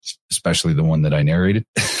also especially the one that I narrated.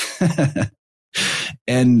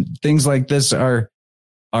 And things like this are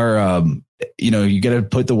you got to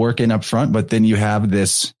put the work in up front, but then you have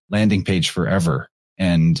this landing page forever,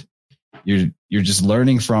 and you're just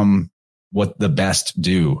learning from what the best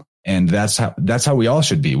do. And that's how we all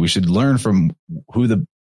should be. We should learn from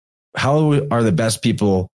how are the best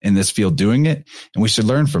people in this field doing it. And we should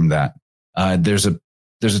learn from that. There's a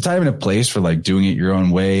there's a time and a place for like doing it your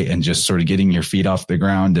own way and just sort of getting your feet off the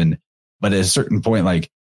ground. But at a certain point, like,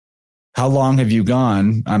 how long have you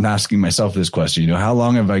gone? I'm asking myself this question, how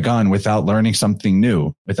long have I gone without learning something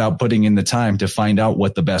new, without putting in the time to find out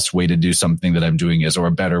what the best way to do something that I'm doing is, or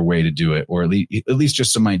a better way to do it, or at least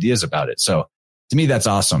just some ideas about it. So to me, that's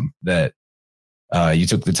awesome that you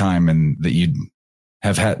took the time and that you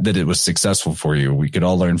have had, that it was successful for you. We could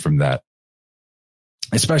all learn from that,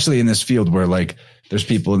 especially in this field where like there's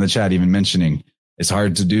people in the chat even mentioning it's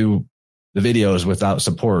hard to do the videos without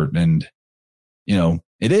support. And,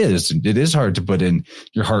 it is hard to put in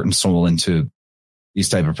your heart and soul into these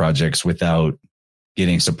type of projects without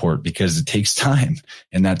getting support, because it takes time,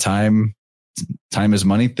 and that time is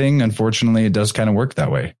money thing. Unfortunately, it does kind of work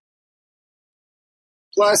that way.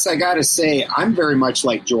 Plus, I got to say, I'm very much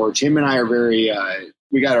like George. Him and I are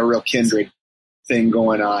we got a real kindred thing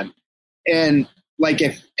going on. And like,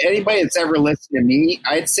 if anybody that's ever listened to me,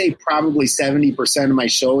 I'd say probably 70% of my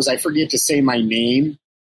shows, I forget to say my name,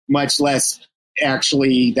 much less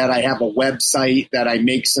actually that I have a website, that I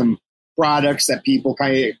make some products that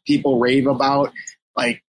people rave about.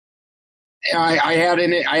 Like, I had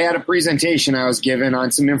a presentation I was given on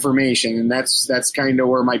some information, and that's kind of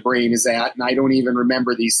where my brain is at. And I don't even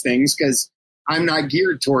remember these things because I'm not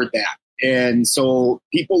geared toward that. And so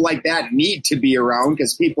people like that need to be around,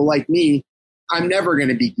 because people like me, I'm never going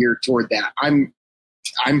to be geared toward that. I'm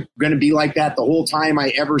going to be like that the whole time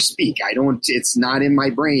I ever speak. It's not in my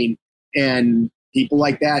brain. And people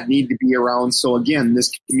like that need to be around. So again,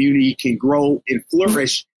 this community can grow and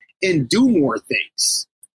flourish and do more things.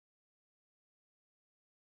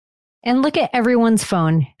 And look at everyone's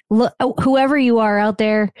phone. Look, whoever you are out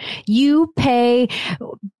there, you pay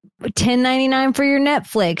 $10.99 for your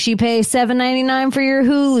Netflix. You pay $7.99 for your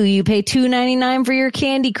Hulu. You pay $2.99 for your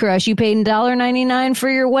Candy Crush. You pay $1.99 for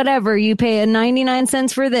your whatever. You pay 99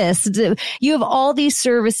 cents for this. You have all these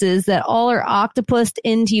services that all are octopused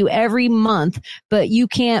into you every month, but you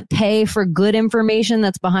can't pay for good information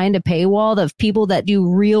that's behind a paywall of people that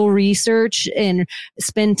do real research and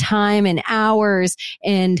spend time and hours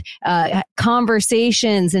and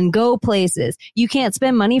conversations and go places. You can't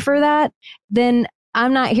spend money for that. Then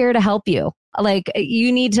I'm not here to help you. Like,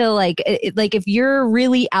 you need to like if you're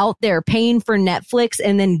really out there paying for Netflix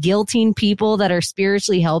and then guilting people that are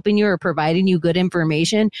spiritually helping you or providing you good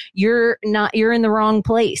information, you're in the wrong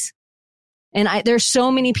place. And there's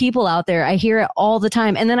so many people out there. I hear it all the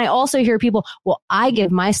time. And then I also hear people, well, I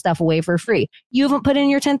give my stuff away for free. You haven't put in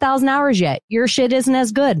your 10,000 hours yet. Your shit isn't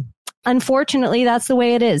as good. Unfortunately, that's the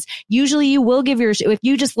way it is. Usually you will give if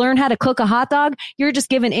you just learn how to cook a hot dog, you're just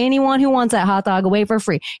giving anyone who wants that hot dog away for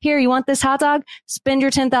free. Here, you want this hot dog? Spend your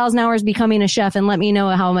 10,000 hours becoming a chef and let me know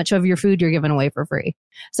how much of your food you're giving away for free.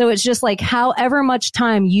 So it's just like however much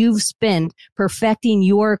time you've spent perfecting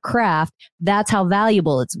your craft, that's how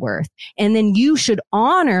valuable it's worth. And then you should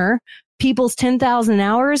honor people's 10,000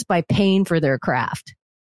 hours by paying for their craft.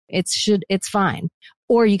 It's fine.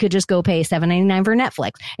 Or you could just go pay $7.99 for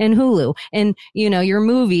Netflix and Hulu and, your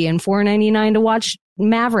movie, and $4.99 to watch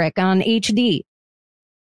Maverick on HD.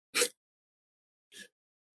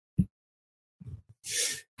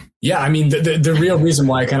 Yeah, I mean, the real reason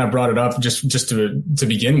why I kind of brought it up just to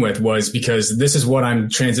begin with was because this is what I'm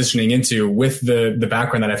transitioning into with the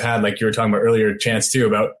background that I've had, like you were talking about earlier, Chance, too,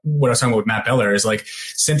 about what I was talking about with Matt Beller, is like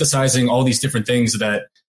synthesizing all these different things,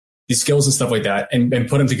 these skills and stuff like that, and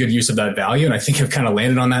put them to good use of that value. And I think I've kind of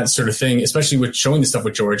landed on that sort of thing, especially with showing the stuff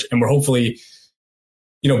with George. And we're hopefully,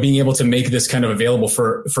 being able to make this kind of available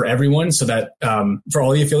for everyone, so that for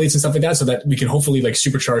all the affiliates and stuff like that, so that we can hopefully like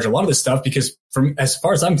supercharge a lot of this stuff. Because as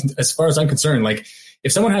far as I'm concerned, like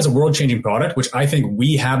if someone has a world changing product, which I think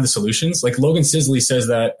we have the solutions, like Logan Sisley said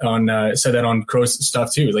that on Crow's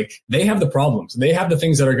stuff too. Like they have the problems, they have the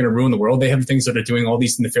things that are going to ruin the world, they have the things that are doing all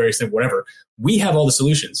these nefarious things, whatever. We have all the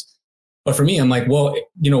solutions. But for me, I'm like, well,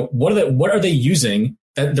 what are they using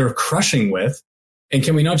that they're crushing with? And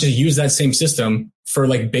can we not just use that same system for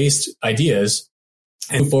like based ideas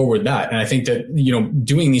and move forward that? And I think that,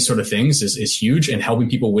 doing these sort of things is huge, and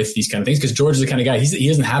helping people with these kind of things. Because George is the kind of guy, he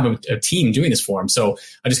doesn't have a team doing this for him. So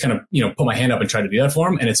I just kind of, put my hand up and try to do that for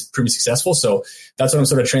him, and it's pretty successful. So that's what I'm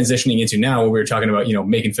sort of transitioning into now, where we were talking about,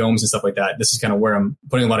 making films and stuff like that. This is kind of where I'm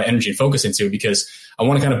putting a lot of energy and focus into, because I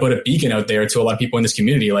want to kind of put a beacon out there to a lot of people in this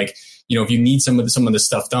community. Like, if you need some of this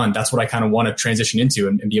stuff done, that's what I kind of want to transition into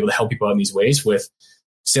and be able to help people out in these ways with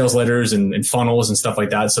sales letters and funnels and stuff like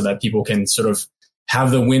that, so that people can sort of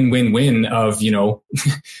have the win-win-win of,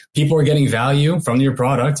 people are getting value from your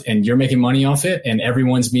product and you're making money off it, and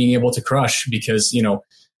everyone's being able to crush because,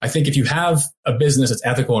 I think if you have a business that's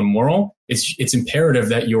ethical and moral, it's imperative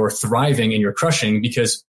that you're thriving and you're crushing,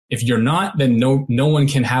 because if you're not, then no one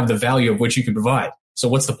can have the value of which you can provide. So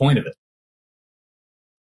what's the point of it?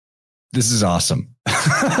 This is awesome.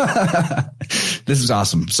 This is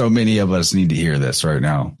awesome. So many of us need to hear this right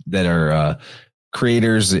now that are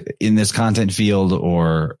creators in this content field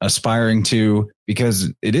or aspiring to,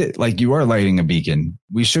 because it is like you are lighting a beacon.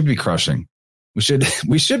 We should be crushing.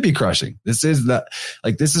 We should be crushing. This is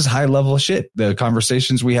this is high level shit. The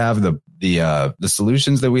conversations we have, the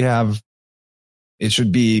solutions that we have, it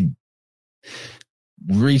should be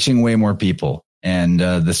reaching way more people. And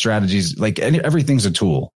the strategies, like everything's a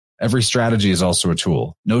tool. Every strategy is also a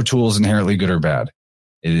tool. No tool is inherently good or bad.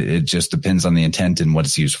 It just depends on the intent and what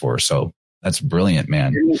it's used for. So that's brilliant,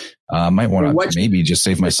 man. Might want to maybe just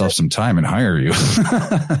save myself some time and hire you.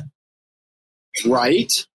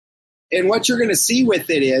 Right. And what you're going to see with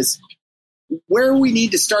it is where we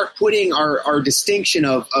need to start putting our distinction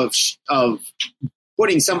of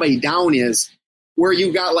putting somebody down is where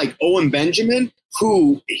you got like Owen Benjamin,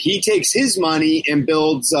 who he takes his money and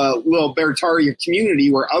builds a little Bertaria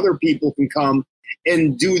community where other people can come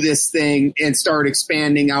and do this thing and start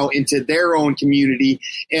expanding out into their own community,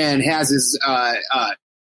 and has his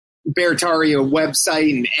Bertaria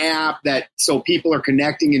website and app that so people are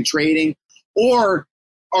connecting and trading. Or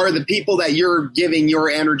are the people that you're giving your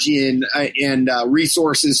energy and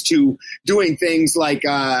resources to doing things like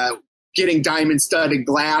getting diamond studded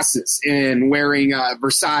glasses and wearing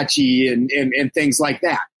Versace and things like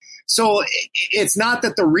that. So it's not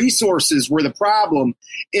that the resources were the problem.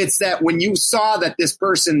 It's that when you saw that this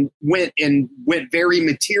person went very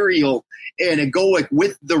material and egoic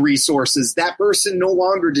with the resources, that person no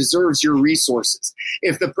longer deserves your resources.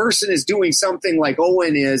 If the person is doing something like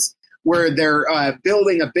Owen is, where they're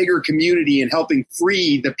building a bigger community and helping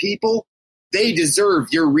free the people, they deserve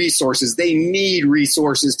your resources. They need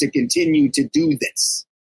resources to continue to do this.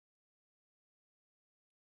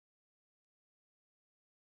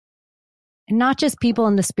 And not just people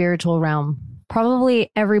in the spiritual realm. Probably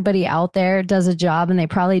everybody out there does a job and they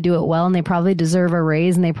probably do it well and they probably deserve a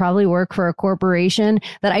raise and they probably work for a corporation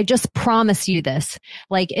that I just promise you this.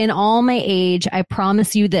 Like in all my age, I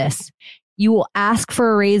promise you this. You will ask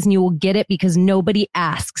for a raise and you will get it because nobody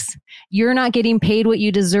asks. You're not getting paid what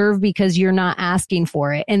you deserve because you're not asking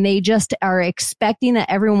for it. And they just are expecting that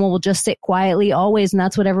everyone will just sit quietly always. And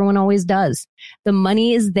that's what everyone always does. The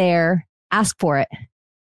money is there. Ask for it.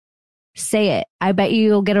 Say it. I bet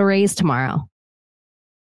you'll get a raise tomorrow.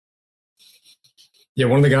 Yeah,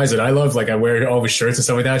 one of the guys that I love, like I wear all of his shirts and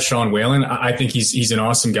stuff like that, Sean Whalen. I think he's an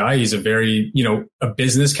awesome guy. He's a very, a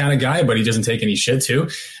business kind of guy, but he doesn't take any shit too.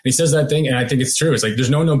 And he says that thing, and I think it's true. It's like there's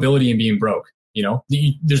no nobility in being broke.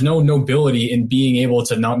 There's no nobility in being able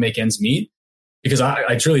to not make ends meet. Because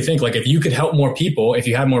I truly think like if you could help more people, if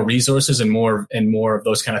you had more resources and more of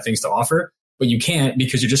those kind of things to offer, but you can't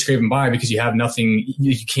because you're just scraping by because you have nothing,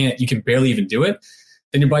 you can barely even do it,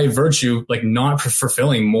 then you're by virtue like not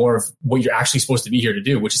fulfilling more of what you're actually supposed to be here to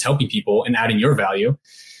do, which is helping people and adding your value.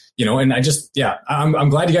 And I'm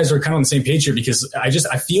glad you guys are kind of on the same page here, because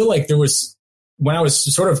I feel like there was, when I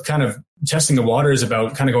was sort of kind of testing the waters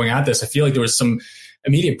about kind of going at this, I feel like there was some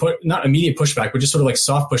not immediate pushback, but just sort of like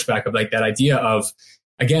soft pushback of like that idea of,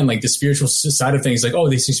 again, like the spiritual side of things, like, oh,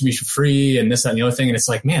 these things should be free and this, that, and the other thing. And it's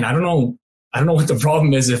like, man, I don't know what the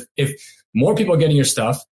problem is. If more people are getting your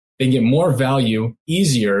stuff, they can get more value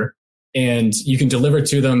easier and you can deliver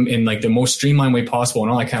to them in like the most streamlined way possible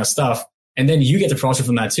and all that kind of stuff. And then you get the profit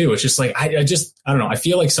from that too. It's just like, I don't know. I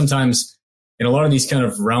feel like sometimes in a lot of these kind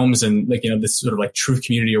of realms and like, this sort of like truth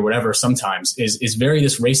community or whatever, sometimes is very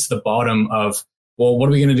this race to the bottom of, well, what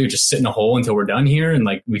are we going to do? Just sit in a hole until we're done here? And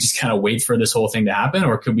like, we just kind of wait for this whole thing to happen?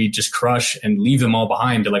 Or could we just crush and leave them all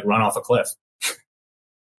behind to like run off a cliff?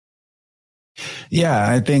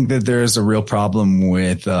 Yeah, I think that there's a real problem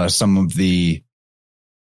with some of the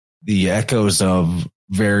echoes of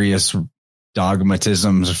various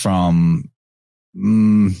dogmatisms from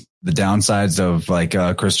the downsides of like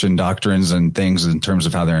Christian doctrines and things in terms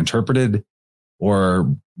of how they're interpreted,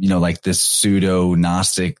 or, like this pseudo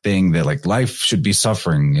Gnostic thing that like life should be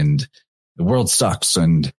suffering and the world sucks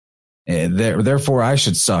and therefore I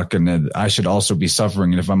should suck and I should also be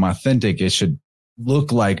suffering. And if I'm authentic, it should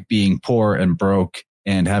look like being poor and broke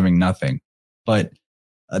and having nothing. But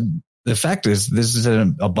the fact is, this is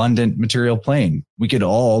an abundant material plane. We could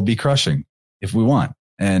all be crushing if we want.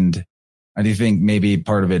 And I do think maybe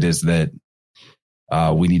part of it is that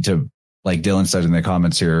we need to, like Dylan said in the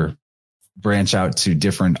comments here, branch out to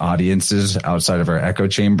different audiences outside of our echo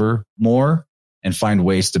chamber more and find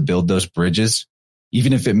ways to build those bridges,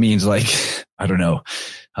 even if it means like, I don't know,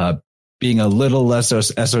 being a little less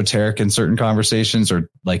esoteric in certain conversations, or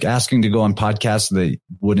like asking to go on podcasts that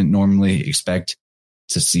wouldn't normally expect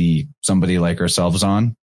to see somebody like ourselves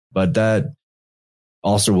on. But that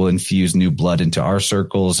also will infuse new blood into our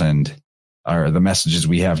circles and the messages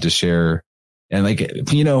we have to share. And like,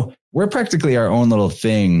 we're practically our own little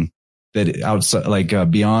thing that outside, like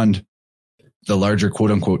beyond the larger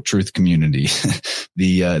quote unquote truth community,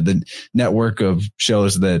 the network of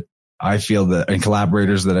shows that I feel that, and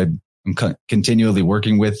collaborators that I'm continually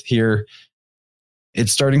working with here,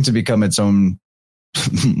 it's starting to become its own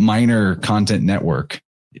minor content network.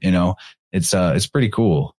 It's pretty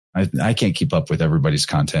cool. I can't keep up with everybody's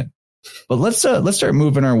content, but let's start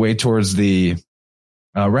moving our way towards the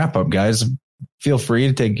wrap up, guys. Feel free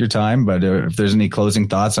to take your time, but if there's any closing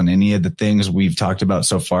thoughts on any of the things we've talked about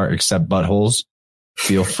so far, except buttholes,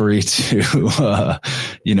 feel free to,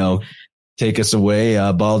 take us away.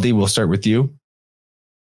 Baldy, we'll start with you.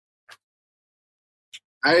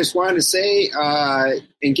 I just wanted to say,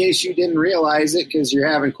 in case you didn't realize it, because you're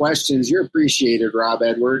having questions, you're appreciated, Rob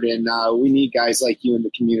Edward, and we need guys like you in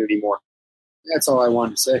the community more. That's all I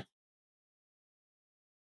wanted to say.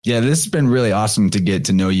 Yeah, this has been really awesome to get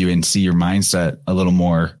to know you and see your mindset a little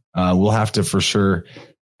more. We'll have to for sure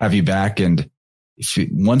have you back. And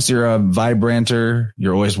once you're a Vibranter,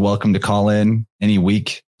 you're always welcome to call in any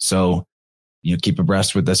week. So, keep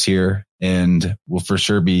abreast with us here, and we'll for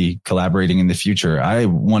sure be collaborating in the future. I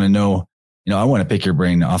want to know, I want to pick your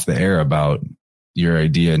brain off the air about your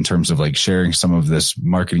idea in terms of like sharing some of this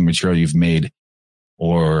marketing material you've made,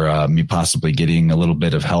 or me possibly getting a little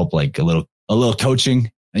bit of help, like a little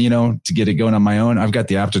coaching, to get it going on my own. I've got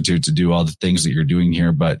the aptitude to do all the things that you're doing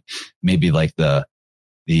here, but maybe like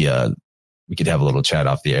we could have a little chat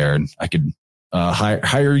off the air, and I could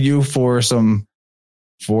hire you for some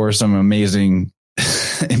amazing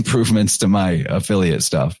improvements to my affiliate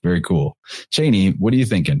stuff. Very cool. Cheney, what are you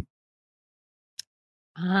thinking?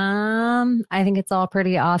 I think it's all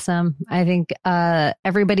pretty awesome. I think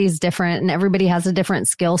everybody's different, and everybody has a different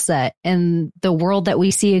skill set. And the world that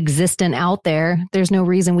we see existent out there, there's no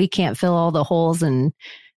reason we can't fill all the holes and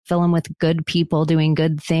fill them with good people doing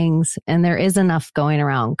good things. And there is enough going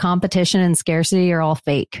around. Competition and scarcity are all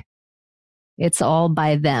fake. It's all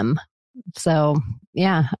by them. So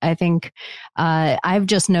yeah, I think I've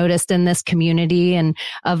just noticed in this community and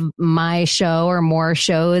of my show or more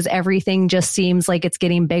shows, everything just seems like it's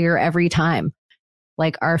getting bigger every time.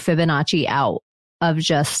 Like our Fibonacci out of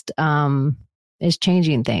just is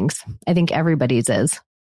changing things. I think everybody's is.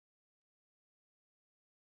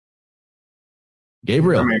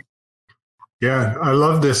 Gabriel. Yeah, I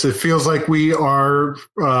love this. It feels like we are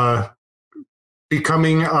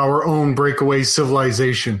becoming our own breakaway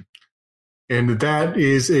civilization. And that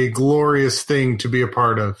is a glorious thing to be a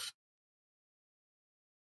part of.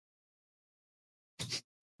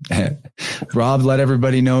 Rob, let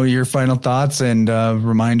everybody know your final thoughts and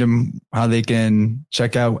remind them how they can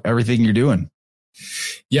check out everything you're doing.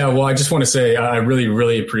 Yeah, well, I just want to say I really,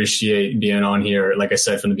 really appreciate being on here. Like I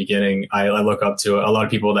said from the beginning, I look up to a lot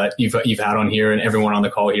of people that you've had on here, and everyone on the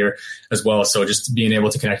call here as well. So just being able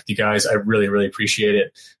to connect with you guys, I really, really appreciate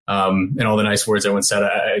it. And all the nice words everyone said,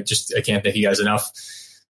 I can't thank you guys enough.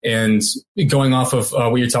 And going off of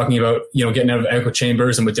what you're talking about, getting out of echo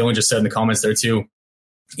chambers, and what Dylan just said in the comments there too.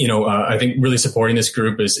 I think really supporting this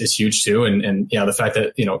group is huge too. And yeah, the fact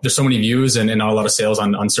that, there's so many views and not a lot of sales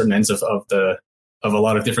on certain ends of a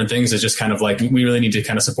lot of different things is just kind of like, we really need to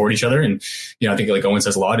kind of support each other. And, I think like Owen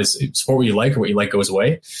says a lot is support what you like, or what you like goes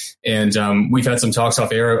away. And, we've had some talks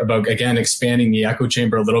off air about, again, expanding the echo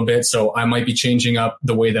chamber a little bit. So I might be changing up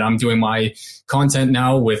the way that I'm doing my content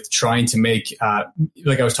now, with trying to make,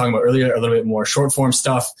 like I was talking about earlier, a little bit more short form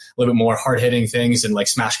stuff, a little bit more hard hitting things, and like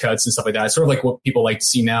smash cuts and stuff like that. It's sort of like what people like to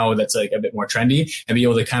see now, that's like a bit more trendy, and be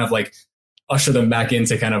able to kind of like usher them back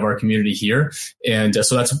into kind of our community here. And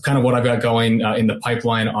so that's kind of what I've got going in the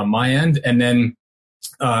pipeline on my end. And then,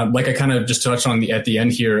 like I kind of just touched on at the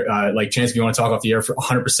end here, like Chance, if you want to talk off the air for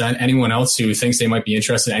 100%, anyone else who thinks they might be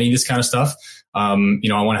interested in any of this kind of stuff, I want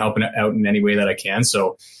to help out in any way that I can.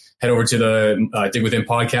 So head over to the Dig Within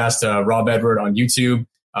podcast, Rob Edward on YouTube.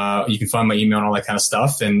 You can find my email and all that kind of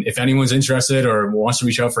stuff. And if anyone's interested or wants to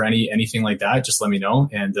reach out for anything like that, just let me know.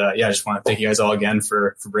 And I just want to thank you guys all again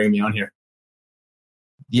for bringing me on here.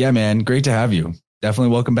 Yeah, man. Great to have you.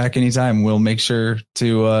 Definitely welcome back anytime. We'll make sure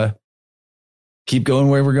to keep going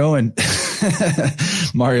where we're going.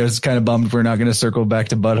 Mario's kind of bummed we're not going to circle back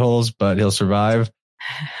to buttholes, but he'll survive.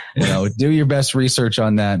 Do your best research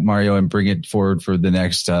on that, Mario, and bring it forward for the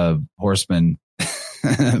next Horseman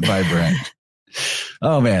Vibrant.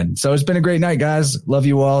 Oh man. So it's been a great night, guys. Love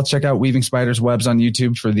you all. Check out Weaving Spiders Webs on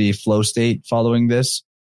YouTube for the flow state following this.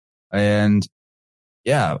 And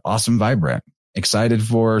yeah, awesome Vibrant. Excited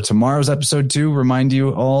for tomorrow's episode 2. Remind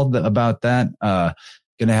you all about that.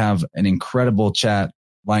 Going to have an incredible chat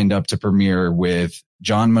lined up to premiere with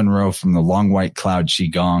John Monroe from the Long White Cloud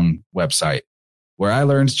Qigong website, where I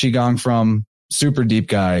learned Qigong from. Super deep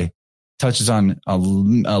guy, touches on a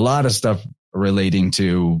lot of stuff relating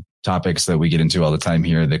to topics that we get into all the time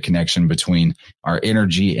here, the connection between our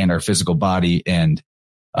energy and our physical body. And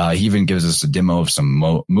he even gives us a demo of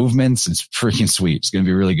some movements. It's freaking sweet. It's going to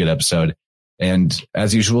be a really good episode. And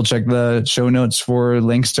as usual, check the show notes for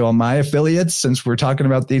links to all my affiliates. Since we're talking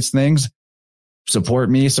about these things,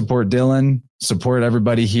 support me, support Dylan, support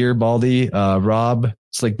everybody here. Baldy, Rob,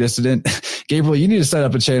 Slick Dissident. Gabriel, you need to set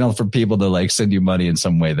up a channel for people to like send you money in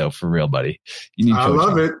some way though, for real, buddy. You need I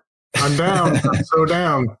love it. I'm down. I'm so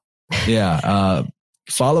down. Yeah.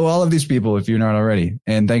 Follow all of these people if you're not already.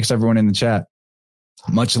 And thanks everyone in the chat.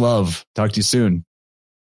 Much love. Talk to you soon.